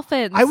fucking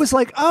dolphins. I was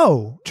like,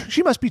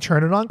 she must be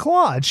turning on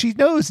Claude. She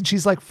knows. And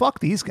she's like, fuck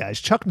these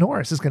guys. Chuck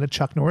Norris is going to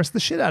Chuck Norris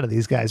the shit out of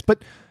these guys.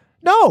 But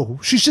no,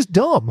 she's just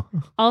dumb.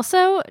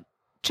 Also,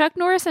 Chuck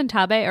Norris and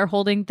Taabe are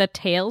holding the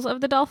tails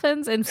of the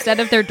dolphins instead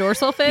of their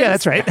dorsal fins. Yeah,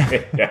 that's right.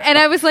 And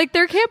I was like,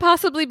 there can't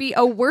possibly be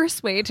a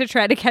worse way to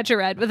try to catch a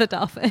ride with a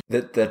dolphin.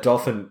 That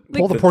dolphin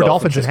Pull the poor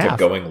dolphins in just kept half.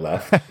 going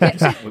left. It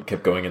just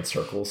kept going in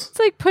circles. It's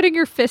like putting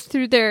your fist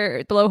through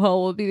their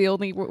blowhole will be the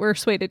only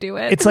worst way to do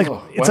it. It's like,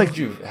 Why did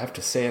you have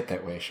to say it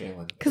that way,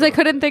 Shaylin? Because I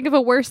couldn't think of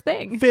a worse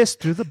thing. fist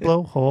through the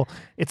blowhole.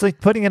 It's like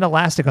putting an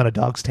elastic on a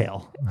dog's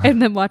tail.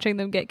 And then watching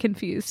them get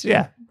confused. and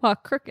Yeah.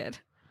 walk crooked.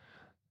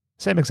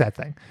 Same exact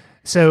thing.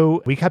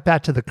 So we cut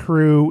back to the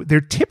crew.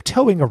 They're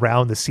tiptoeing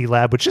around the Sea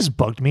Lab, which just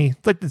bugged me.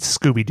 Like it's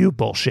Scooby-Doo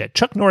bullshit.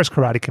 Chuck Norris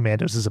Karate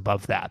Commandos is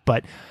above that.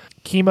 But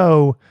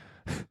Chemo,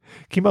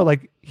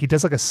 like, he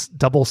does like a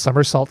double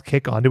somersault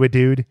kick onto a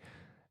dude.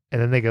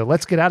 And then they go,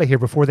 let's get out of here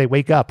before they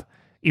wake up.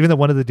 Even though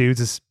one of the dudes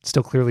is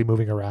still clearly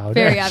moving around.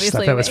 Very I just obviously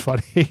thought that was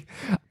funny.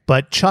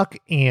 But Chuck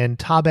and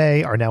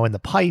Tabe are now in the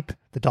pipe.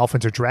 The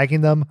dolphins are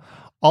dragging them.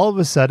 All of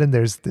a sudden,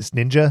 there's this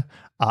ninja.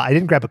 I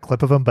didn't grab a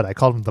clip of him, but I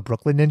called him the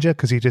Brooklyn Ninja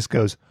because he just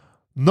goes,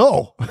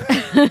 no.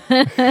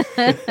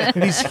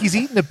 And he's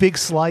eating a big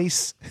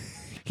slice.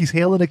 He's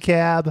hailing a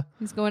cab.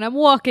 He's going, I'm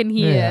walking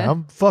here. Yeah,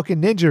 I'm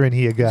fucking ninja in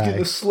here, guy.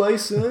 Get a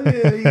slice, eat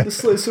a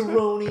slice of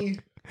Roni.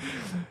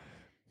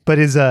 But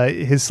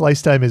his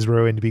slice time is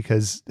ruined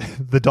because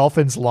the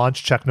dolphins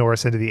launch Chuck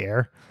Norris into the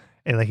air,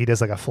 and like he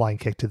does like a flying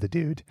kick to the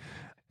dude.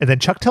 And then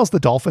Chuck tells the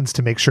dolphins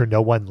to make sure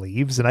no one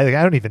leaves, and I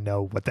don't even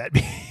know what that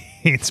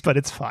means, but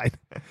it's fine.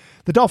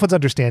 The dolphins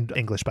understand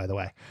English, by the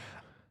way.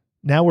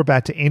 Now we're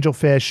back to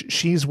Angelfish.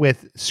 She's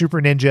with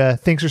Super Ninja.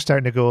 Things are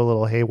starting to go a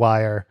little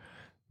haywire,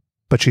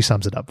 but she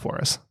sums it up for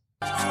us.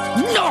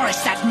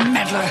 Norris, that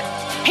meddler!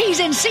 He's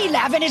in Sea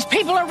Lab and his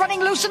people are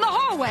running loose in the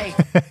hallway.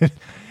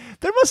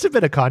 There must have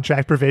been a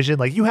contract provision.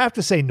 Like you have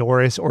to say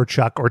Norris or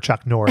Chuck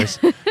Norris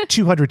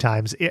 200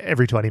 times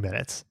every 20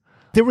 minutes.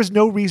 There was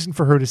no reason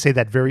for her to say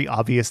that very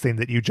obvious thing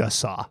that you just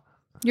saw.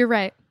 You're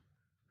right.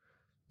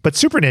 But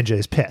Super Ninja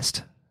is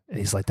pissed. And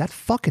he's like, that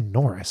fucking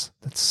Norris,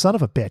 that son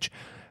of a bitch.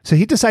 So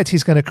he decides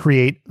he's going to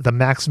create the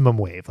maximum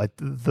wave, like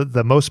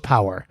the most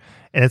power,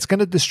 and it's going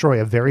to destroy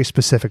a very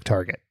specific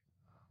target.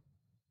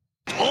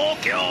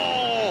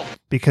 Tokyo!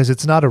 Because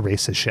it's not a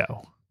racist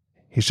show.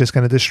 He's just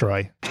going to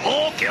destroy.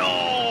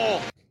 Tokyo!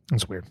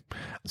 It's weird.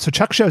 So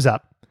Chuck shows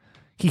up.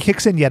 He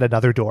kicks in yet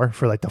another door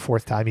for like the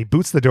fourth time. He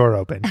boots the door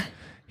open.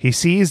 He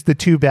sees the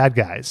two bad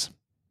guys.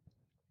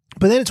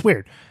 But then it's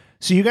weird.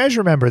 So you guys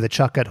remember that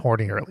Chuck got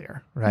horny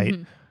earlier, right?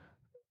 Mm-hmm.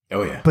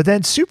 Oh, yeah. But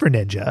then Super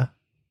Ninja,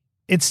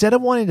 instead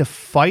of wanting to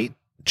fight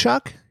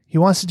Chuck, he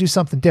wants to do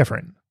something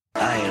different.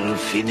 I'll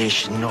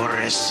finish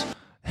Norris.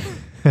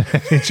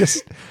 He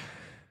just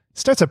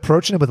starts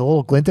approaching him with a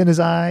little glint in his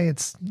eye.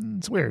 It's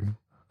weird.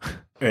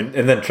 And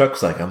then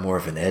Chuck's like, I'm more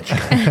of an edge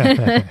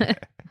guy.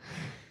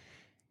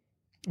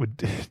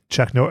 Would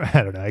Chuck Norris?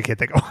 I don't know. I can't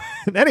think of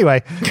it.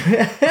 Anyway,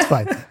 it's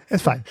fine.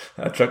 It's fine.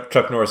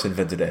 Chuck Norris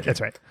invented edge.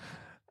 That's right.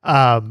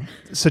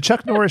 So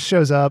Chuck Norris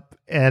shows up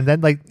and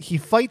then like he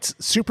fights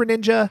Super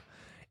Ninja.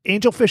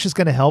 Angelfish is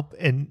going to help.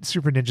 And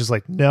Super Ninja's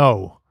like,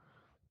 no,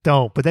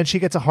 don't. But then she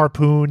gets a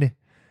harpoon.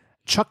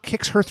 Chuck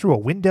kicks her through a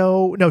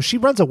window. No, she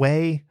runs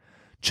away.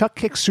 Chuck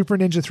kicks Super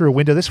Ninja through a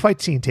window. This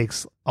fight scene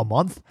takes a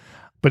month,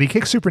 but he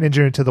kicks Super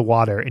Ninja into the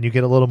water and you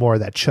get a little more of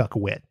that Chuck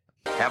wit.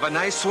 Have a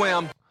nice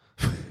swim.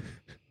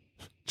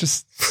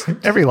 Just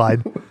every line.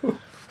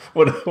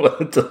 What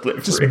a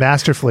delivery. Just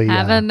masterfully.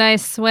 Have a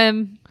nice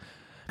swim.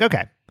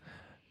 Okay.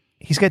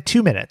 He's got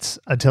 2 minutes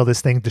until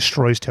this thing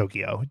destroys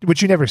Tokyo,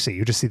 which you never see.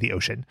 You just see the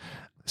ocean.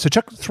 So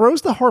Chuck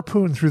throws the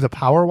harpoon through the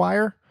power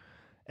wire,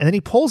 and then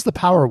he pulls the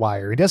power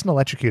wire. He doesn't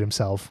electrocute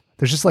himself.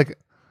 There's just like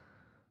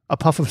a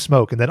puff of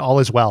smoke, and then all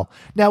is well.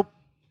 Now,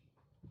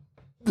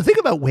 the thing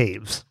about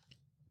waves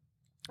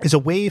is a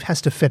wave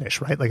has to finish,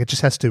 right? Like it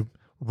just has to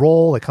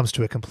roll. It comes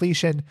to a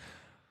completion.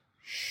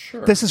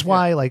 Sure. This is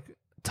why like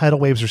tidal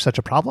waves are such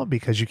a problem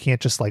because you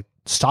can't just like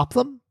stop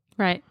them.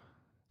 Right.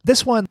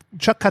 This one,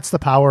 Chuck cuts the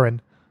power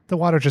and the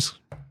water just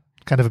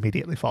kind of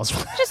immediately falls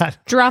flat.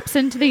 Just drops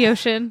into the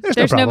ocean.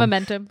 There's no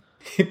momentum.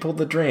 He pulled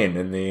the drain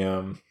in the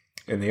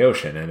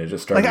ocean and it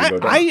just started to go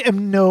down. I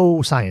am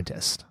no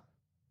scientist.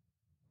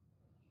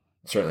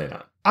 Certainly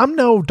not. I'm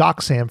no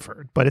Doc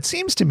Samford, but it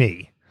seems to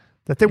me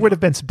that there would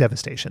have been some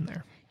devastation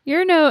there.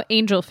 You're no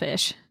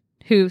Angelfish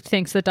who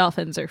thinks the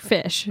dolphins are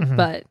fish,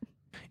 but...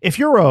 If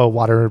you're a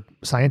water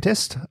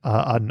scientist,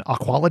 an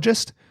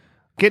aquologist,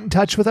 get in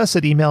touch with us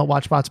at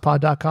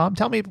email@watchbotspod.com.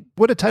 Tell me,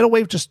 would a tidal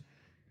wave just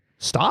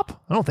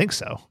stop? I don't think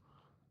so.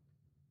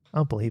 I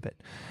don't believe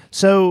it.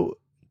 So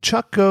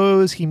Chuck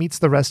goes, he meets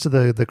the rest of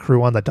the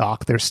crew on the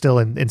dock. They're still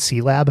in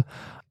Sea Lab.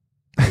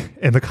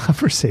 And the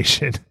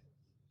conversation,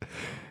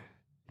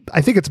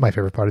 I think it's my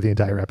favorite part of the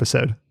entire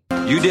episode.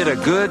 You did a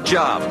good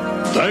job.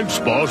 Thanks,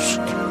 boss.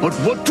 But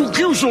what took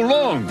you so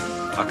long?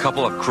 A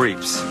couple of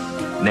creeps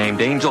named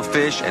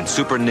Angelfish and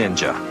Super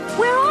Ninja.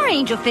 Where are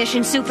Angelfish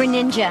and Super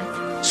Ninja?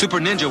 Super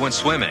Ninja went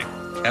swimming.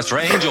 As for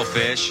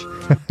Angelfish...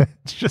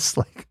 It's just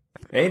like...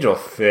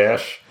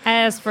 Angelfish.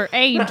 As for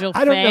Angelfish...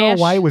 I don't know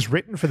why it was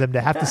written for them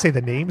to have to say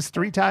the names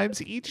 3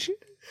 times each.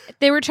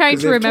 They were trying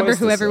to remember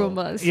who everyone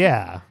was.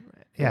 Yeah.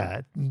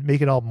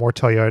 Make it all more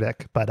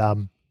Toyotic. But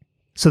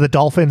so the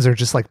dolphins are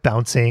just like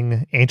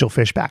bouncing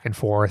Angelfish back and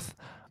forth.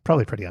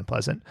 Probably pretty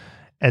unpleasant.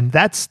 And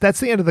that's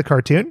the end of the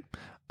cartoon.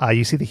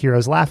 You see the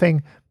heroes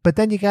laughing, but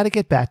then you got to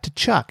get back to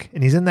Chuck,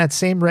 and he's in that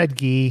same red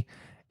gi,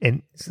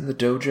 and he's in the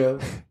dojo.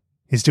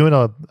 He's doing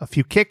a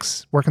few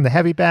kicks, working the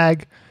heavy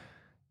bag,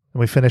 and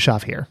we finish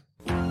off here.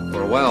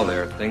 For a while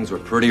there, things were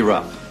pretty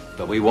rough,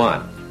 but we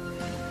won.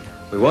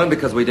 We won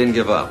because we didn't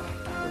give up.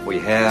 If we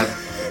had,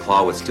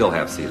 Claw would still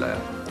have Sea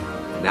Lab.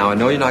 Now, I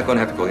know you're not going to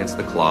have to go against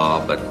the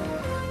claw, but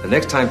the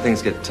next time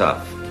things get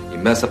tough, you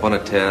mess up on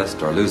a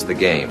test or lose the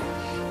game,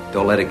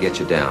 don't let it get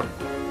you down.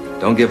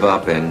 Don't give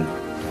up, and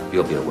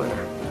you'll be a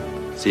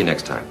winner. See you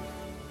next time.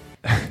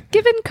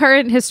 Given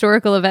current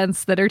historical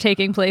events that are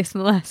taking place in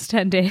the last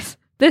 10 days,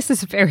 this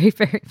is very,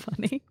 very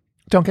funny.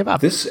 Don't give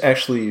up. This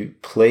actually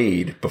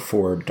played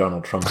before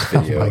Donald Trump's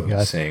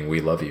video saying,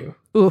 "We love you."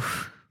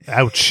 Oof.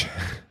 Ouch.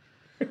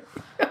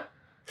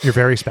 You're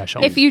very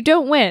special. If you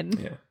don't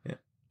win,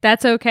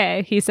 that's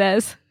okay, he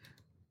says.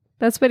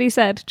 That's what he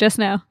said just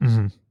now.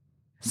 Mm-hmm.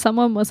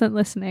 Someone wasn't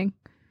listening.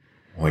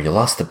 Well, you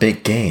lost the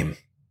big game.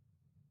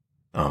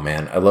 Oh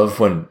man, I love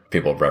when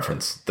people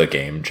reference the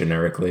game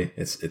generically.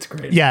 It's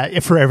great. Yeah,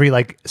 if for every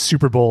like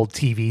Super Bowl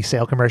TV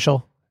sale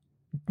commercial,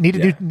 need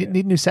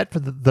a new set for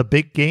the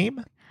big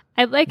game.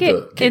 I like it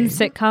in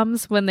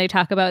sitcoms when they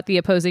talk about the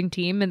opposing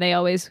team and they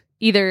always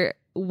either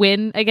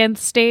win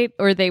against state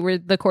or they were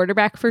the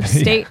quarterback for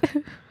state.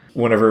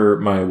 Whenever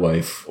my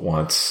wife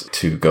wants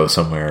to go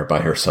somewhere by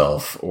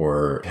herself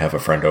or have a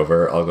friend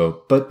over, I'll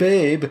go, "But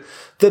babe,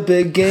 the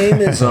big game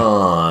is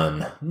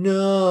on."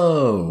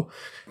 No.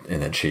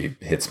 And then she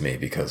hits me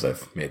because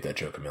I've made that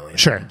joke a million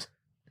times.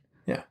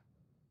 Yeah.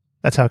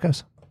 That's how it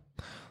goes.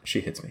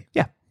 She hits me.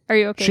 Yeah. Are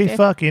you okay, She Dave?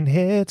 fucking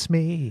hits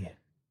me.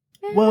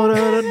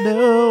 Wanna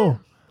know.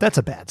 That's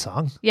a bad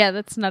song. Yeah,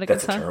 that's not a good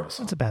That's song. a terrible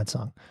song. That's a bad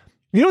song.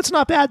 You know what's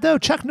not bad, though?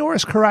 Chuck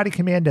Norris Karate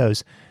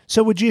Commandos.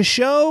 So would you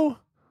show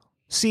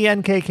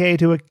CNKK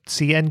to a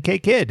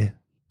CNK kid?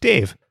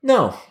 Dave?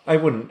 No, I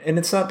wouldn't. And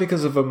it's not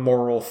because of a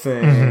moral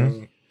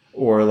thing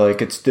or like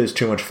there's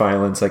too much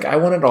violence. Like I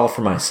want it all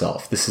for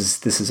myself. This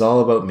is all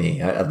about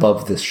me. I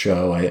love this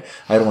show. I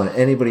don't want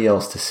anybody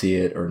else to see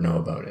it or know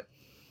about it.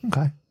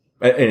 Okay.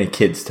 Any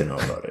kids to know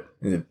about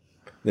it.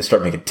 They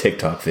start making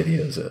TikTok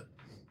videos of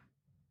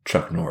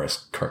Chuck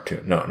Norris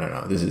cartoon. No.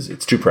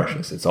 It's too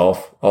precious. It's all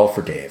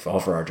for Dave, all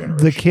for our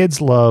generation. The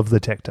kids love the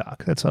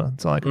TikTok. That's all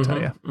I can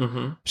tell you.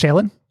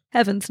 Shaylin?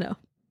 Heavens no.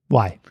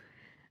 Why?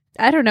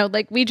 I don't know.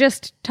 Like we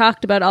just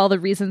talked about all the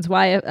reasons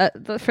why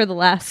for the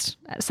last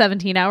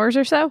 17 hours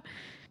or so.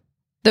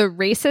 The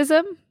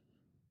racism.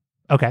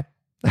 Okay.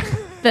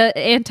 The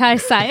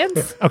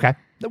anti-science. Okay.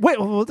 Wait,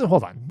 hold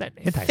on.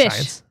 Anti-science.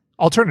 Fish.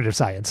 Alternative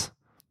science.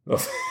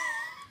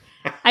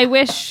 I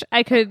wish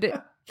I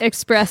could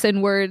express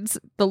in words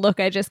the look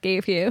I just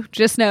gave you.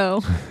 Just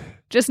know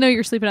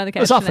you're sleeping on the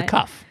couch. It's off tonight. the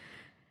cuff.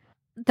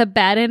 The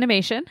bad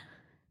animation,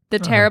 the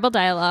terrible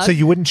dialogue. So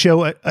you wouldn't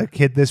show a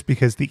kid this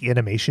because the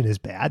animation is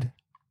bad?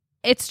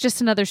 It's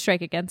just another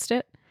strike against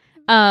it.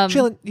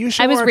 Shaylin, you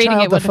show I was our rating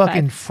child it the 1 to 5.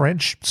 fucking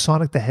French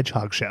Sonic the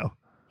Hedgehog show.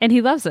 And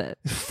he loves it.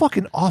 It's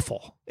fucking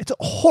awful. It's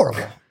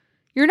horrible.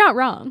 You're not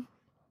wrong.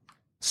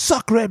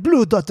 Sacre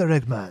bleu, Dr.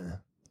 Eggman.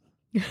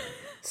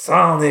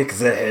 Sonic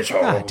the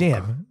Hedgehog. God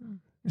damn.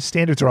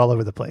 Standards are all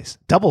over the place.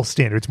 Double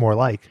standards, more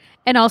like.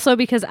 And also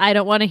because I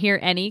don't want to hear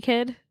any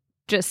kid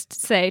just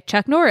say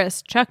Chuck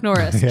Norris, Chuck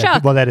Norris, Yeah,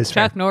 Chuck. well, that is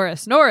Chuck fair.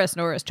 Norris, Norris,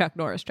 Chuck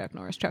Norris, Chuck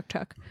Norris,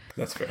 Chuck.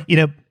 That's fair. You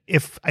know,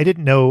 if I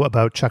didn't know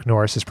about Chuck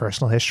Norris's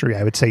personal history,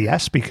 I would say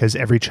yes, because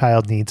every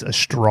child needs a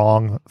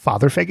strong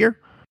father figure.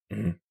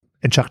 Mhm.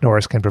 And Chuck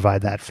Norris can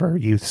provide that for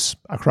youths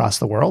across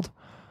the world.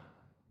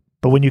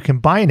 But when you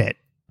combine it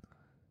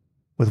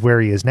with where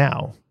he is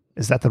now,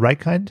 is that the right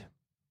kind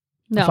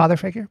No. of father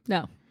figure?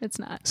 No, it's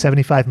not.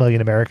 75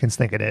 million Americans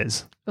think it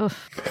is.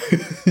 Oof.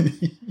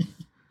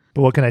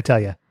 But what can I tell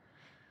you?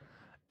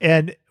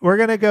 And we're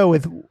going to go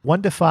with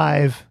 1 to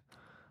 5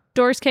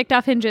 Doors kicked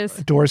off hinges.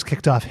 doors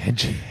kicked off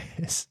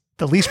hinges.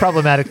 The least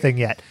problematic thing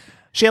yet.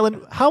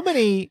 Shaylin, how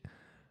many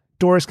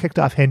doors kicked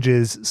off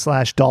hinges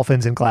 /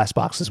 dolphins in glass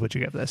boxes would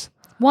you give this?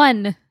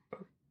 1.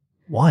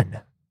 1.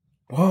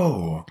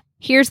 Whoa.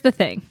 Here's the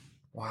thing.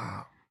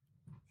 Wow.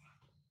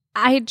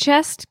 I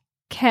just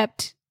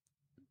kept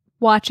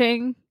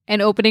watching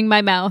and opening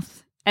my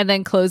mouth and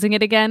then closing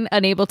it again,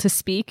 unable to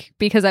speak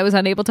because I was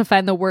unable to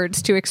find the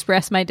words to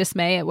express my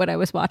dismay at what I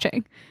was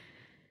watching.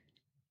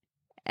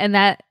 And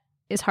that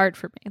is hard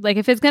for me. Like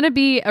if it's going to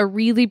be a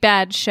really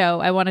bad show,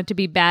 I want it to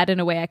be bad in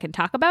a way I can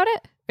talk about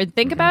it or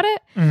think about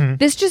it. Mhm.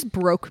 This just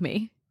broke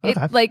me.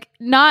 Okay. It, like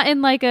not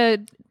in like a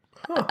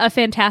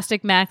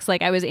Fantastic Max,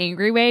 like I was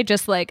angry way,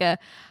 just like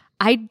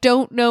I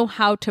don't know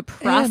how to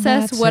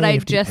process that what I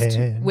safety just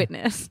pin.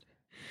 witnessed.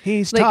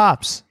 He's Like-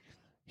 tops.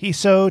 He's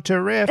so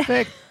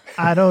terrific.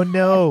 I don't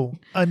know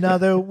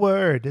another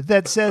word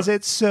that says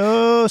it's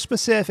so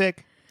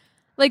specific.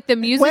 Like the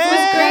music was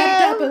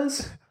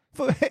great.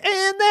 And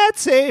that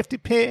safety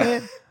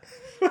pin.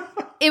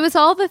 It was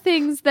all the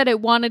things that it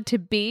wanted to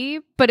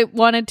be, but it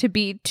wanted to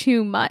be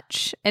too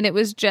much. And it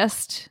was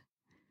just,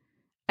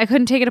 I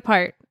couldn't take it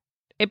apart.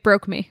 It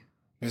broke me.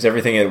 It was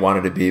everything it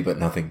wanted to be, but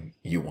nothing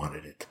you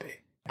wanted it to be.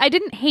 I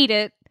didn't hate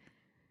it,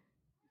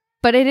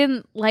 but I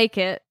didn't like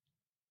it.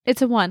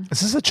 It's a 1.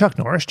 Is this a Chuck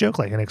Norris joke?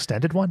 Like an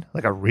extended one?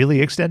 Like a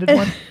really extended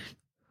one?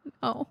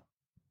 Oh.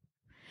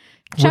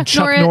 When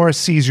Chuck Norris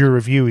sees your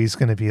review, he's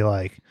going to be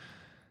like,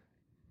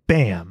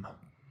 bam.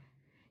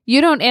 You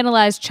don't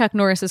analyze Chuck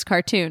Norris's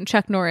cartoon.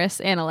 Chuck Norris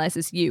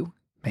analyzes you.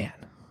 Man.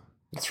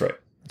 That's right.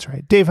 That's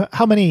right. Dave,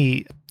 how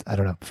many, I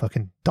don't know,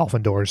 fucking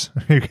dolphin doors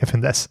are you giving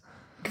this?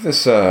 Give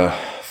this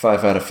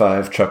 5 out of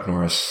 5 Chuck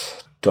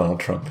Norris, Donald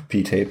Trump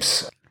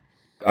P-tapes.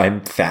 I'm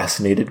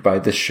fascinated by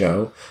this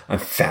show. I'm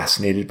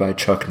fascinated by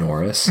Chuck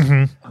Norris.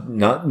 Mm-hmm.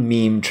 Not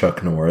meme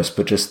Chuck Norris,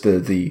 but just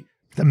the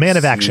man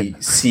of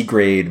action.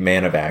 C-grade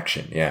man of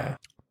action, yeah.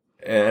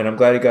 And I'm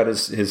glad he got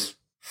his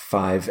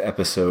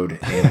 5-episode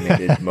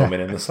animated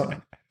moment in the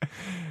sun.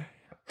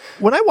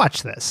 When I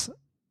watched this,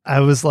 I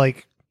was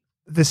like,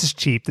 this is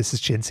cheap, this is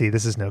chintzy,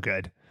 this is no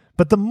good.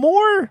 But the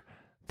more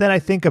that I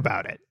think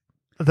about it,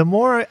 the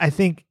more I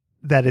think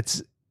that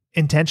it's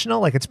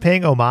intentional, like it's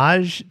paying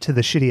homage to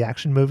the shitty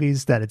action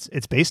movies that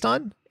it's based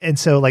on. And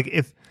so like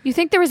if you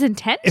think there was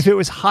intent, if it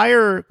was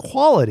higher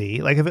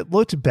quality, like if it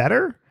looked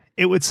better,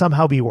 it would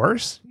somehow be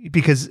worse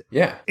because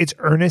it's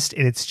earnest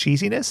in its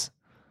cheesiness.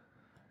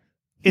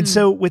 And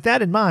so with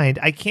that in mind,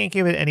 I can't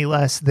give it any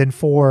less than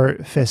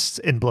 4 fists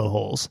in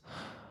blowholes.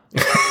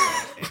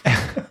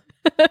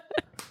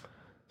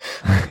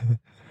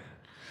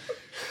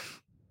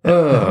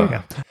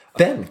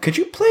 Ben, could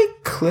you play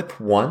clip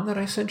 1 that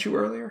I sent you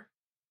earlier?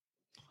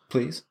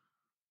 Please.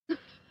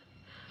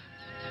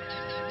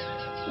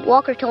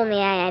 Walker told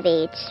me I have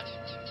AIDS.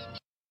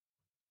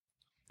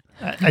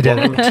 I did.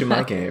 Welcome to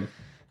my game.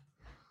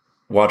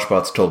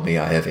 Watchbots told me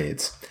I have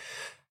AIDS.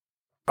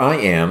 I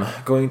am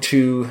going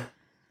to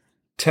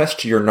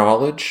test your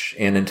knowledge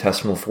and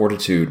intestinal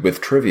fortitude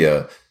with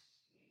trivia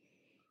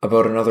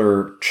about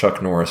another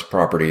Chuck Norris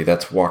property,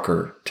 that's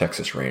Walker,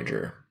 Texas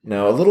Ranger.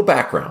 Now, a little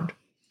background.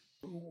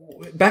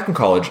 Back in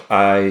college,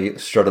 I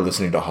started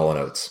listening to Hall &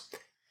 Oates.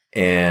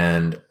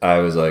 And I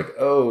was like,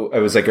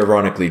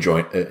 ironically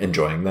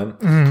enjoying them.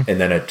 Mm-hmm. And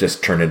then it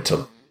just turned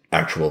into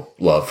actual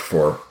love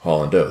for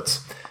Hall &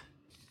 Oates.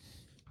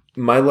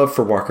 My love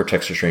for Walker,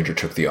 Texas Ranger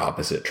took the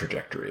opposite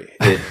trajectory.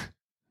 It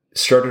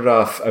started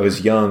off, I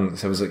was young,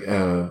 so I was like,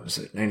 was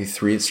it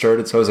 93 it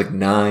started? So I was like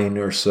 9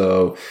 or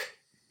so.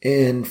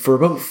 And for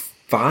about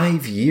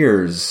 5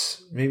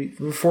 years, maybe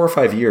 4 or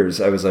 5 years,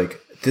 I was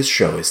like, this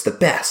show is the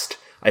best.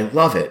 I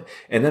love it.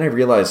 And then I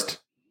realized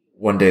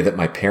one day that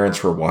my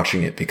parents were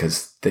watching it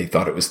because they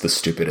thought it was the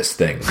stupidest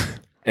thing.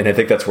 And I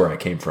think that's where I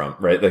came from,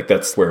 right? Like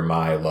that's where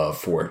my love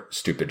for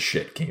stupid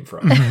shit came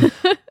from.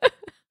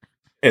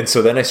 And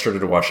so then I started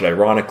to watch it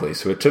ironically.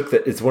 So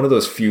it's one of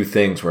those few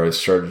things where I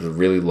started to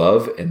really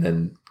love and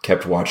then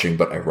kept watching,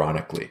 but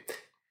ironically.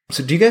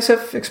 So do you guys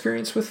have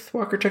experience with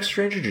Walker, Texas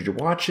Ranger? Did you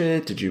watch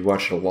it? Did you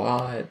watch it a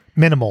lot?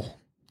 Minimal.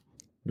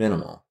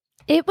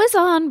 It was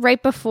on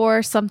right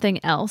before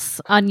something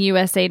else on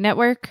USA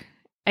Network.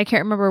 I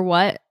can't remember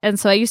what. And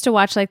so I used to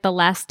watch like the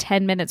last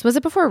 10 minutes. Was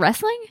it before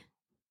wrestling?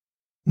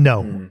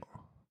 No,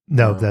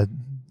 the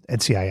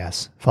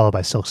NCIS, followed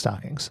by Silk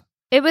Stockings.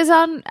 It was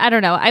on, I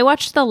don't know. I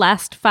watched the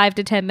last 5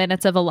 to 10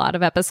 minutes of a lot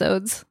of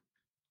episodes.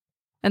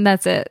 And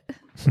that's it.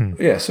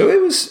 Yeah, so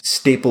it was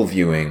staple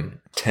viewing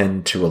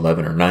 10 to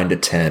 11 or 9 to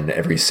 10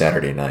 every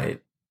Saturday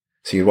night.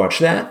 So you'd watch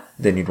that,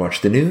 then you'd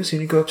watch the news,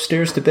 and you'd go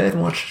upstairs to bed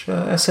and watch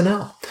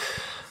SNL.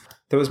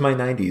 That was my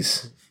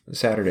 90s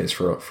Saturdays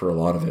for a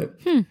lot of it.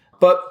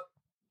 But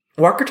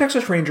Walker,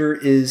 Texas Ranger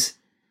is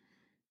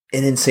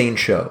an insane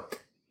show.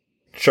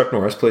 Chuck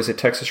Norris plays a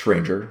Texas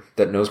Ranger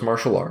that knows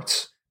martial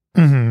arts.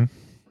 Mm-hmm.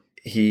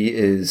 He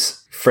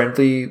is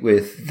friendly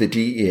with the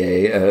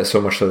DEA,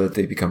 so much so that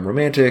they become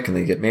romantic and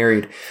they get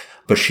married.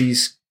 But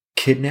she's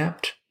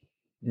kidnapped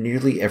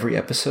nearly every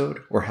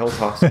episode, or held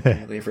hostage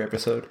nearly every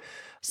episode.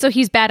 So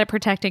he's bad at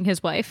protecting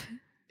his wife?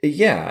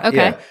 Yeah. Okay.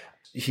 Yeah.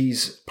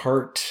 He's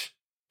part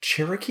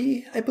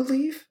Cherokee, I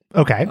believe.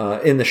 Okay.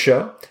 In the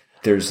show.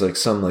 There's like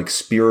some like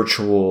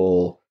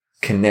spiritual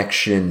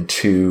connection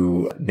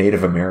to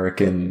Native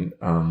American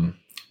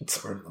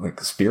like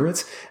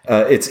spirits.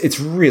 It's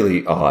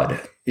really odd.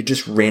 It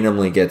just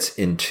randomly gets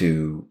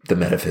into the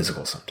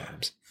metaphysical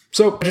sometimes.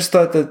 So I just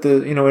thought that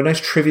a nice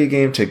trivia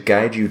game to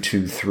guide you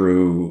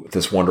through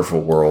this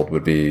wonderful world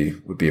would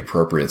be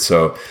appropriate.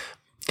 So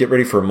get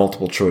ready for a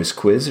multiple choice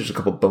quiz. There's a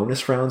couple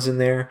bonus rounds in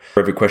there. For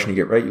every question you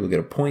get right, you will get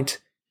a point.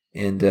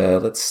 And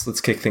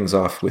let's kick things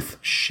off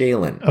with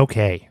Shaylin.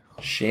 Okay.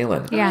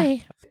 Shaylin. Yeah.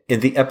 In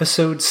the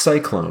episode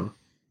Cyclone,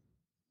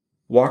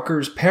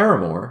 Walker's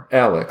paramour,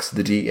 Alex,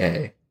 the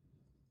DA,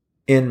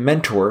 and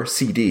mentor,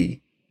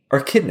 CD,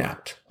 are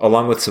kidnapped,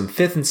 along with some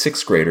 5th and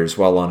 6th graders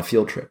while on a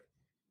field trip.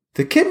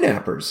 The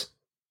kidnappers,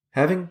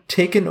 having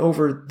taken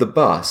over the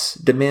bus,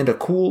 demand a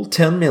cool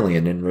 $10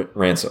 million in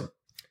ransom.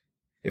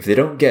 If they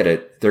don't get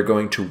it, they're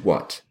going to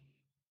what?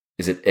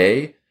 Is it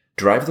A,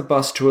 drive the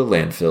bus to a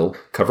landfill,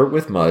 cover it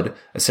with mud,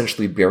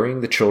 essentially burying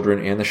the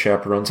children and the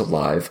chaperones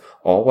alive,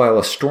 all while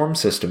a storm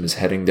system is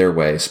heading their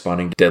way,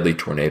 spawning deadly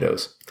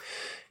tornadoes?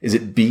 Is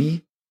it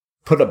B,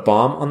 put a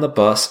bomb on the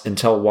bus and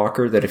tell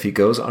Walker that if he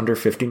goes under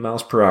 50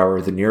 miles per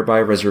hour, the nearby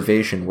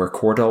reservation where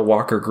Cordell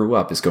Walker grew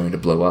up is going to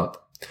blow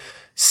up?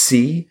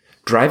 C,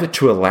 drive it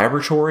to a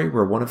laboratory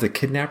where one of the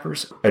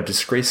kidnappers, a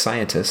disgraced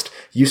scientist,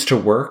 used to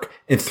work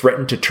and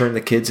threaten to turn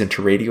the kids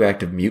into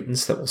radioactive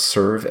mutants that will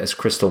serve as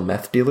crystal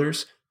meth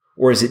dealers?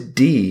 Or is it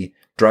D,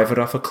 drive it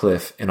off a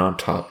cliff and on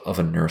top of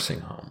a nursing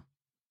home?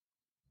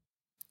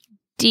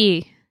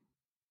 D.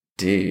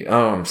 D.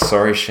 Oh, I'm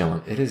sorry,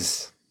 Shailen.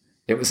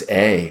 It was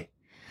A.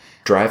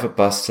 Drive a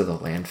bus to the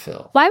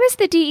landfill. Why was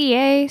the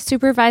DEA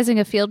supervising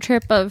a field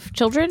trip of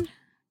children?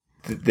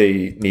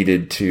 They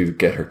needed to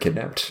get her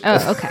kidnapped.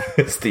 Oh, okay.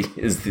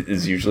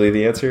 is usually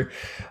the answer.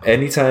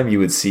 Anytime you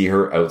would see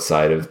her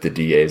outside of the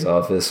DA's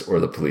office or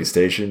the police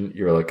station,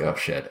 you're like, oh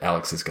shit,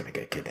 Alex is going to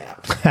get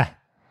kidnapped.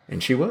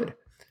 And she would.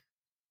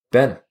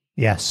 Ben.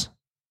 Yes.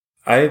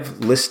 I've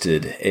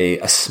listed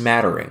a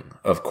smattering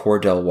of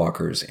Cordell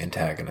Walker's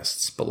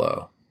antagonists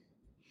below.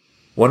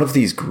 One of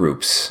these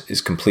groups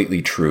is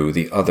completely true.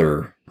 The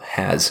other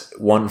has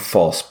one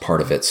false part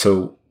of it.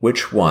 So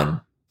which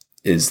one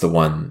is the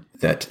one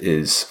that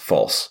is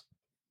false?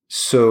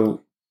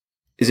 So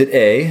is it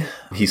A,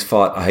 he's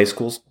fought a high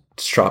school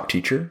shop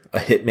teacher, a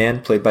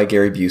hitman played by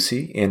Gary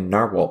Busey, and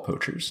narwhal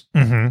poachers?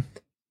 Mm-hmm.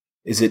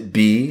 Is it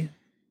B,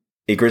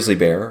 a grizzly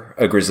bear,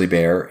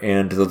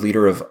 and the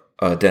leader of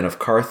a den of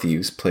car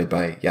thieves played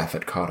by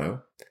Yaphet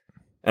Kotto?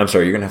 I'm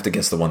sorry, you're going to have to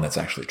guess the one that's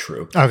actually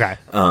true. Okay.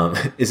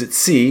 Is it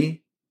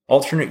C,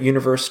 alternate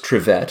universe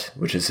Trivette,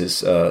 which is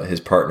his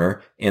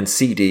partner, and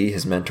CD,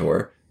 his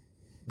mentor,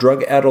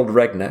 drug-addled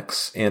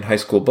rednecks and high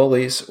school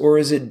bullies, or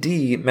is it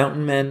D,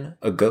 mountain men,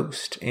 a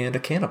ghost, and a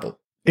cannibal?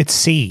 It's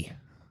C.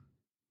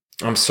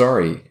 I'm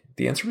sorry,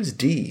 the answer was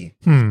D.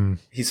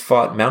 He's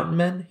fought mountain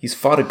men, he's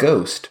fought a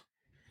ghost,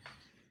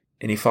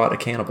 and he fought a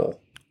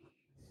cannibal.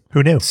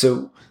 Who knew?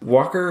 So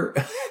Walker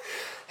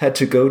had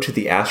to go to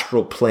the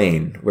astral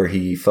plane where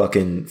he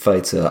fucking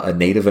fights a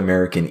Native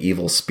American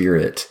evil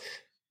spirit.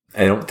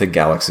 I don't think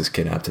Alex is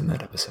kidnapped in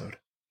that episode.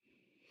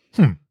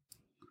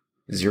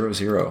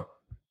 0-0.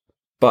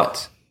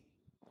 But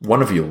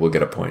one of you will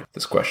get a point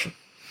this question.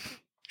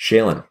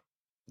 Shailen.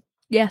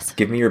 Yes.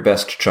 Give me your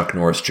best Chuck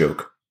Norris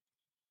joke.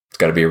 It's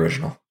got to be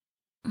original.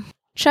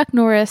 Chuck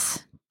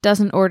Norris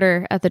doesn't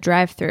order at the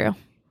drive-thru.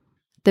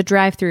 The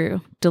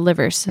drive-thru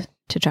delivers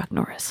to Chuck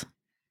Norris.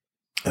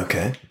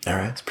 Okay. All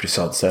right. It's a pretty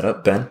solid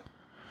setup. Ben?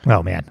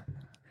 Oh, man.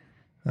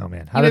 You've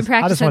been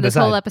practicing this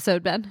whole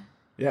episode, Ben.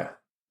 Yeah.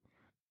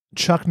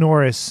 Chuck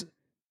Norris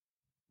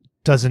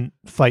doesn't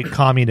fight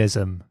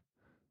communism.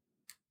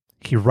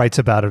 He writes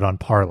about it on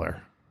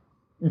Parler.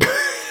 I'm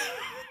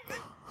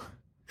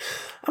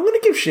going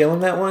to give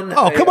Shailen that one.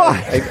 Oh, come on.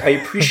 I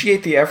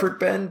appreciate the effort,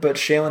 Ben, but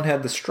Shailen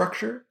had the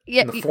structure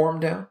and the form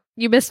down.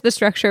 You missed the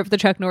structure of the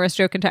Chuck Norris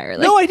joke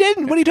entirely. No, I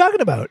didn't. What are you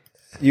talking about?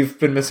 You've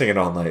been missing it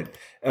all night.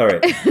 All right.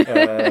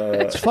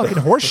 It's fucking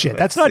horseshit.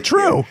 That's not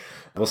true.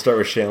 We'll start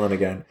with Shailen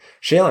again.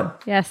 Shailen.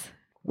 Yes.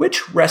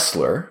 Which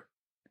wrestler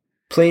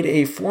played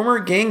a former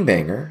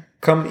gangbanger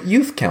come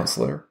youth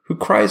counselor who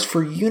cries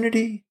for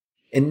unity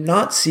and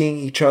not seeing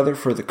each other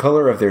for the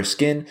color of their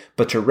skin,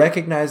 but to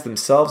recognize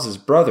themselves as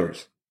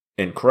brothers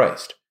in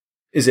Christ?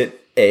 Is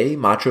it A,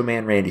 Macho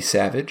Man Randy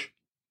Savage,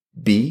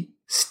 B,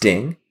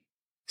 Sting,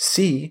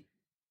 C,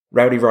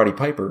 Rowdy Roddy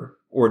Piper,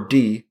 or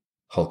D,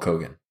 Hulk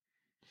Hogan?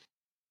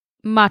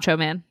 Macho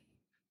Man.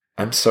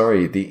 I'm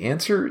sorry, the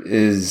answer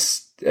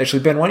is...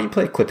 Actually, Ben, why don't you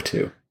play clip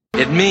 2?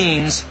 It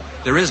means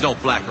there is no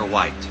black or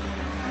white.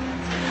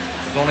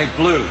 There's only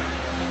blue,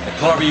 the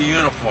color of your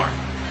uniform.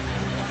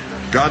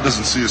 God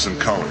doesn't see us in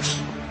colors,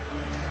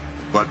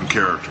 but in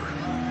character.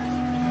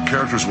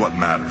 Character is what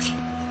matters.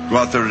 Go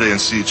out there today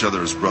and see each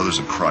other as brothers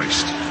in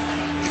Christ.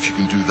 If you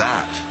can do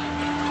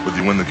that,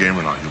 whether you win the game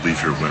or not, you'll leave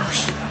here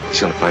winners.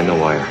 He's gonna find a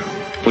wire.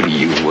 What do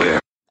you wear?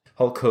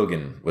 Hulk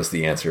Hogan was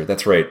the answer.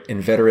 That's right.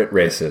 Inveterate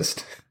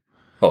racist.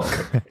 Hulk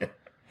Hogan.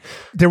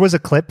 There was a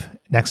clip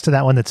next to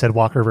that one that said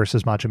Walker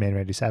versus Macho Man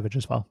Randy Savage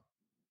as well.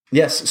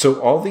 Yes. So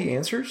all the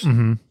answers,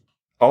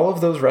 all of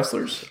those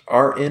wrestlers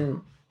are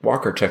in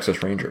Walker,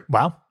 Texas Ranger.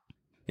 Wow.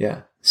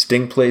 Yeah.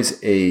 Sting plays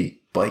a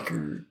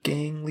biker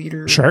gang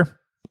leader. Sure.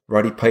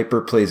 Roddy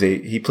Piper plays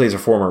a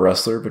former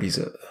wrestler, but he's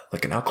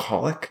like an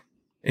alcoholic,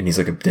 and he's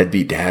like a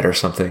deadbeat dad or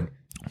something.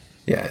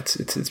 Yeah,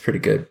 it's pretty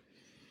good.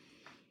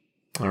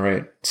 All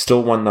right.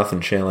 Still 1-0,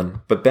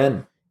 Shailen. But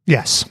Ben.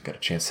 Yes. Got a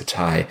chance to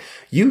tie.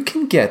 You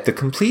can get the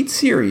complete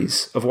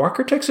series of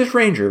Walker, Texas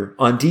Ranger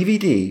on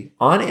DVD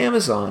on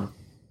Amazon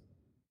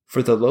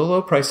for the low,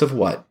 low price of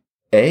what?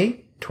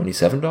 A,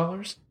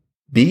 $27.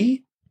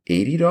 B,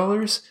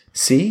 $80.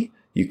 C,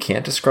 you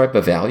can't describe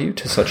a value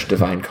to such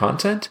divine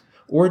content.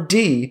 Or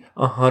D,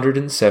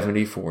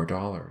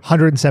 $174.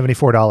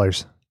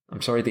 $174.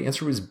 I'm sorry, the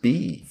answer was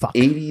B. Fuck.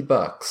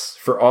 $80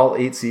 for all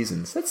 8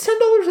 seasons. That's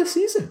 $10 a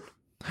season.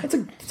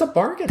 It's a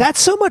bargain. That's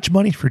so much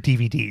money for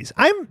DVDs.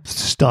 I'm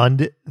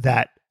stunned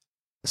that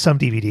some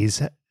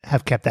DVDs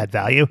have kept that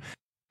value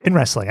in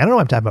wrestling. I don't know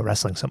why I'm talking about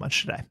wrestling so much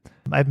today.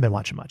 I haven't been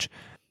watching much.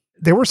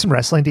 There were some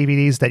wrestling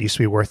DVDs that used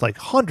to be worth like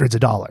hundreds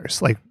of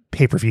dollars, like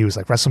pay-per-views,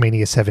 like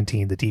WrestleMania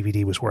 17. The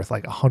DVD was worth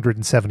like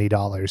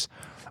 $170.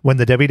 When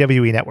the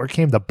WWE Network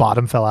came, the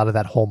bottom fell out of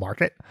that whole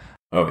market.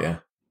 Oh, yeah.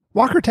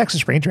 Walker,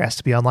 Texas Ranger has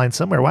to be online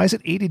somewhere. Why is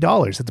it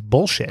 $80? It's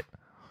bullshit.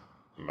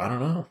 I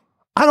don't know.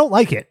 I don't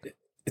like it.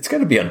 It's got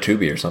to be on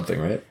Tubi or something,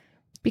 right?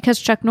 Because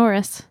Chuck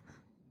Norris.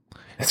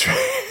 That's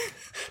right.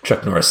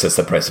 Chuck Norris sets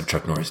the price of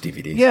Chuck Norris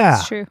DVDs. Yeah.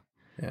 That's true.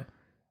 Yeah.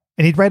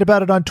 And he'd write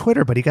about it on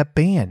Twitter, but he got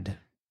banned.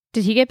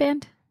 Did he get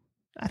banned?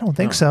 I don't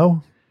think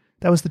so.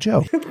 That was the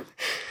joke.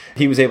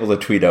 He was able to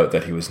tweet out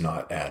that he was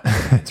not at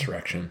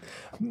insurrection.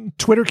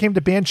 Twitter came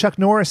to ban Chuck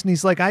Norris, and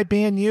he's like, I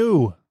ban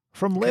you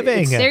from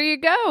living. There you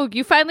go.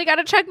 You finally got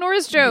a Chuck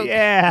Norris joke.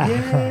 Yeah.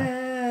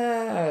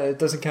 Yeah. It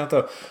doesn't count,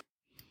 though.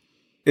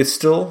 It's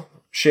still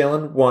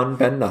Shaylin 1,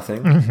 Ben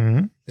nothing.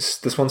 Mm-hmm.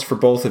 This one's for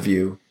both of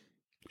you.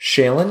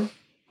 Shaylin,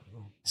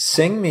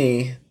 sing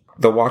me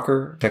the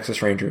Walker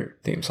Texas Ranger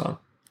theme song.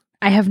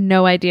 I have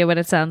no idea what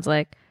it sounds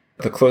like.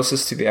 The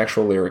closest to the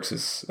actual lyrics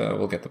is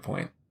will get the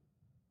point.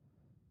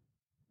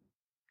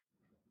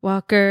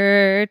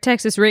 Walker,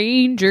 Texas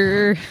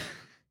Ranger.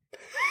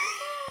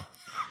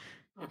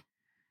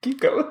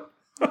 Keep going.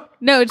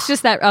 No, it's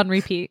just that on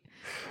repeat.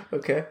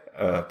 Okay.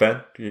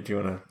 Ben, do you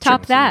want to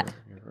top that?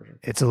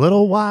 It's a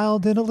little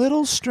wild and a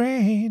little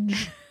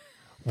strange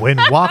when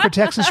Walker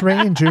Texas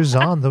Ranger's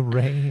on the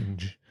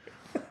range.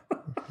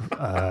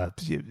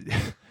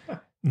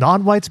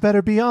 Non-whites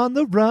better be on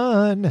the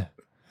run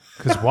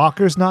because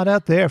Walker's not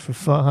out there for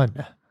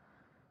fun.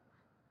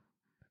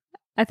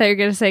 I thought you were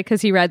going to say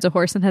because he rides a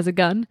horse and has a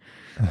gun.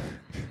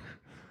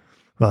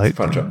 Well,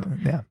 punch up.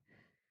 Yeah.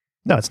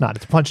 No, it's not.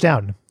 It's a punch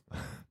down.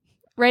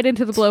 Right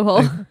into the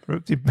blowhole.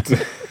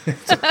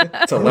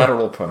 It's a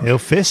lateral punch. He'll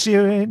fist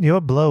you in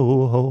your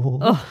blowhole.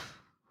 Oh.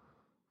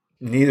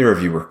 Neither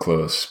of you were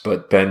close,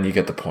 but Ben, you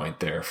get the point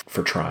there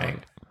for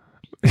trying.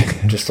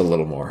 Just a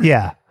little more.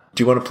 Yeah.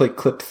 Do you want to play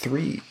clip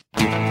 3?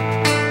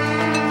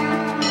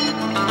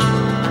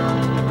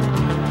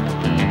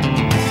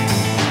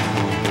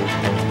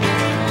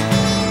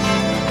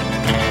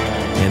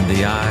 In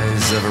the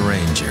eyes of a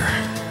ranger,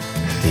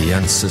 the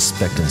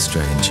unsuspecting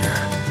stranger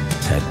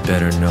had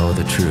better know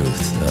the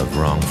truth of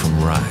wrong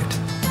from right.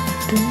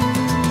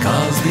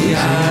 'Cause the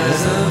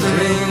eyes of the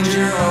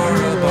ranger are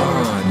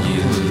upon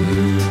you.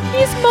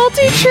 He's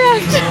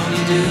multi-tracked. All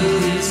you do,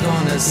 he's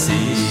gonna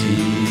see.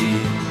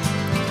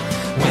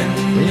 When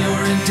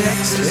you're in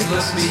Texas,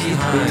 look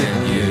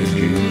behind you.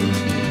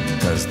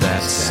 'Cause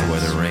that's where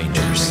the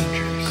ranger's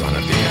gonna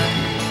be.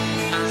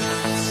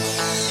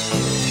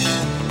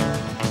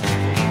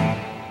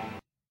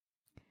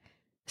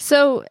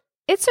 So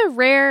it's a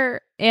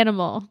rare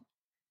animal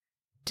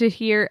to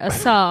hear a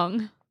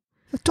song.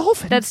 The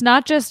dolphin. That's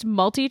not just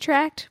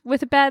multi-tracked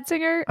with a bad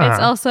singer. It's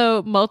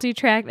also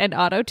multi-tracked and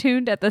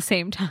auto-tuned at the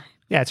same time.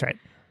 Yeah, that's right.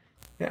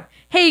 Yeah.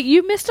 Hey,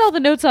 you missed all the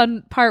notes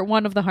on part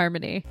 1 of the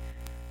harmony.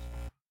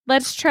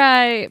 Let's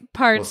try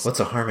parts. What's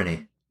a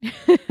harmony?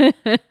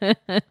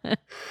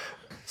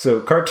 So,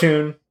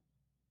 cartoon,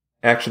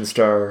 action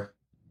star,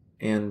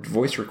 and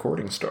voice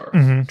recording star,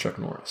 Chuck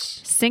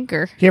Norris.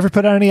 Sinker. You ever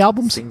put out any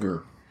albums?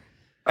 Singer.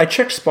 I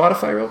checked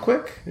Spotify real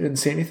quick. I didn't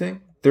see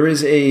anything. There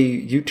is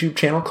a YouTube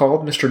channel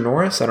called Mr.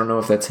 Norris. I don't know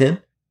if that's him,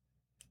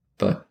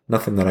 but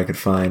nothing that I could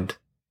find.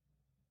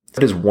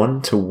 That is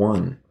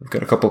 1-1. We've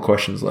got a couple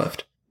questions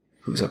left.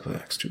 Who's up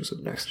next?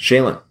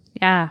 Shaylin.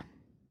 Yeah.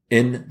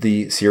 In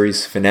the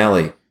series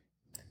finale,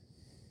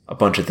 a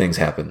bunch of things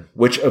happen.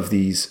 Which of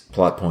these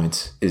plot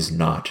points is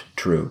not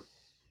true?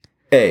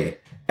 A.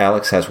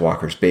 Alex has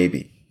Walker's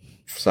baby.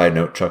 Side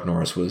note, Chuck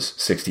Norris was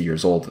 60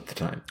 years old at the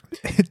time.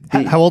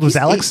 B, how old was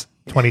Alex?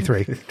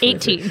 23.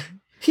 18.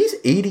 He's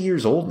 80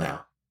 years old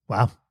now.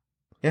 Wow.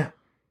 Yeah.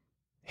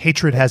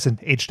 Hatred hasn't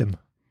aged him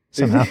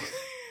somehow.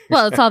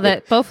 Well, it's all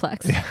that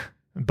Bowflex. Yeah.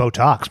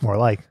 Botox, more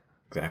like.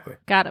 Exactly.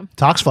 Got him.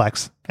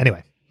 Toxflex.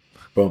 Anyway.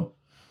 Boom.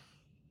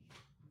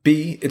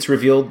 B, it's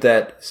revealed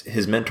that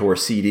his mentor,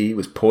 CD,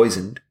 was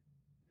poisoned.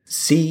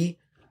 C,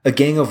 a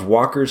gang of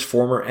Walker's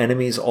former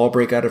enemies all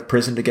break out of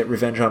prison to get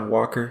revenge on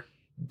Walker.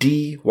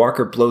 D,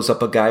 Walker blows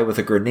up a guy with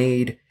a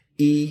grenade.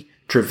 E,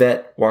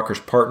 Trevette, Walker's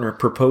partner,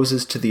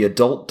 proposes to the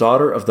adult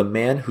daughter of the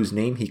man whose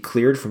name he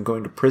cleared from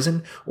going to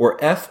prison. Or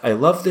F, I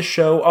love this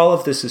show. All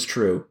of this is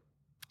true.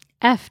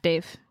 F,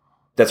 Dave.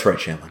 That's right,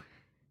 Shanlin.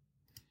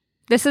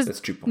 This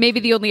is maybe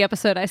the only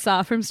episode I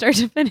saw from start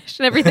to finish,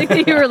 and everything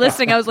that you were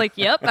listing, I was like,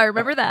 yep, I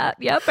remember that.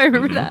 Yep, I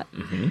remember that.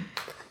 Mm-hmm.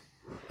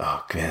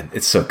 Oh, man,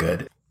 it's so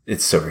good.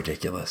 It's so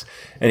ridiculous.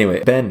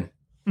 Anyway, Ben.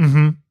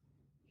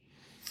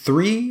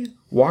 3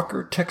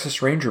 Walker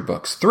Texas Ranger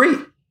books. 3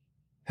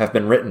 have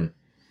been written.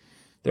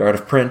 They're out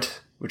of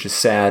print, which is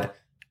sad.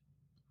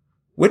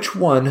 Which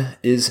one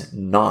is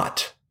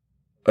not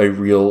a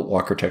real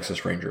Walker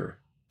Texas Ranger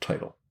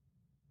title?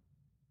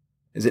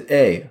 Is it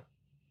A,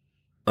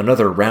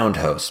 Another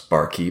Roundhouse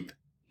Barkeep?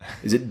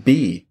 Is it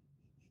B,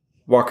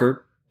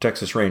 Walker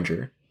Texas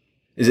Ranger?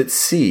 Is it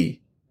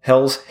C,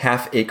 Hell's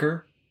Half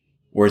Acre?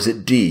 Or is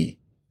it D,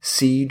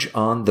 Siege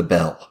on the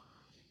Bell?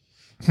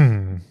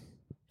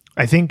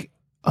 I think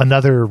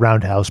Another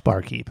Roundhouse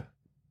Barkeep.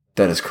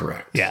 That is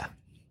correct. Yeah.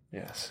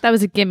 Yes. That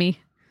was a gimme.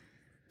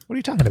 What are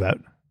you talking about?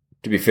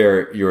 To be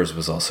fair, yours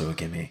was also a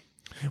gimme.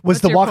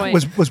 Was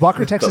was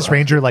Walker Texas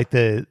Ranger like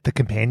the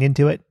companion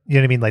to it? You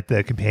know what I mean? Like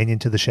the companion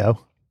to the show?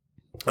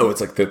 Oh,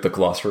 it's like the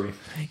glossary?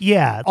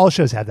 Yeah, all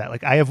shows have that.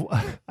 Like I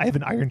have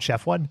an Iron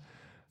Chef one.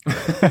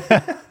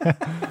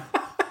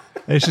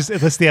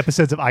 It lists the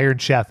episodes of Iron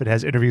Chef. It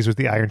has interviews with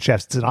the Iron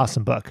Chefs. It's an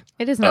awesome book.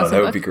 It is an awesome book.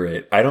 That would be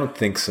great. I don't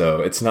think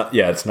so. It's not.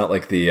 Yeah, it's not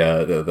like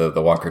the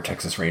Walker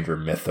Texas Ranger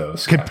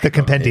mythos. The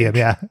compendium.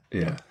 Yeah.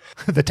 Yeah.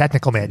 The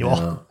technical manual.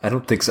 No, I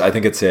don't think so. I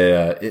think it's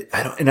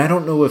I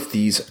don't know if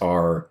these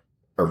are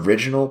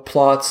original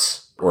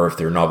plots or if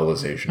they're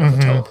novelization of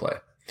a teleplay.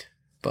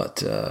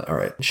 But all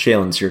right,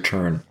 Shaylin's your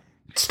turn.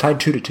 It's tied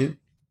 2-2.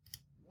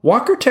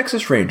 Walker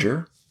Texas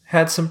Ranger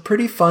had some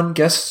pretty fun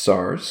guest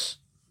stars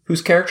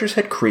whose characters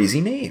had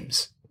crazy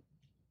names.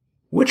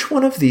 Which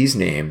one of these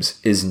names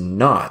is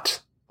not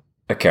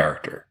a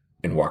character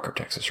in Walker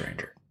Texas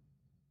Ranger?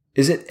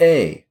 Is it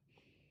A,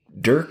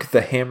 Dirk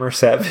the Hammer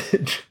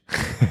Savage?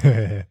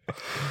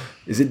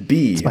 Is it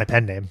B, it's my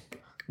pen name,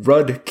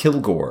 Rudd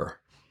Kilgore?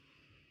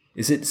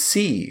 Is it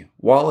C,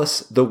 Wallace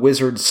the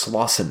Wizard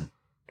Slauson?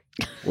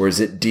 Or is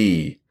it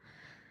D,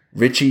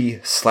 Richie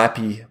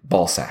Slappy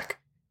Ballsack?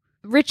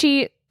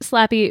 Richie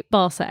Slappy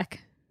Ballsack.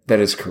 That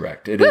is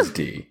correct. It is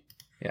D.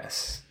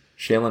 Yes.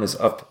 Shaylin is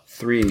up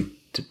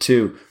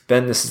 3-2.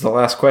 Ben, this is the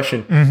last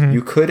question.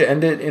 You could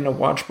end it in a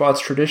WatchBots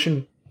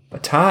tradition, a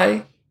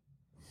tie,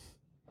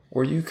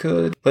 or you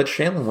could let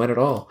Shaylin win it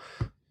all.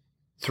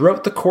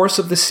 Throughout the course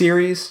of the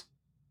series,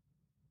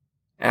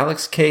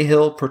 Alex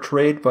Cahill,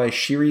 portrayed by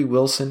Sherry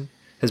Wilson,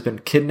 has been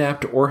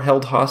kidnapped or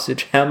held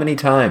hostage how many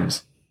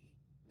times?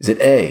 Is it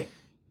A,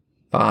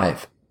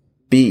 5,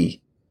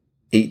 B,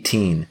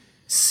 18,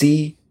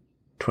 C,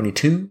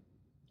 22,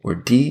 or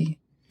D,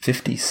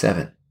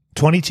 57?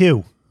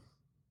 22.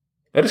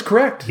 That is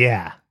correct.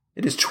 Yeah.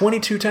 It is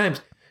 22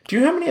 times. Do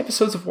you know how many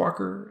episodes of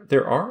Walker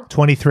there are?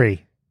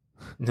 23.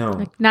 No.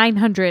 Like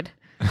 900.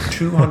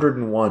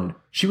 201.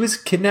 She was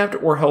kidnapped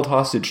or held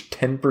hostage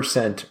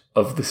 10%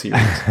 of the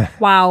series.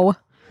 Wow.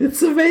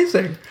 It's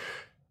amazing.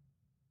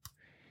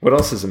 What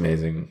else is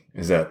amazing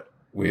is that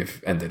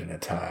we've ended in a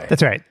tie.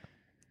 That's right.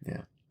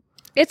 Yeah.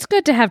 It's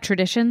good to have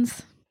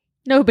traditions.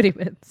 Nobody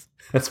wins.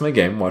 That's my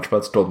game.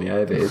 WatchBots told me I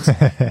have AIDS.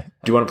 Do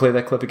you want to play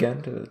that clip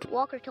again?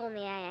 Walker told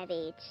me I have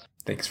AIDS.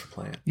 Thanks for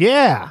playing.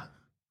 Yeah.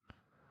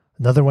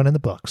 Another one in the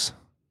books.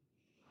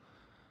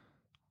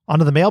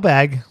 Onto the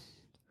mailbag.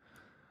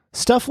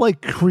 Stuff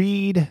like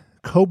Creed,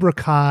 Cobra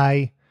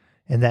Kai,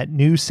 and that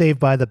new Saved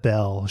by the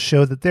Bell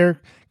show that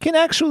there can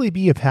actually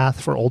be a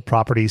path for old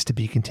properties to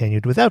be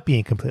continued without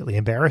being completely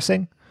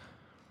embarrassing.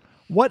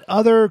 What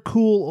other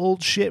cool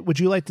old shit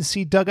would you like to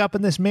see dug up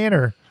in this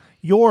manner?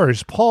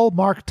 Yours, Paul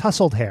Mark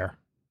Tussled Hair.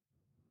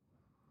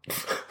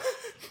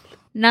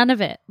 None of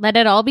it. Let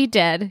it all be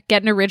dead.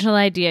 Get an original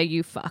idea,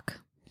 you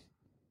fuck.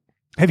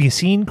 Have you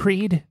seen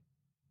Creed?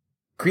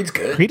 Creed's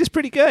good. Creed is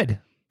pretty good.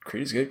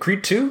 Creed is good.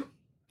 Creed 2?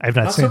 I have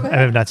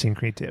not seen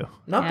Creed 2.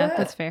 Not bad.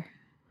 That's fair.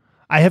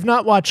 I have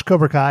not watched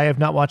Cobra Kai. I have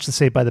not watched the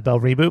Saved by the Bell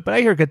reboot, but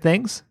I hear good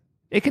things.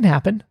 It can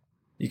happen.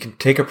 You can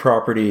take a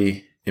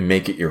property and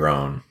make it your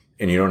own,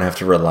 and you don't have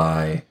to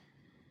rely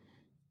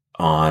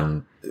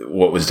on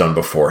what was done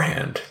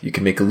beforehand. You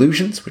can make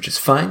allusions, which is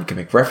fine. You can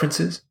make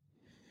references,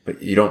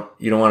 but you don't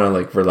want to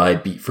like rely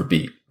beat for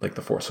beat like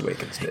The Force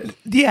Awakens did.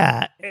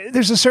 Yeah,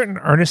 there's a certain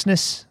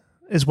earnestness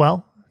as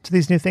well to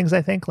these new things,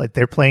 I think. Like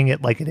they're playing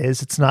it like it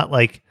is. It's not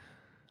like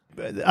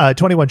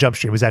 21 Jump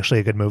Street was actually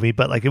a good movie,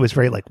 but like it was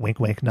very like wink,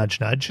 wink,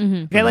 nudge, nudge.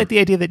 Mm-hmm. I like the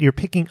idea that you're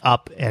picking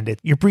up and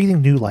you're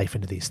breathing new life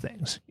into these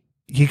things.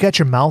 You got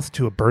your mouth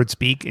to a bird's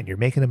beak and you're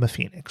making him a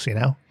phoenix, you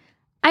know?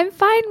 I'm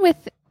fine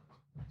with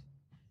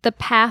the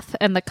path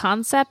and the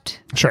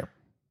concept. Sure.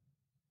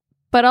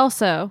 But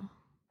also,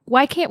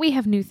 why can't we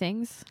have new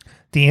things?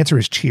 The answer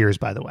is Cheers,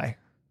 by the way.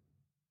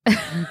 The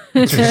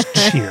answer is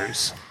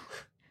Cheers.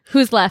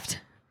 Who's left?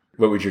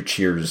 What would your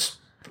Cheers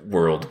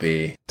world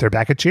be? They're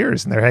back at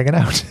Cheers and they're hanging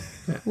out.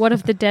 What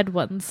of the dead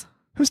ones?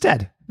 Who's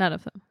dead? None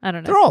of them. I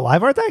don't know. They're all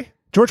alive, aren't they?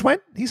 George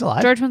Wendt? He's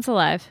alive. George Wendt's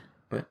alive.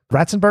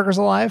 Ratzenberger's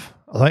alive.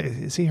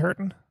 Is he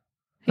hurting?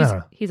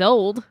 He's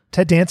old.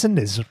 Ted Danson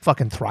is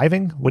fucking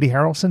thriving. Woody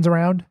Harrelson's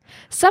around.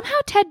 Somehow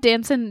Ted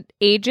Danson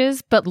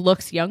ages but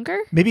looks younger.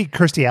 Maybe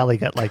Kirstie Alley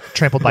got like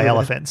trampled by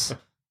elephants.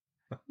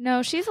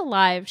 No, she's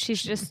alive.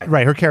 She's just...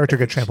 Right, her character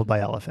got trampled by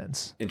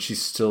elephants. And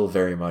she's still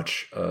very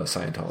much a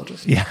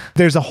Scientologist. Yeah.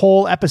 There's a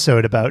whole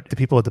episode about the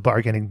people at the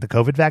bar getting the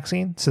COVID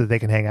vaccine so that they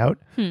can hang out.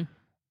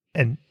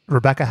 And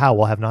Rebecca Howe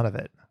will have none of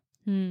it.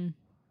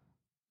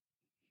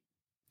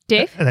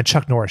 Dave? And then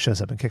Chuck Norris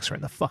shows up and kicks her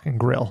in the fucking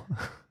grill.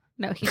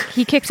 No,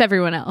 he kicks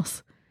everyone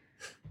else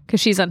because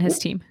she's on his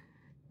team.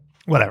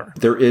 Whatever.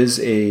 There is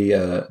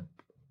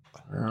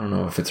I don't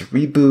know if it's a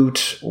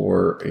reboot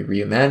or a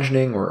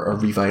reimagining or a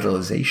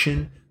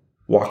revitalization.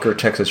 Walker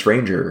Texas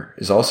Ranger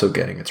is also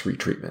getting its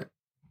retreatment.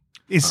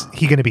 Is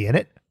he going to be in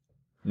it?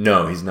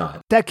 No, he's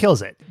not. That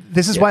kills it.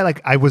 This is why,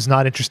 like, I was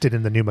not interested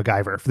in the new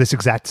MacGyver for this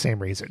exact same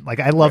reason. Like,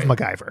 I love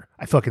MacGyver.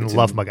 I fucking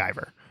love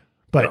MacGyver.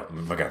 But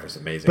MacGyver's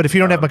amazing. But if you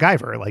don't have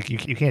MacGyver, like,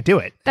 you can't do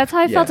it. That's how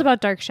I felt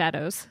about Dark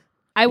Shadows.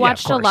 I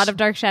watched a lot of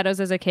Dark Shadows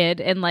as a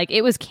kid, and like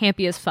it was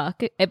campy as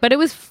fuck, but it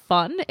was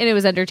fun and it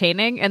was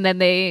entertaining. And then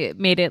they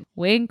made it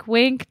wink,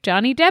 wink,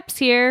 Johnny Depp's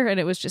here, and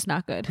it was just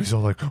not good. He's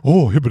all like,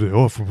 "Oh, hibbity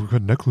off, we've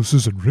got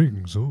necklaces and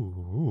rings."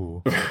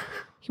 Oh.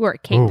 He wore a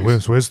cape. Oh,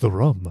 where's the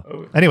rum?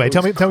 Anyway,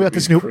 tell me about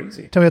this new.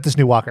 Crazy. Tell me about this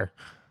new walker.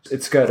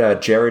 It's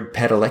got Jared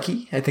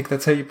Padalecki, I think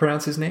that's how you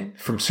pronounce his name,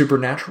 from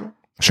Supernatural.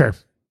 Sure.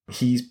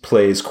 He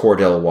plays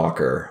Cordell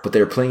Walker, but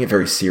they're playing it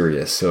very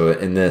serious. So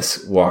in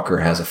this, Walker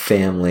has a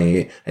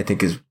family. I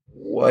think his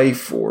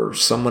wife or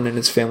someone in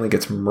his family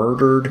gets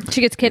murdered.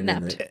 She gets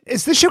kidnapped.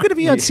 Is this show going to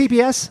be on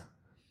CBS?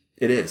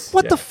 It is.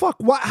 What the fuck?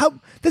 How?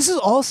 This is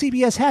all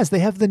CBS has. They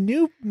have the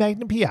new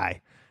Magnum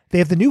PI. They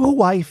have the new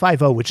Hawaii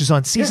Five-0, which is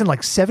on season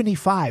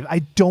 75. I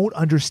don't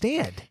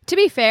understand. To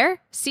be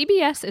fair,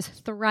 CBS is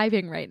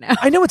thriving right now.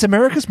 I know it's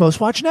America's most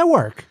watched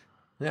network.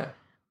 Yeah.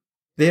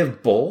 They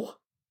have Bull.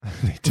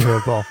 They do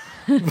have Bull.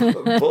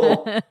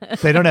 Bull.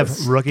 They don't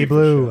have Rookie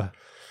Blue.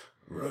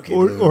 Rookie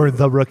Blue. Or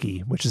The Rookie,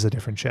 which is a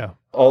different show.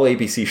 All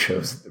ABC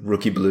shows,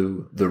 Rookie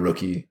Blue, The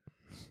Rookie.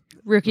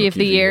 Rookie of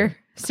the Year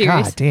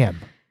series. God damn.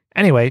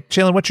 Anyway,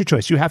 Shaylin, what's your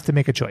choice? You have to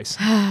make a choice.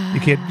 You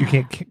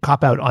can't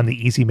cop out on the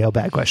easy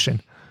mailbag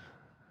question.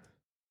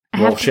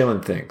 Well,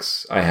 Shaylin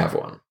thinks I have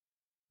one.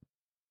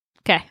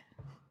 Okay.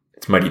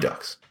 It's Mighty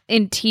Ducks.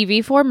 In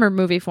TV form or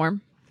movie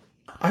form?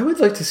 I would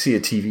like to see a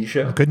TV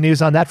show. Good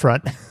news on that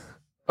front.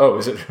 Oh,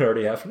 is it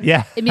already happening?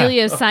 Yeah.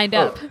 Emilio's signed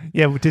up.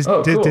 Yeah,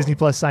 cool. Disney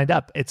Plus signed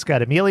up. It's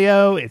got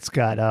Emilio. It's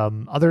got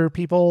other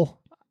people.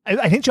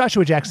 I think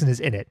Joshua Jackson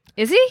is in it.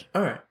 Is he?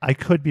 All right. I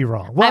could be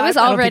wrong. Well, I was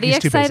I don't think already he's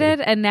too busy.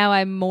 excited, and now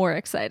I'm more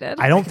excited.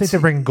 I don't think they're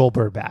bringing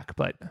Goldberg back,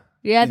 but...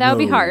 Yeah, that would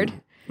be hard.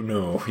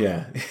 No,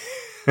 yeah.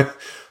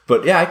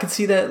 But yeah, I could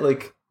see that,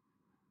 like...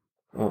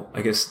 Well,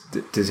 I guess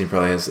Disney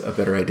probably has a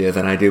better idea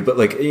than I do, but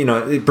like, you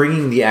know,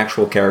 bringing the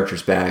actual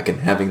characters back and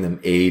having them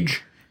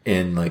age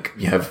and like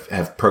you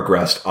have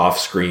progressed off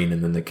screen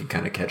and then they can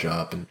kind of catch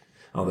up and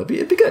all that.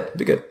 It'd be good. It'd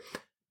be good.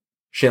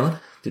 Shaylin,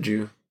 did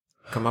you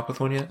come up with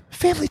one yet?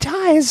 Family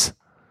Ties.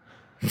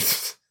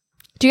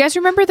 Do you guys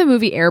remember the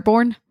movie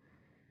Airborne?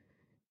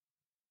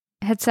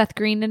 It had Seth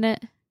Green in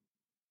it.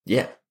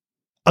 Yeah.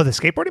 Oh, the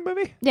skateboarding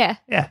movie? Yeah.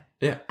 Yeah.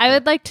 Yeah. I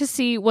would like to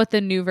see what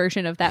the new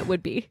version of that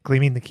would be.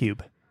 Gleaming the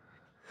Cube.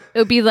 It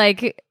would be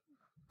like...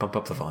 Bump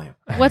up the volume.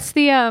 What's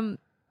the...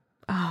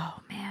 Oh,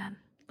 man.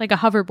 Like a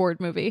hoverboard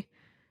movie.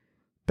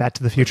 Back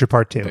to the Future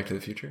Part 2. Back to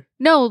the Future?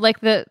 No,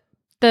 like the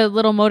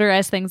little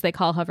motorized things they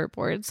call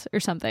hoverboards or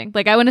something.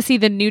 Like I want to see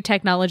the new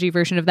technology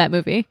version of that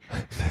movie.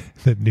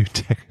 The new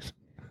tech...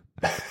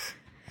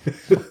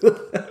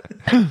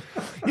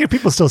 You know,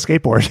 people still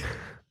skateboard.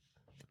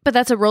 But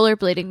that's a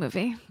rollerblading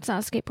movie. It's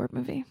not a skateboard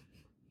movie.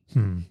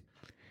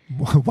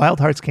 Wild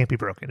Hearts Can't Be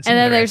Broken. And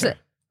then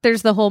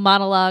there's the whole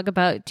monologue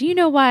about, do you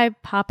know why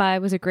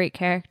Popeye was a great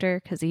character?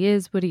 Because he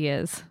is what he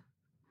is.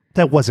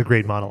 That was a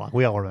great monologue.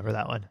 We all remember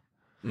that one.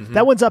 Mm-hmm.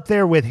 That one's up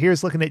there with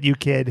Here's Looking at You,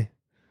 Kid.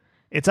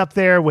 It's up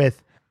there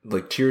with...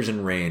 Like Tears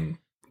and Rain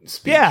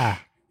speech. Yeah.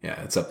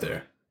 Yeah, it's up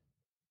there.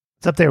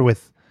 It's up there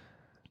with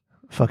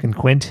fucking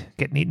Quint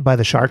getting eaten by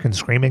the shark and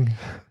screaming.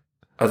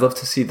 I'd love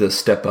to see the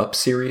Step Up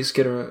series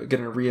get a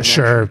reimagining.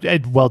 Sure.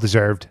 Well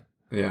deserved.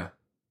 Yeah.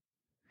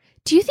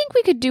 Do you think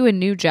we could do a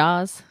new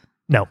Jaws?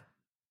 No.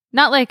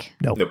 Not like...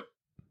 Nope.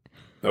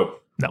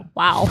 Nope. No.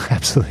 Wow.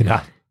 Absolutely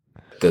not.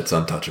 That's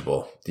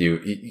untouchable.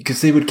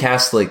 Because they would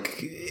cast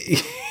like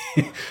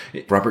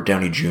Robert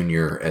Downey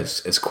Jr.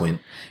 as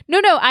Quint.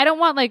 No, I don't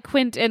want like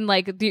Quint and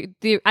like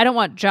the I don't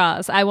want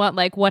Jaws. I want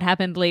like what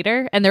happened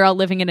later, and they're all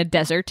living in a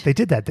desert. They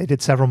did that. They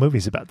did several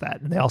movies about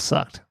that, and they all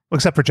sucked. Well,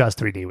 except for Jaws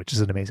 3D, which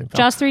is an amazing film.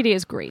 Jaws 3D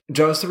is great.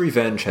 Jaws: The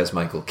Revenge has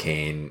Michael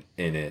Caine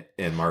in it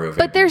and Mario.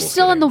 But they're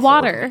still in the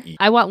water.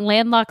 I want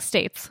landlocked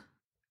states.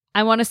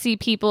 I want to see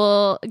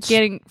people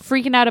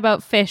freaking out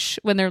about fish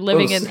when they're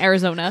living in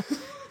Arizona.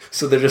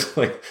 So they're just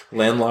like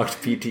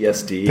landlocked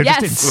PTSD. They're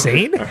just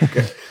insane.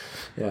 Okay.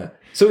 Yeah.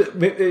 So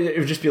it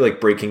would just be like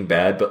Breaking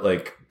Bad, but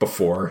like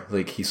before,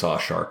 like he saw a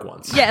shark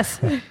once. Yes.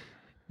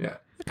 Yeah.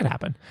 It could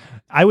happen.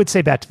 I would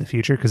say Back to the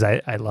Future because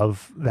I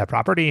love that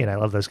property and I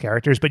love those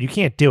characters, but you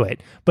can't do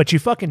it. But you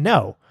fucking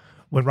know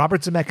when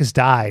Robert Zemeckis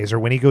dies or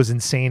when he goes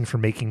insane for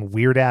making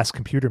weird ass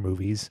computer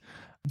movies,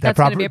 that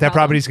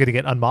property is going to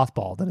get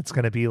unmothballed, and it's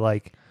going to be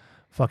like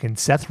fucking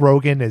Seth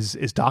Rogen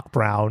is Doc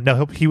Brown.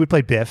 No, he would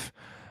play Biff.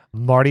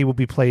 Marty will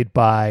be played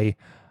by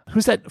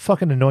who's that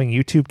fucking annoying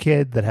YouTube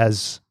kid that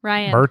has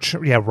Ryan. merch?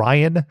 Yeah,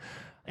 Ryan.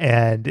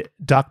 And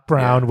Doc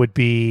Brown would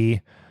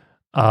be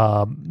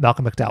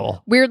Malcolm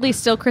McDowell. Weirdly,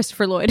 still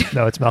Christopher Lloyd.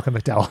 No, it's Malcolm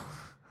McDowell.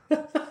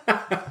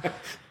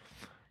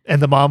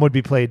 And the mom would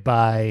be played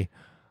by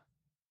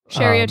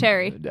Sherry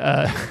O'Terry.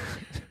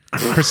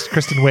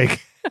 Kristen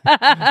Wiig.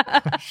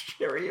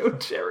 Sherry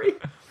O'Terry.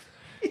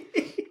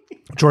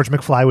 George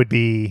McFly would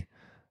be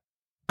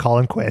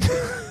Colin Quinn.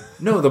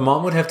 No, the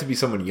mom would have to be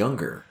someone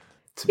younger.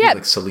 To be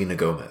like Selena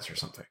Gomez or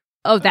something.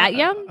 Oh, that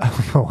young?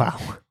 Oh, wow.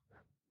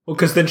 Well,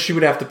 because then she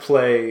would have to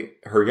play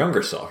her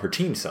younger self, her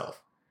teen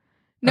self.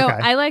 No, okay.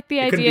 I like the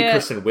it idea. Couldn't be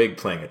Kristen Wiig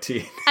playing a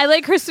teen. I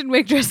like Kristen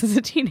Wiig dressed as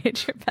a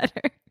teenager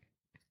better.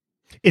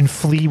 And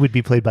Flea would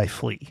be played by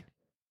Flea,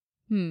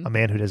 a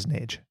man who doesn't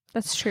age.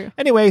 That's true.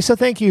 Anyway, so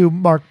thank you,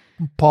 Mark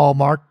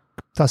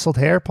Tussled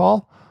Hair,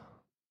 Paul.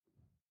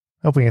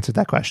 I hope we answered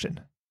that question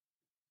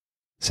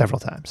several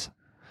times.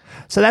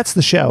 So that's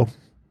the show.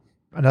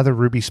 another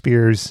Ruby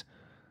Spears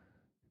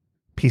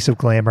piece of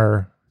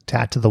glamour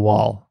tacked to the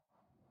wall.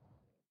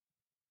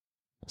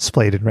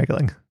 Splayed and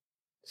wriggling.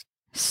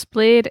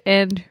 Splayed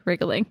and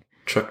wriggling.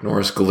 Chuck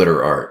Norris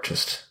glitter art,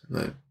 just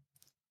the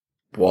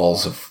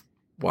walls of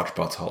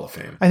WatchBot's Hall of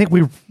Fame. I think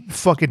we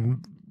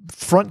fucking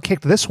front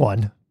kicked this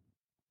one.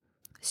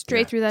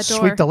 Straight through that door.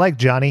 Sweep the leg,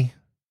 Johnny.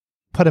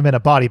 Put him in a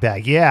body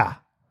bag. Yeah.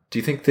 Do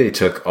you think they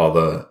took all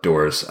the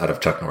doors out of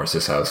Chuck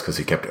Norris's house because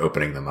he kept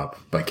opening them up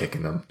by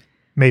kicking them?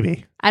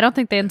 Maybe. I don't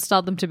think they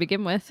installed them to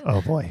begin with.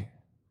 Oh, boy.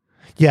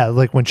 Yeah,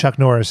 like when Chuck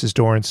Norris's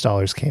door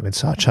installers came and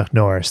saw Chuck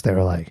Norris, they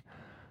were like,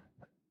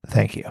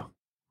 thank you.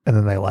 And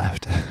then they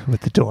left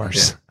with the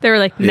doors. Yeah. They were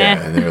like, nah.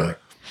 Yeah, and they were like,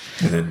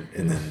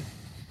 and then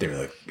they were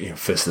like,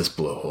 fist this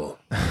blowhole.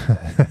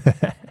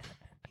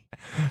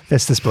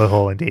 Fist this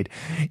blowhole, indeed.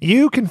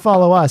 You can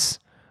follow us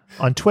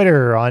on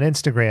Twitter, on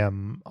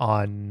Instagram,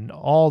 on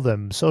all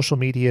them social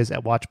medias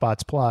at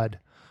WatchBotsPod.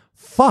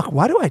 Fuck,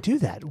 why do I do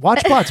that?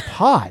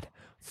 WatchBotsPod.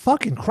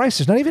 Fucking Christ,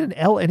 there's not even an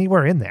L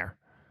anywhere in there.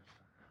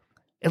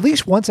 At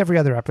least once every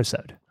other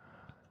episode.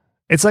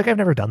 It's like I've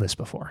never done this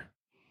before.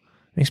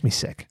 Makes me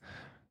sick.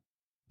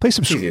 Please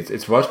subscribe.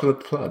 It's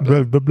WatchBotsPod.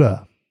 Blah, blah,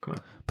 blah. Come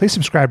on. Please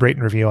subscribe, rate,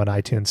 and review on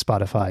iTunes,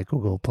 Spotify,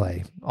 Google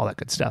Play, all that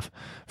good stuff.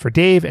 For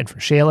Dave and for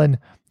Shaylin,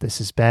 this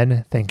has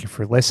been. Thank you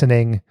for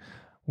listening.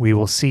 We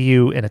will see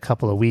you in a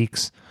couple of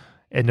weeks.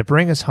 And to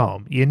bring us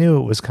home, you knew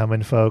it was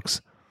coming,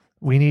 folks.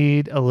 We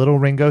need a little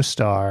Ringo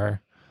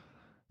Starr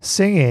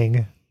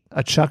singing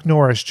a Chuck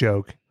Norris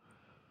joke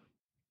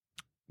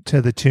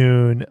to the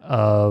tune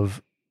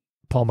of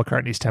Paul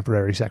McCartney's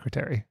Temporary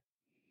Secretary.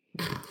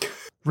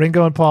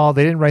 Ringo and Paul,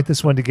 they didn't write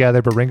this one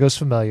together, but Ringo's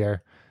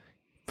familiar.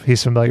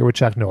 He's familiar with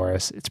Chuck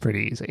Norris. It's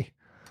pretty easy.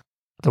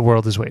 The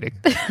world is waiting.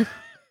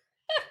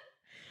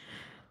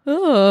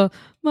 Oh,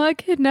 my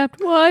kidnapped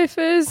wife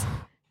is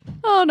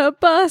on a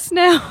bus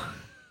now.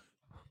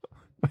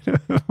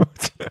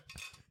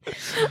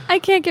 I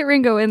can't get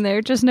Ringo in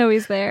there. Just know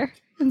he's there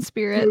in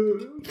spirit.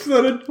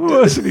 It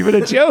wasn't even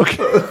a joke.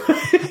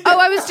 Oh,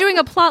 I was doing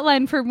a plot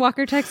line for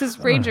Walker, Texas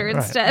Ranger right.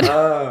 instead.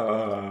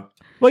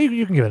 Well,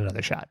 you can give it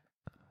another shot.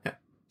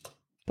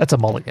 That's a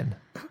mulligan.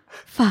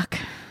 Fuck.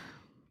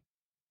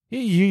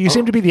 You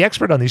seem to be the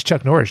expert on these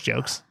Chuck Norris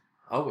jokes.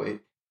 I'll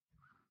wait.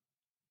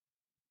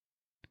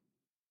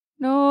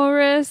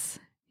 Norris,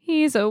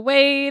 he's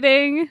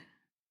awaiting.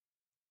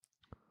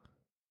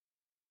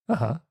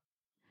 Uh-huh.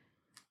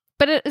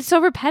 But it's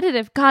so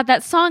repetitive. God,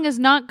 that song is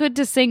not good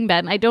to sing,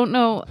 Ben. I don't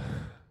know.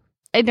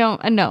 I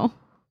know.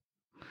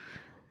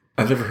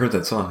 I've never heard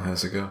that song.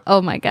 How's it go?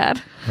 Oh, my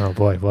God. Oh,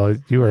 boy. Well,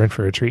 you are in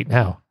for a treat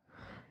now.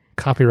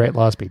 Copyright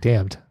laws be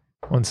damned.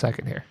 1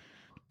 second here.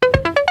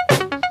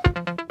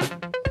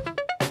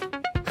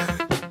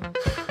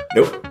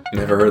 Nope.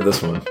 Never heard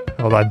this one.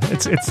 Hold on.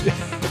 It's Is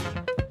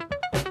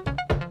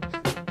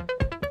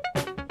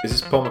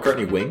this Paul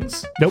McCartney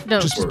Wings? Nope. No,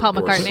 just Paul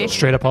McCartney.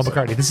 Straight up Paul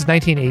McCartney. This is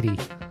 1980.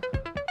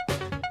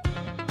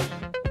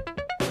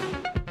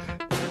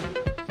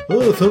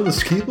 Oh, I found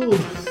this keyboard.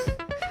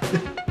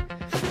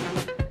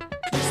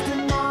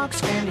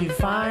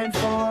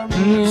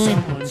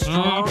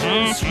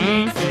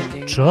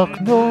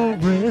 Chuck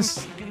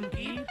Norris,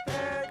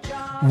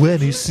 when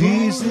he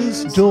sees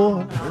this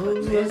door,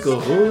 like a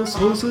horse,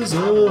 horses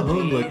are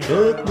hung like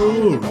Chuck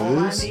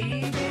Norris.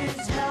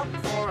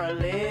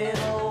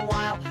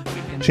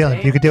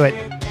 Shaylin, you could do it.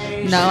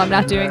 No, I'm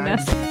not doing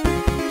this.